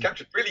 She was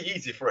captured really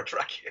easy for a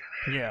Terrakian.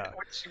 Yeah.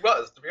 Which she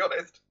was, to be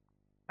honest.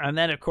 And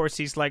then, of course,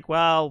 he's like,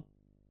 well,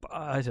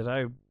 I don't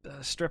know,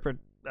 strip her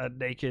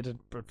naked and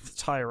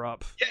tie her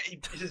up. Yeah, he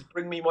says,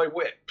 bring me my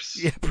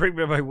whips. Yeah, bring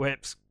me my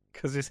whips,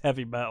 because it's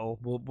heavy metal.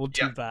 We'll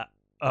do that.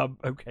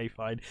 Okay,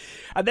 fine.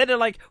 And then they're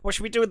like, what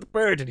should we do with the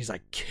bird? And he's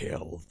like,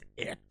 kill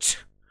it.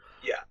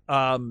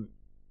 Yeah.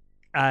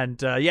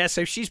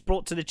 So she's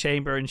brought to the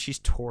chamber and she's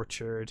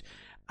tortured.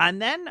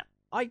 And then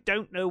I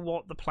don't know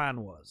what the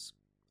plan was.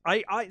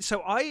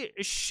 So I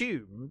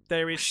assume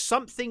there is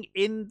something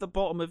in the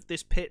bottom of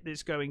this pit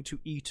that's going to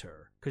eat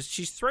her, because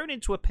she's thrown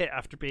into a pit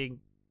after being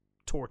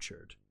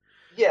tortured.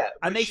 Yeah.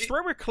 And they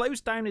throw her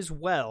clothes down as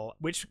well,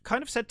 which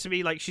kind of said to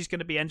me like she's going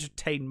to be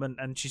entertainment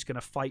and she's going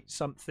to fight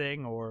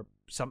something or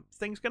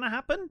something's going to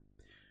happen.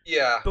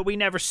 Yeah. But we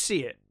never see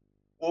it.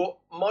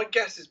 Well, my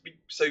guess is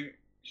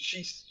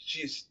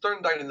she's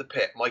thrown down in the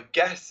pit. My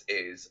guess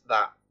is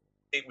that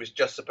it was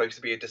just supposed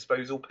to be a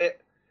disposal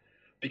pit.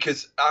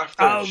 Because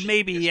after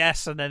maybe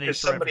yes, and then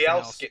somebody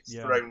else gets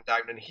thrown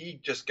down and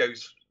he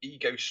goes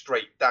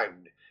straight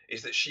down.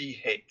 Is that she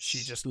hits? She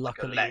just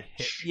luckily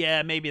hit.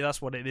 Yeah, maybe that's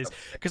what it is.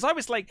 Because I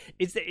was like,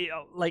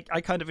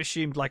 I kind of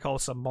assumed like,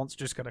 some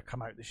monster's gonna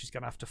come out that she's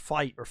gonna have to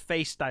fight or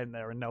face down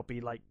there, and they'll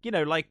be like,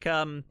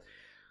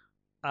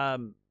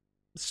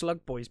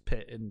 Slug Boy's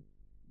pit in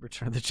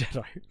Return of the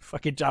Jedi.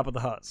 Fucking Jabba the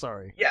Hutt.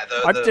 Sorry. Yeah,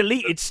 I've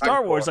deleted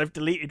Star Wars. I've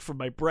deleted from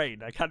my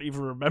brain. I can't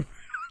even remember.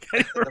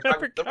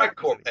 The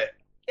Rancor pit.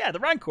 Yeah, the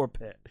Rancor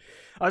pit.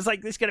 I was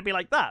like, it's going to be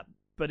like that,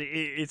 but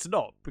it's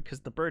not,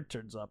 because the bird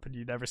turns up and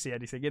you never see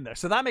anything in there.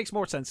 So that makes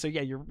more sense. So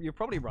yeah, you're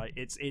probably right.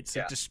 It's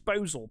a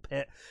disposal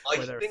pit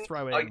where they're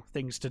throwing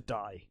things to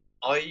die.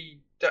 I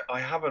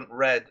haven't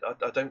read.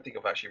 I don't think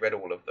I've actually read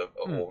all of them,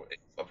 or if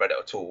I've read it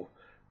at all,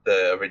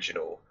 the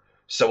original.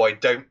 So I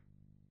don't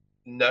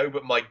know,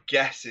 but my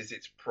guess is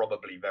it's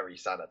probably very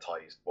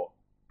sanitized what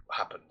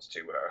happens to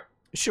her.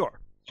 Sure.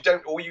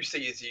 All you see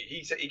is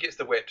he gets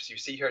the whips. You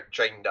see her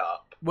chained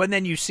up. When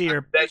then you see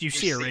her, you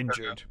see her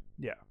injured.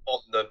 Yeah.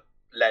 On the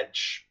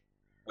ledge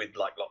with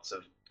like lots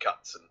of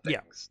cuts and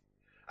things.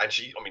 Yeah. And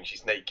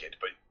she's naked,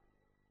 but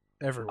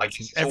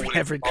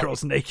every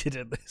girl's naked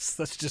in this.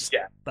 That's just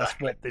that's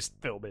what this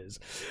film is.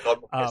 I'm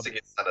guessing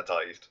it's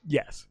sanitized.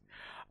 Yes.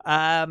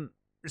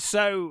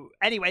 So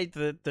anyway,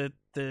 the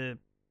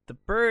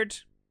bird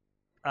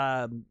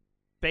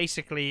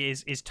basically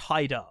is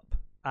tied up,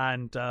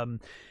 and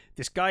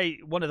this guy,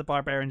 one of the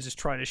barbarians, is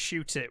trying to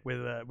shoot it with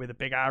a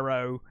big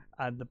arrow,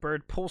 and the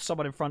bird pulls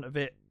someone in front of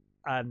it,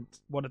 and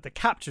one of the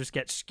captors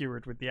gets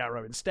skewered with the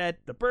arrow instead.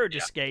 The bird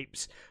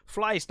escapes,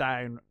 flies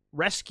down,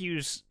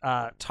 rescues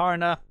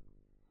Tarna,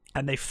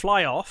 and they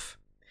fly off.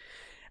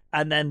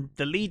 And then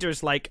the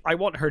leader's like, I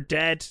want her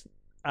dead,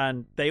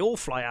 and they all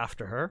fly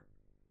after her.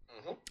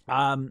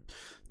 Mm-hmm.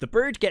 The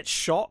bird gets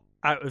shot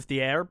out of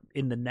the air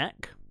in the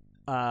neck.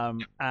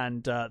 And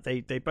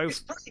they both. It's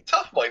pretty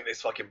tough, mind,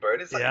 this fucking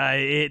bird, isn't it? Yeah,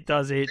 it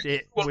does.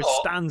 It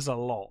withstands a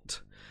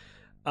lot.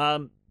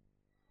 And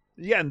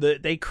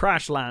they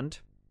crash land.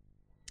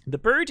 The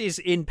bird is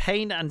in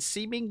pain and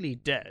seemingly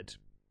dead,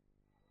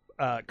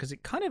 because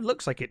it kind of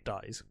looks like it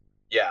dies.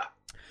 Yeah.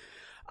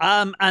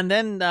 And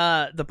then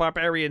the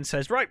barbarian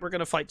says, "Right, we're going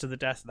to fight to the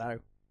death now."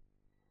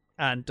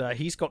 And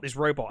he's got this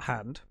robot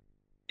hand.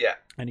 Yeah.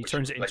 And he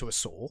turns it into a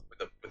saw.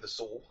 With a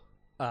saw.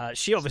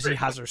 She obviously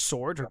has her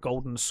sword, her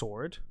golden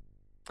sword.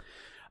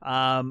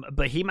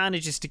 But he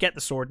manages to get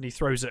the sword and he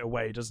throws it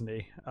away, doesn't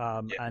he?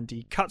 And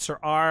he cuts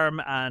her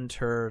arm and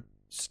her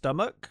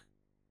stomach.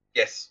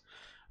 Yes.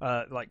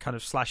 Like kind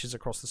of slashes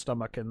across the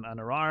stomach and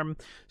her arm.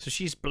 So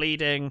she's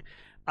bleeding.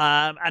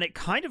 And it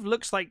kind of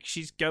looks like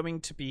she's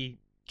going to be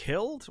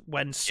killed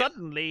when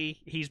suddenly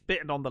he's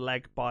bitten on the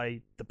leg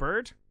by the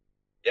bird.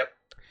 Yep.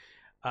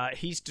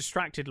 He's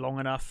distracted long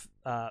enough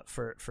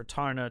for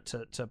Tarna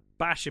to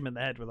bash him in the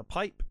head with a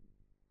pipe.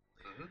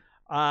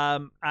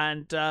 Mm-hmm.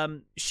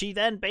 And she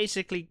then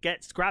basically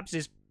grabs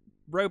his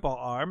robot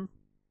arm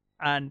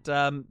and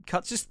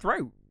cuts his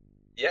throat.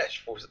 Yeah,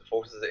 she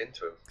forces it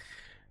into him.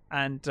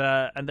 And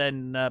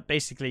then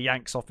basically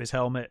yanks off his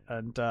helmet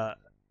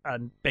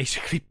and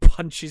basically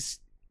punches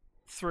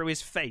through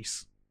his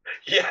face.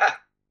 Yeah.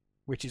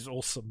 Which is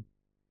awesome.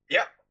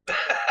 Yeah.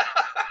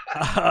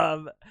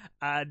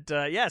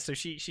 So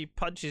she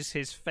punches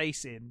his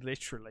face in,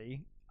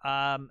 literally.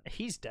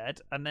 He's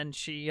dead, and then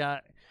she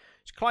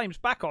climbs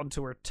back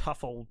onto her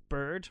tough old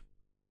bird.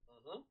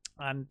 Mm-hmm.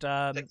 And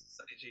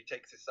she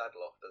takes his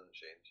saddle off, doesn't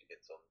she? And she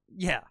gets on.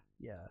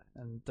 Yeah,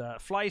 and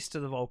flies to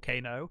the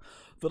volcano.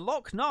 The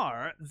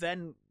Lochnar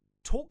then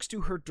talks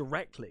to her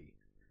directly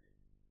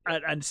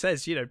and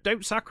says,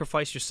 don't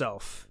sacrifice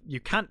yourself.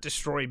 You can't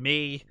destroy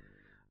me.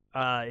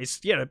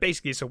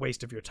 Basically it's a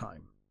waste of your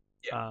time.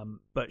 Yeah.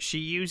 But she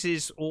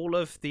uses all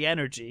of the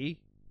energy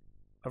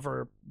of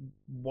her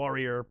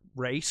warrior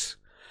race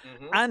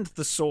and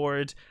the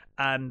sword,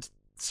 and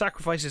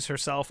sacrifices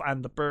herself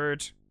and the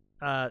bird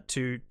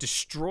to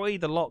destroy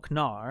the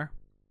Lochnar.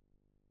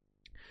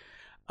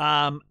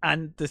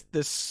 And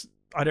this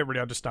I don't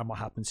really understand what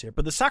happens here,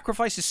 but the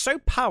sacrifice is so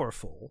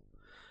powerful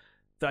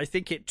that I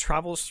think it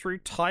travels through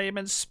time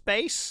and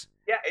space.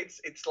 Yeah,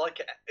 it's like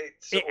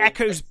it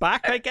echoes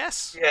back, I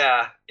guess.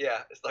 Yeah,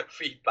 it's like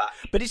feedback.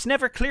 But it's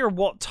never clear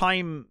what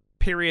time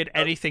period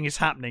anything is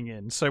happening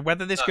in. So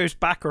whether this goes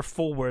back or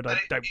forward, I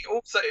don't.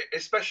 Also,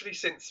 especially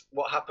since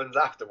what happens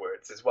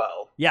afterwards as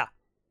well. Yeah,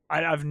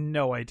 I have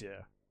no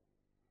idea,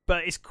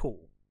 but it's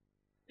cool.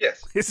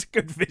 Yes, it's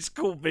a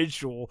cool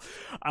visual.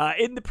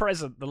 In the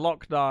present, the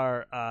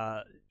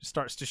Lochnar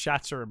starts to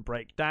shatter and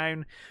break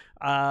down.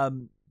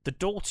 The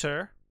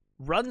daughter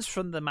runs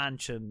from the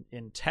mansion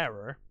in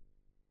terror.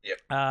 Yep.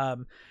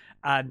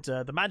 And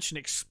the mansion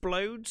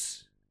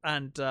explodes,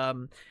 and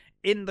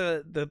in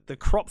the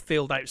crop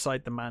field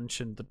outside the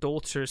mansion, the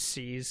daughter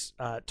sees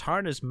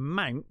Tarna's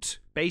mount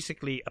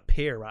basically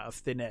appear out of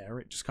thin air.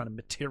 It just kind of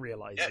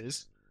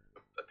materializes.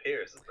 Yes.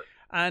 Appears, doesn't it?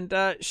 And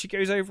she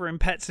goes over and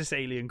pets this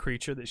alien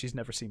creature that she's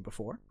never seen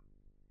before,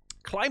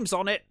 climbs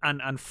on it,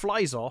 and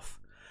flies off.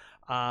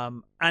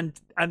 And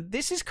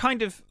this is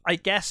kind of, I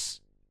guess,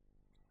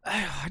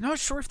 I'm not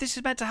sure if this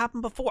is meant to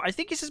happen before. I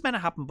think this is meant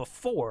to happen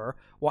before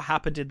what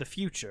happened in the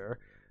future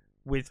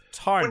with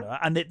Tarna,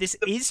 and that this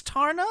is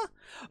Tarna?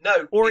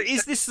 No. Or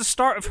is this the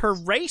start of her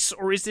race,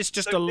 or is this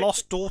just a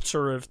lost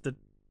daughter of the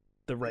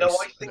race? No,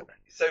 I think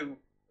so.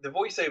 The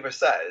voiceover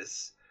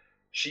says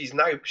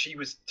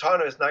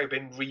Tarna has now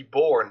been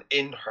reborn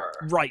in her.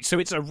 Right, so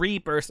it's a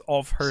rebirth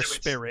of her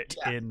spirit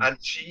and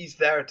she's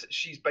there.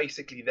 She's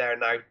basically there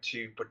now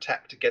to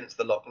protect against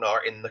the Lochnar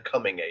in the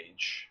coming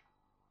age.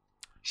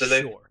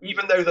 So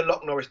even though the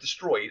Lochnar is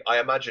destroyed, I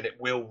imagine it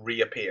will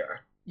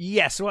reappear.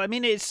 Yes, well, I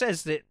mean, it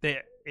says that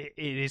it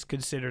is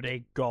considered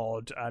a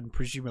god, and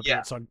presumably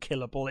it's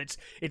unkillable. It's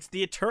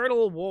the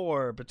eternal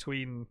war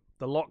between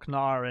the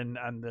Lochnar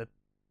and the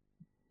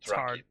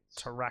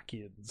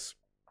Tarakians.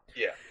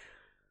 Yeah.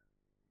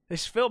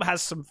 This film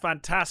has some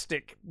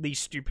fantastically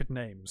stupid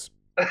names.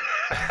 But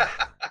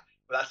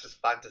that's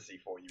just fantasy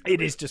for you.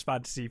 It is just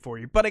fantasy for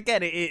you. But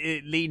again,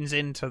 it leans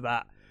into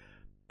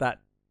that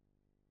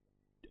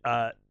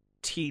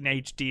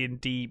teenage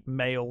D&D,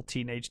 male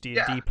teenage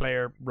D&D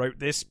player wrote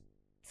this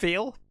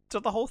feel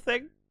to the whole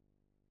thing.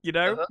 You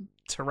know?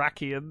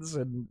 Tarakians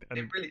and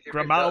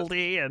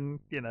Grimaldi and,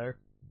 you know.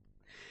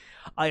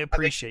 I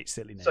appreciate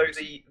silly names.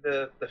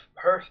 So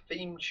her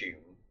theme tune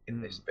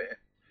in this bit.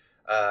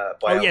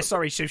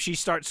 Sorry. So she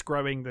starts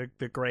growing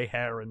the grey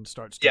hair and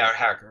starts to her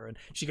hair, and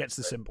she gets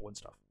the symbol and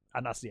stuff,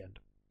 and that's the end.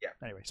 Yeah.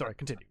 Anyway, sorry,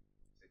 continue.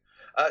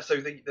 So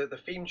the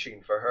theme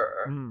tune for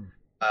her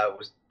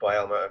was by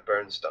Elmer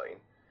Bernstein.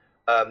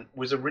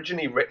 Was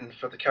originally written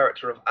for the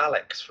character of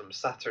Alex from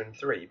Saturn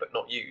 3, but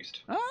not used.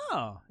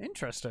 Oh,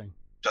 interesting.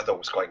 Which I thought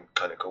was quite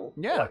kind of cool.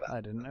 Yeah, like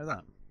I didn't know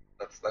that.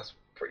 That's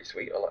pretty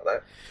sweet. I like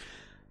that.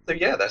 So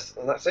yeah, that's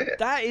it.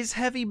 That is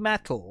Heavy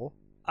Metal.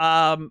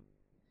 A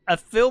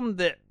film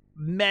that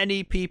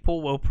many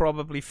people will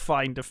probably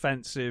find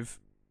offensive.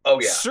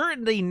 Oh yeah.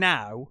 Certainly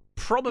now,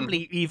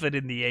 probably even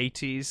in the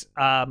 80s.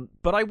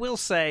 But I will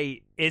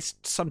say it's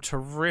some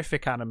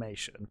terrific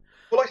animation.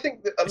 Well, I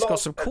think that it's got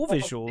some cool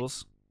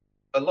visuals.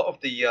 A lot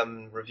of the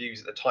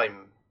reviews at the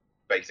time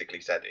basically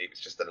said it was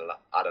just an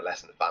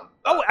adolescent fan.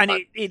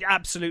 It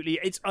absolutely,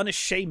 it's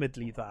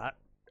unashamedly that.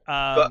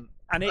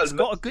 And it's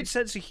got a good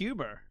sense of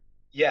humor.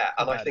 Yeah,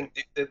 and I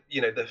think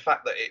the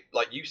fact that it,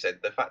 like you said,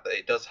 the fact that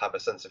it does have a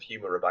sense of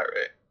humor about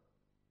it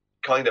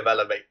kind of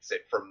elevates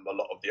it from a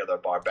lot of the other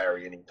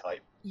barbarian-y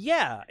type.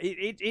 Yeah,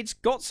 it's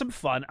got some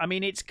fun. I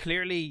mean, it's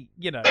clearly,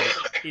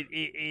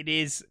 it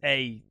is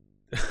a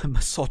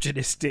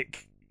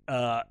misogynistic,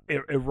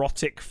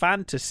 erotic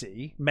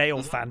fantasy,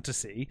 male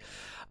fantasy,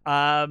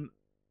 but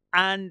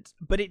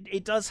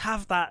it does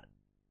have that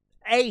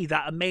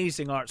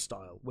amazing art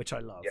style, which I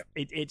love.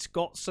 Yeah. It's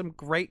got some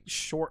great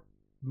short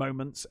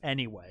moments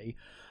anyway.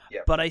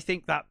 Yeah. But I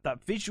think that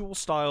visual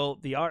style,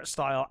 the art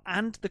style,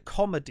 and the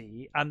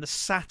comedy and the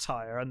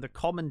satire and the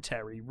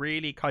commentary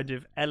really kind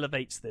of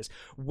elevates this,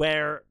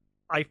 where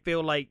I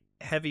feel like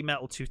Heavy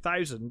Metal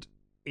 2000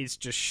 is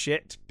just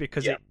shit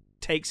because it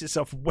takes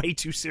itself way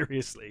too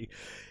seriously,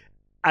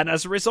 and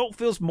as a result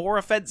feels more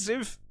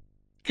offensive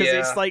because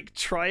it's like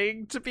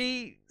trying to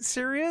be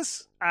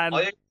serious.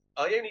 And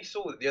I only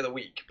saw it the other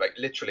week, like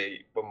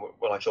literally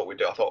when I thought we'd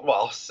do it, I thought,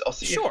 well, I'll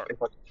see if I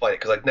can find it,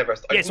 because I'd never...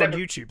 it's on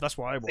YouTube, that's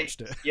why I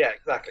watched it. Yeah,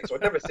 exactly. So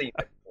I'd never seen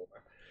it before.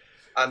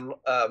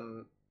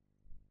 And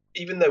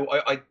even though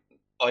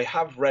I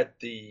have read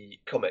the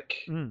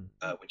comic,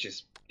 which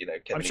is,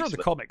 Kevin I'm sure Eastman,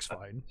 the comic's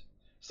fine.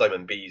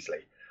 Simon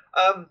Beasley.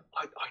 I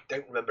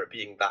don't remember it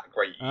being that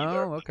great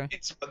either. Oh, okay.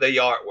 The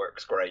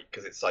artwork's great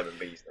because it's Simon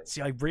Beasley.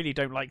 See, I really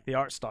don't like the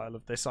art style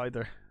of this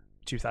either.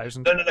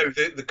 2000. No.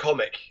 The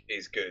comic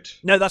is good.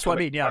 No, that's what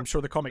I mean. Yeah, I'm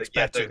sure the comic's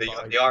better.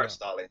 The art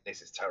style in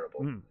this is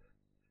terrible.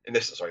 In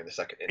this, sorry, in the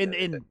second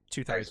in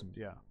 2000,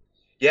 yeah.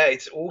 Yeah,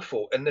 it's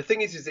awful. And the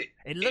thing is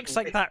it looks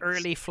like that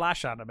early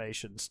Flash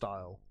animation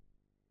style,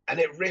 and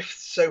it riffs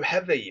so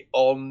heavy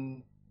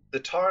on the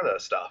Turner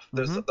stuff.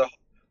 There's the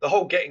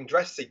whole getting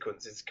dressed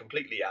sequence is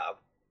completely out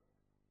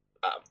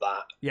of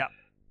that. Yeah,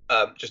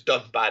 just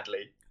done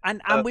badly,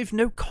 and with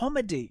no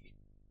comedy.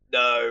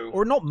 No,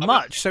 or not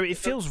much. So it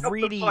feels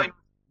really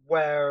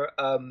where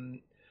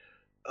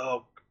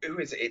oh, who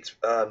is it? It's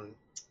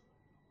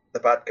the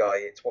bad guy.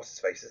 It's what's his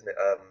face, isn't it?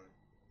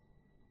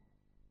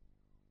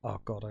 Oh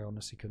God, I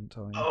honestly couldn't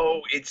tell you.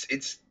 Oh, it's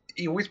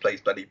he always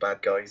plays bloody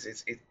bad guys.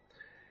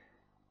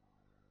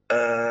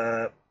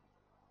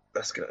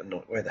 That's gonna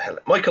annoy. Where the hell?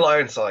 Michael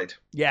Ironside.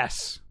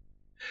 Yes.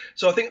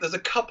 So I think there's a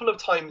couple of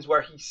times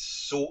where he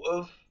sort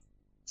of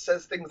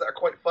says things that are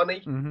quite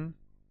funny,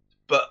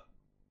 but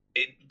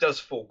it does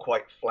fall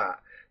quite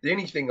flat. The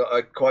only thing that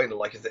I quite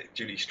like is that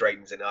Julie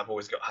Strain's in it. I've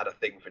always had a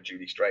thing for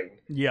Julie Strain.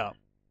 Yeah.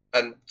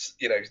 And,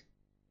 you know,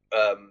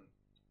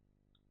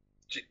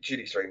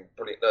 Julie Strain,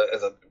 brilliant,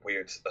 as a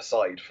weird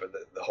aside for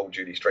the whole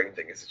Julie Strain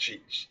thing, is that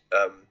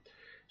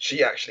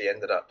she actually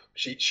ended up,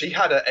 she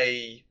had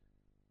a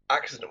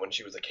accident when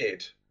she was a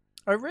kid.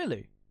 Oh,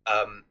 really?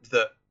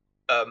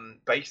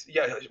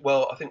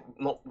 Well, I think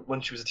not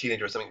when she was a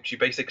teenager or something. She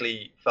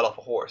basically fell off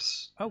a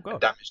horse. Oh, God.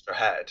 And damaged her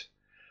head.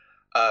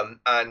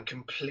 And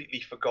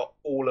completely forgot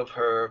all of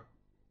her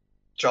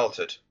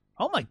childhood.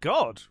 Oh my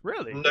God,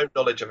 really? No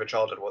knowledge of her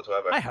childhood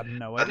whatsoever. I had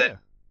no idea.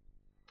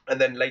 And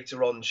then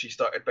later on, she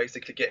started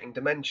basically getting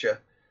dementia.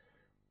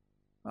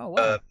 Oh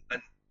wow!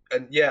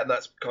 And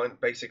that's kind of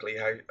basically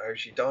how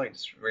she died.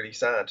 It's really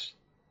sad.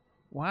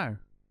 Wow.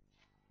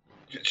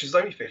 She's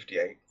only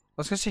 58. I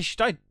was going to say she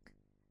died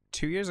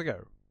 2 years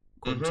ago,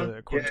 according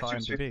to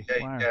IMDb.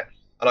 Wow. Yeah,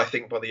 and I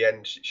think by the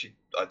end,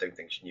 I don't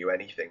think she knew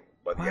anything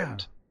by the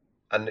end.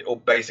 And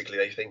basically,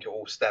 they think it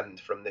all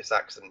stemmed from this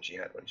accident she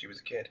had when she was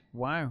a kid.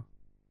 Wow.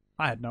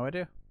 I had no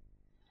idea.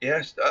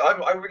 Yes,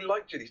 I really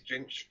liked Julie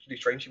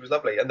Strain. She was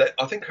lovely. And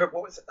I think her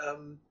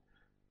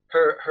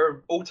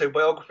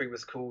autobiography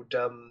was called,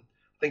 I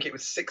think it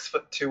was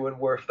 6'2" and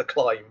Worth the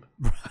Climb.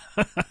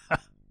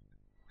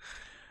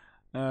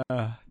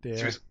 Dear.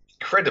 She was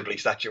incredibly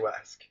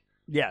statuesque.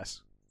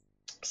 Yes.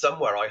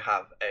 Somewhere I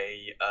have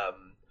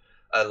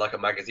like a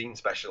magazine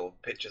special,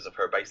 pictures of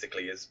her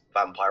basically as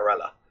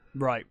Vampirella.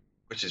 Right.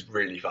 Which is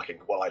really fucking,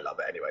 well, I love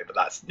it anyway, but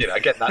that's,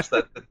 again, that's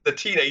the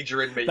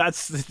teenager in me.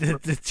 That's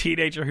the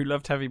teenager who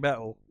loved heavy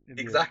metal.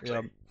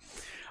 Exactly.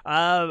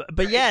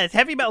 But yeah,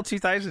 Heavy Metal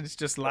 2000 is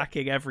just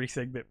lacking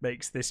everything that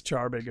makes this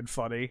charming and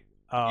funny.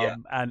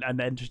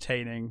 And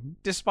entertaining,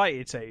 despite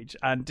its age,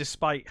 and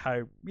despite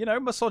how,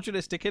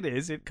 misogynistic it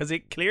is, because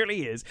it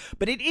clearly is,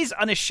 but it is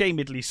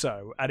unashamedly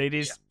so, and it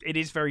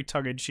is very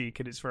tongue-in-cheek,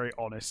 and it's very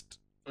honest.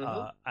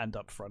 And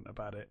upfront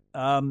about it.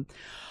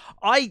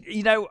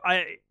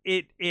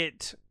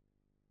 It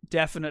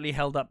definitely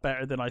held up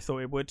better than I thought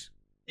it would.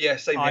 Yeah,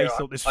 same here. I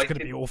thought this was going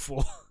to be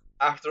awful.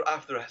 After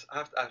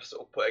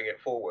sort of putting it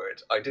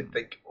forward, I did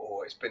think,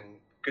 it's been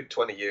a good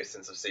 20 years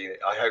since I've seen it.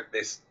 I hope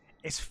this.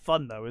 It's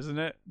fun though, isn't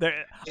it?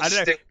 I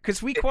don't know,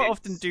 because we quite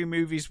often do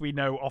movies we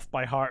know off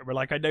by heart. We're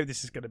like, I know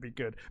this is going to be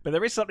good, but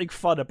there is something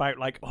fun about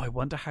like, I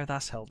wonder how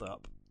that's held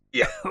up.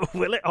 Yeah.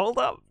 Will it hold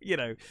up?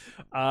 Yeah,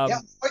 I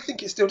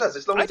think it still does.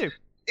 As long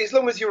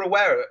as you're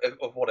aware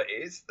of what it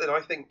is, then I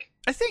think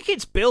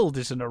its build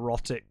is an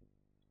erotic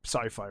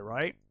sci-fi,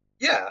 right?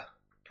 Yeah,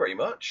 pretty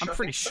much. I'm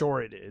pretty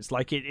sure it is.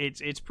 Like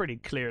it's pretty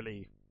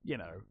clearly,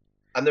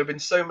 And there have been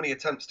so many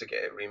attempts to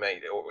get it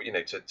remade, or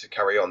to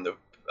carry on.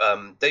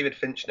 David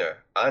Fincher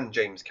and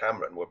James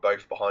Cameron were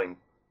both behind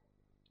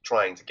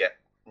trying to get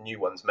new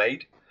ones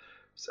made.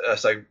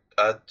 So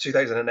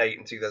 2008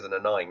 and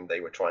 2009, they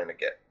were trying to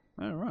get.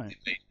 Oh, right.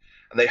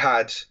 And they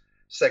had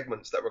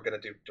segments that were going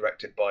to be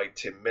directed by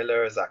Tim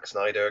Miller, Zack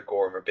Snyder,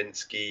 Gore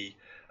Verbinski,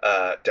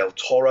 Del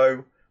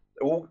Toro,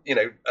 all, and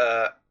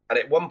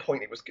at one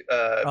point it was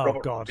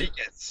Robert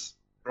Rodriguez.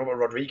 Robert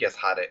Rodriguez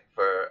had it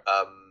for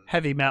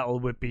Heavy Metal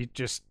would be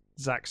just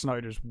Zack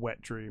Snyder's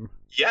wet dream.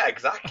 Yeah,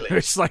 exactly.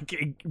 It's like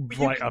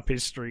right up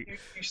his street.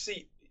 You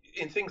see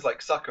in things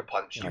like Sucker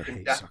Punch, you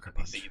can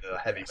definitely see the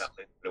heavy metal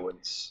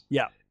influence.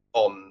 Yeah.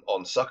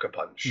 On Sucker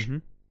Punch,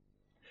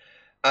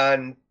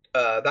 and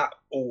that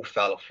all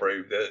fell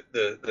through.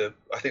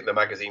 I think the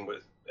magazine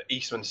was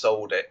Eastman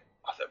sold it.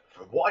 I thought,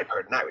 from what I've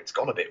heard now, it's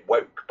gone a bit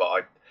woke, but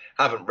I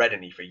haven't read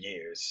any for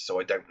years, so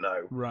I don't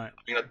know. Right.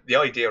 I mean, the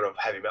idea of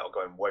heavy metal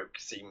going woke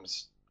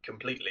seems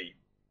completely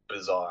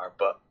bizarre,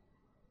 but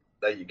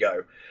there you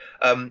go.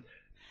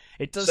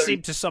 It does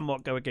seem to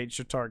somewhat go against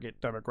your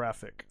target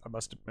demographic, I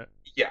must admit.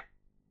 Yeah.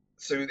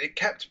 So it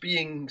kept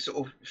being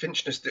sort of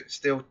Fincher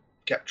still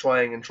kept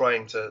trying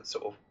to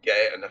sort of get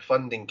it, and the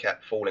funding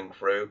kept falling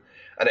through,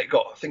 and it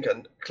got, I think,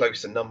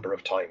 close a number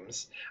of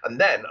times. And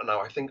then,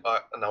 now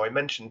I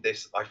mentioned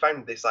this, I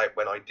found this out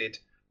when I did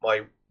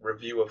my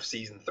review of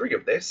season 3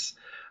 of this.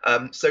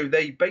 So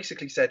they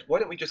basically said, why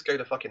don't we just go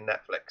to fucking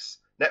Netflix?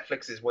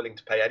 Netflix is willing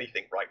to pay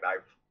anything right now,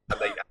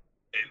 and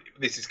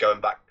this is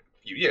going back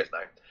a few years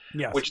now.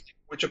 Yes.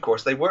 Which of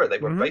course they were. They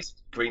were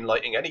basically green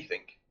lighting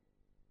anything.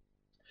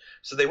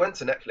 So they went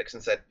to Netflix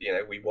and said,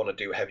 we want to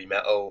do heavy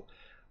metal,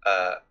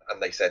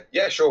 and they said,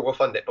 yeah, sure, we'll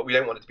fund it, but we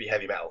don't want it to be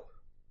heavy metal.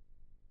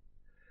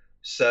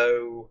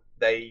 So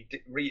they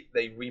remade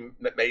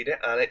it,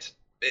 and it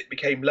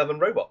became Love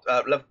and Robots,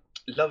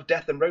 Love,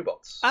 Death and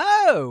Robots.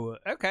 Oh,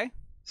 okay.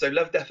 So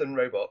Love, Death and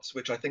Robots,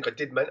 which I think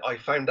I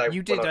found out.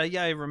 You did,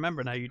 yeah, I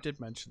remember now. You did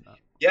mention that.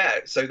 Yeah,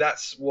 so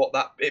that's what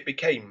it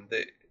became.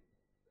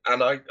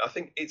 And I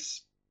think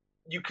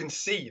you can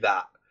see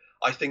that.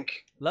 I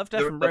think Love,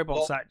 Death and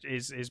Robots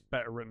is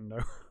better written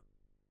though.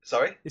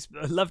 Sorry?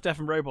 Love, Death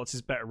and Robots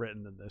is better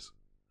written than this.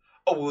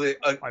 Oh, well,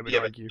 I would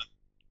argue.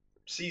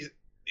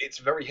 It's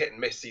very hit and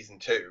miss, season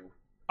 2.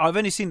 I've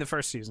only seen the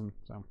first season,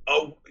 so.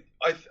 Oh,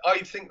 I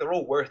think they're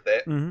all worth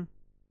it. Mm-hmm.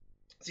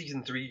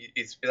 Season 3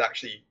 is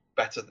actually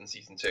better than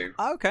season 2.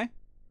 Oh, okay.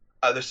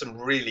 There's some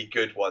really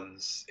good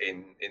ones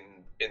in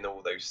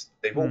all those.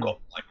 They've all got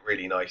like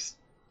really nice,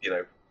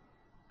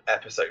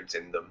 episodes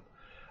in them,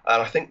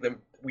 and I think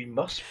we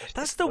must.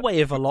 That's the way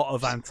of a lot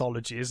of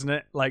anthology, isn't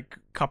it? Like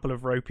couple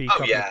of ropey,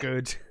 couple of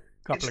good,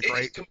 couple of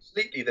great. It's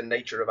completely the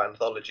nature of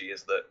anthology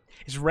is that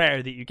it's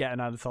rare that you get an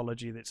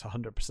anthology that's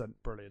 100%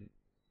 brilliant.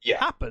 Yeah, it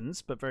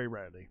happens, but very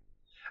rarely.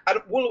 And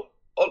well,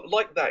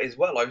 like that as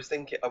well. I was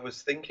thinking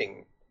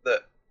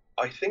that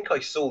I think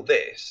I saw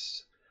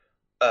this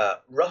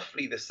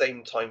roughly the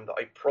same time that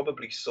I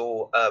probably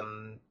saw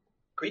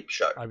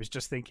Creepshow. I was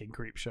just thinking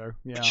Creepshow,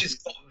 yeah, which has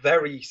got a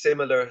very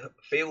similar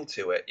feel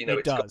to it.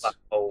 It's does. got that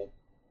whole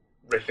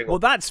riffing. Well,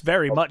 that's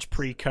very much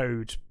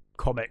pre-code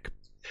comic.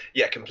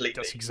 Yeah,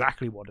 completely. That's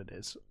exactly what it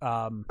is.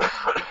 Yeah,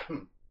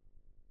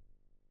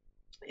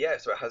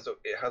 so it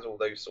has all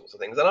those sorts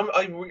of things, and I'm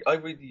a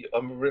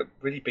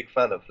really big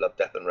fan of Love,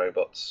 Death and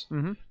Robots.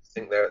 Mm-hmm. I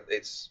think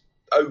it's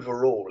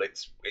overall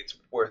it's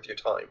worth your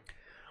time.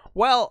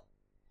 Well,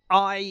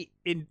 I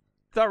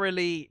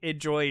thoroughly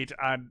enjoyed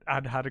and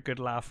had a good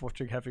laugh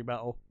watching heavy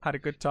metal. Had a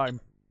good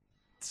time.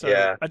 So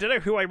yeah. I don't know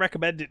who I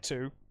recommend it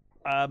to.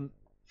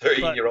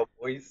 13-year-old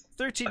boys.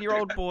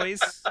 13-year-old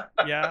boys.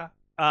 Yeah.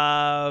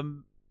 But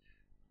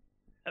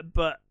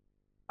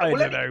I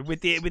don't know.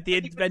 With the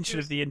invention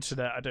of the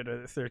internet, I don't know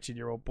that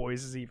 13-year-old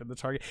boys is even the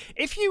target.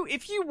 If you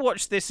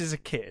watch this as a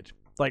kid,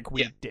 like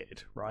we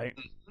did, right?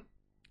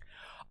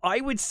 I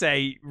would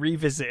say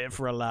revisit it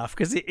for a laugh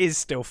because it is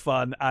still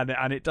fun and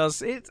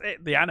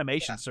the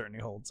animation certainly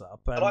holds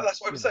up. And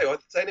that's what I would say. I'd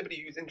say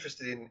anybody who's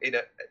interested in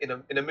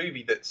a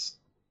movie that's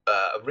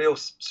a real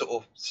sort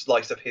of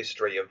slice of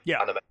history of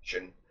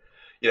animation,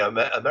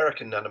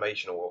 American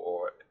animation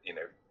or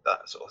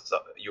that sort of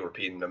stuff,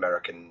 European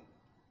American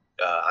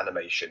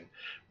animation,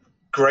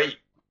 great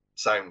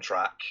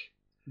soundtrack.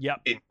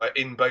 Yep.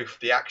 In both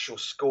the actual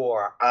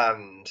score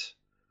and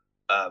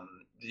the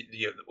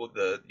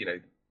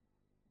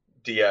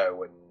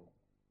Dio and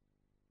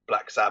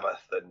Black Sabbath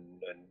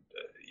and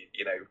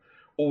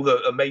all the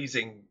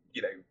amazing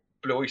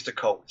Blue Oyster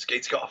Cult.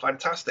 It's got a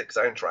fantastic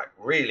soundtrack,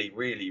 really,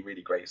 really,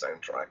 really great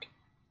soundtrack.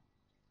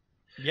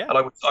 Yeah, and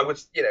I would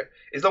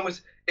as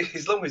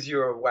long as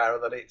you're aware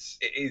that it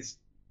is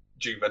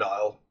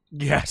juvenile.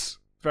 Yes,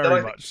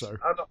 very much so.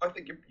 I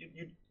think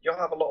you'll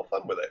have a lot of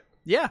fun with it.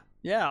 Yeah,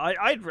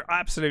 I'd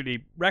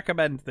absolutely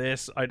recommend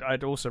this.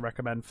 I'd also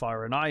recommend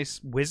Fire and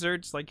Ice,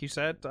 Wizards, like you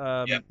said.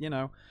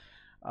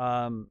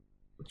 I'm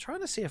trying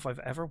to see if I've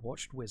ever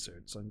watched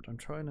Wizards. I'm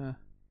trying to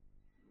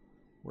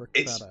work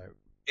that out.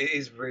 It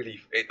is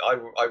really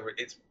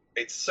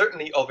it's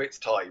certainly of its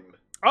time.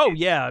 Oh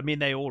yeah, I mean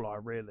they all are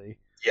really.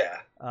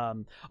 Yeah.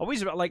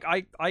 Always like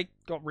I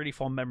got really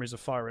fond memories of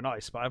Fire and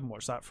Ice, but I haven't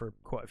watched that for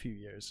quite a few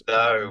years.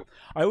 No.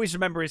 I always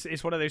remember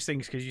it's one of those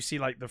things because you see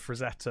like the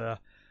Frazetta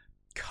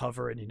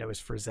cover and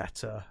it's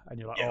Frazetta and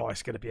you're like, oh,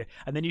 it's gonna be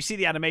and then you see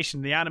the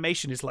animation. The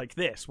animation is like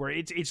this, where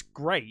it's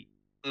great.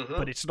 Mm-hmm.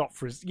 But it's not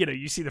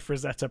you see the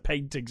Frazetta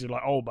paintings. You're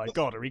like, oh my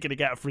god, are we going to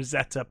get a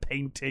Frazetta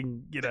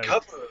painting? The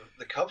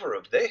cover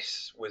of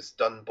this was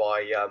done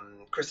by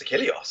Chris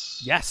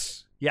Achilleos.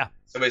 Yes, yeah.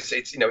 So it's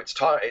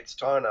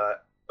Tarna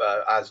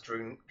as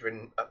drawn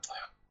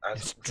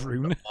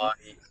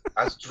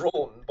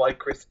by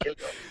Chris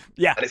Achilleos.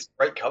 Yeah, and it's a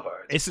great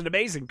cover. It's an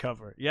amazing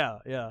cover. Yeah.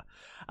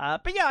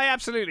 But yeah, I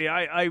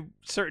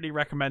certainly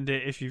recommend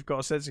it if you've got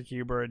a sense of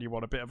humor and you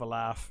want a bit of a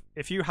laugh.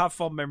 If you have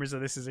fond memories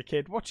of this as a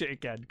kid, watch it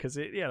again because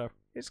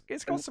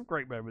it's got some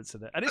great moments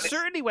in it, and it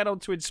certainly went on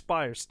to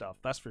inspire stuff.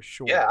 That's for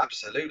sure. Yeah,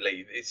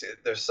 absolutely.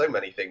 There's so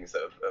many things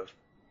that have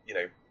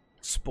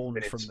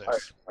spawned from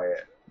this. By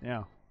it.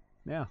 Yeah.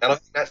 And I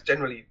think that's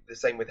generally the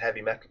same with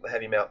heavy metal, the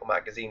heavy metal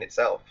magazine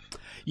itself.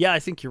 Yeah, I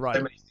think you're right.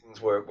 So many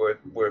things were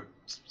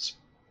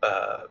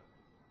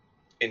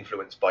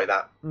influenced by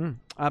that.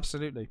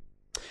 Absolutely.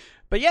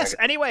 But yes,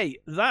 anyway,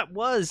 that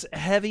was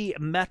heavy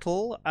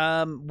metal.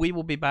 We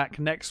will be back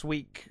next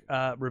week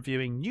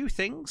reviewing new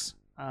things.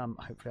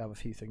 Hopefully I have a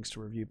few things to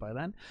review by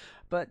then.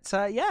 But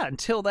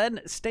until then,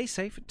 stay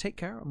safe, take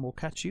care, and we'll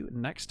catch you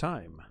next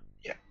time.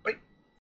 Yeah, bye.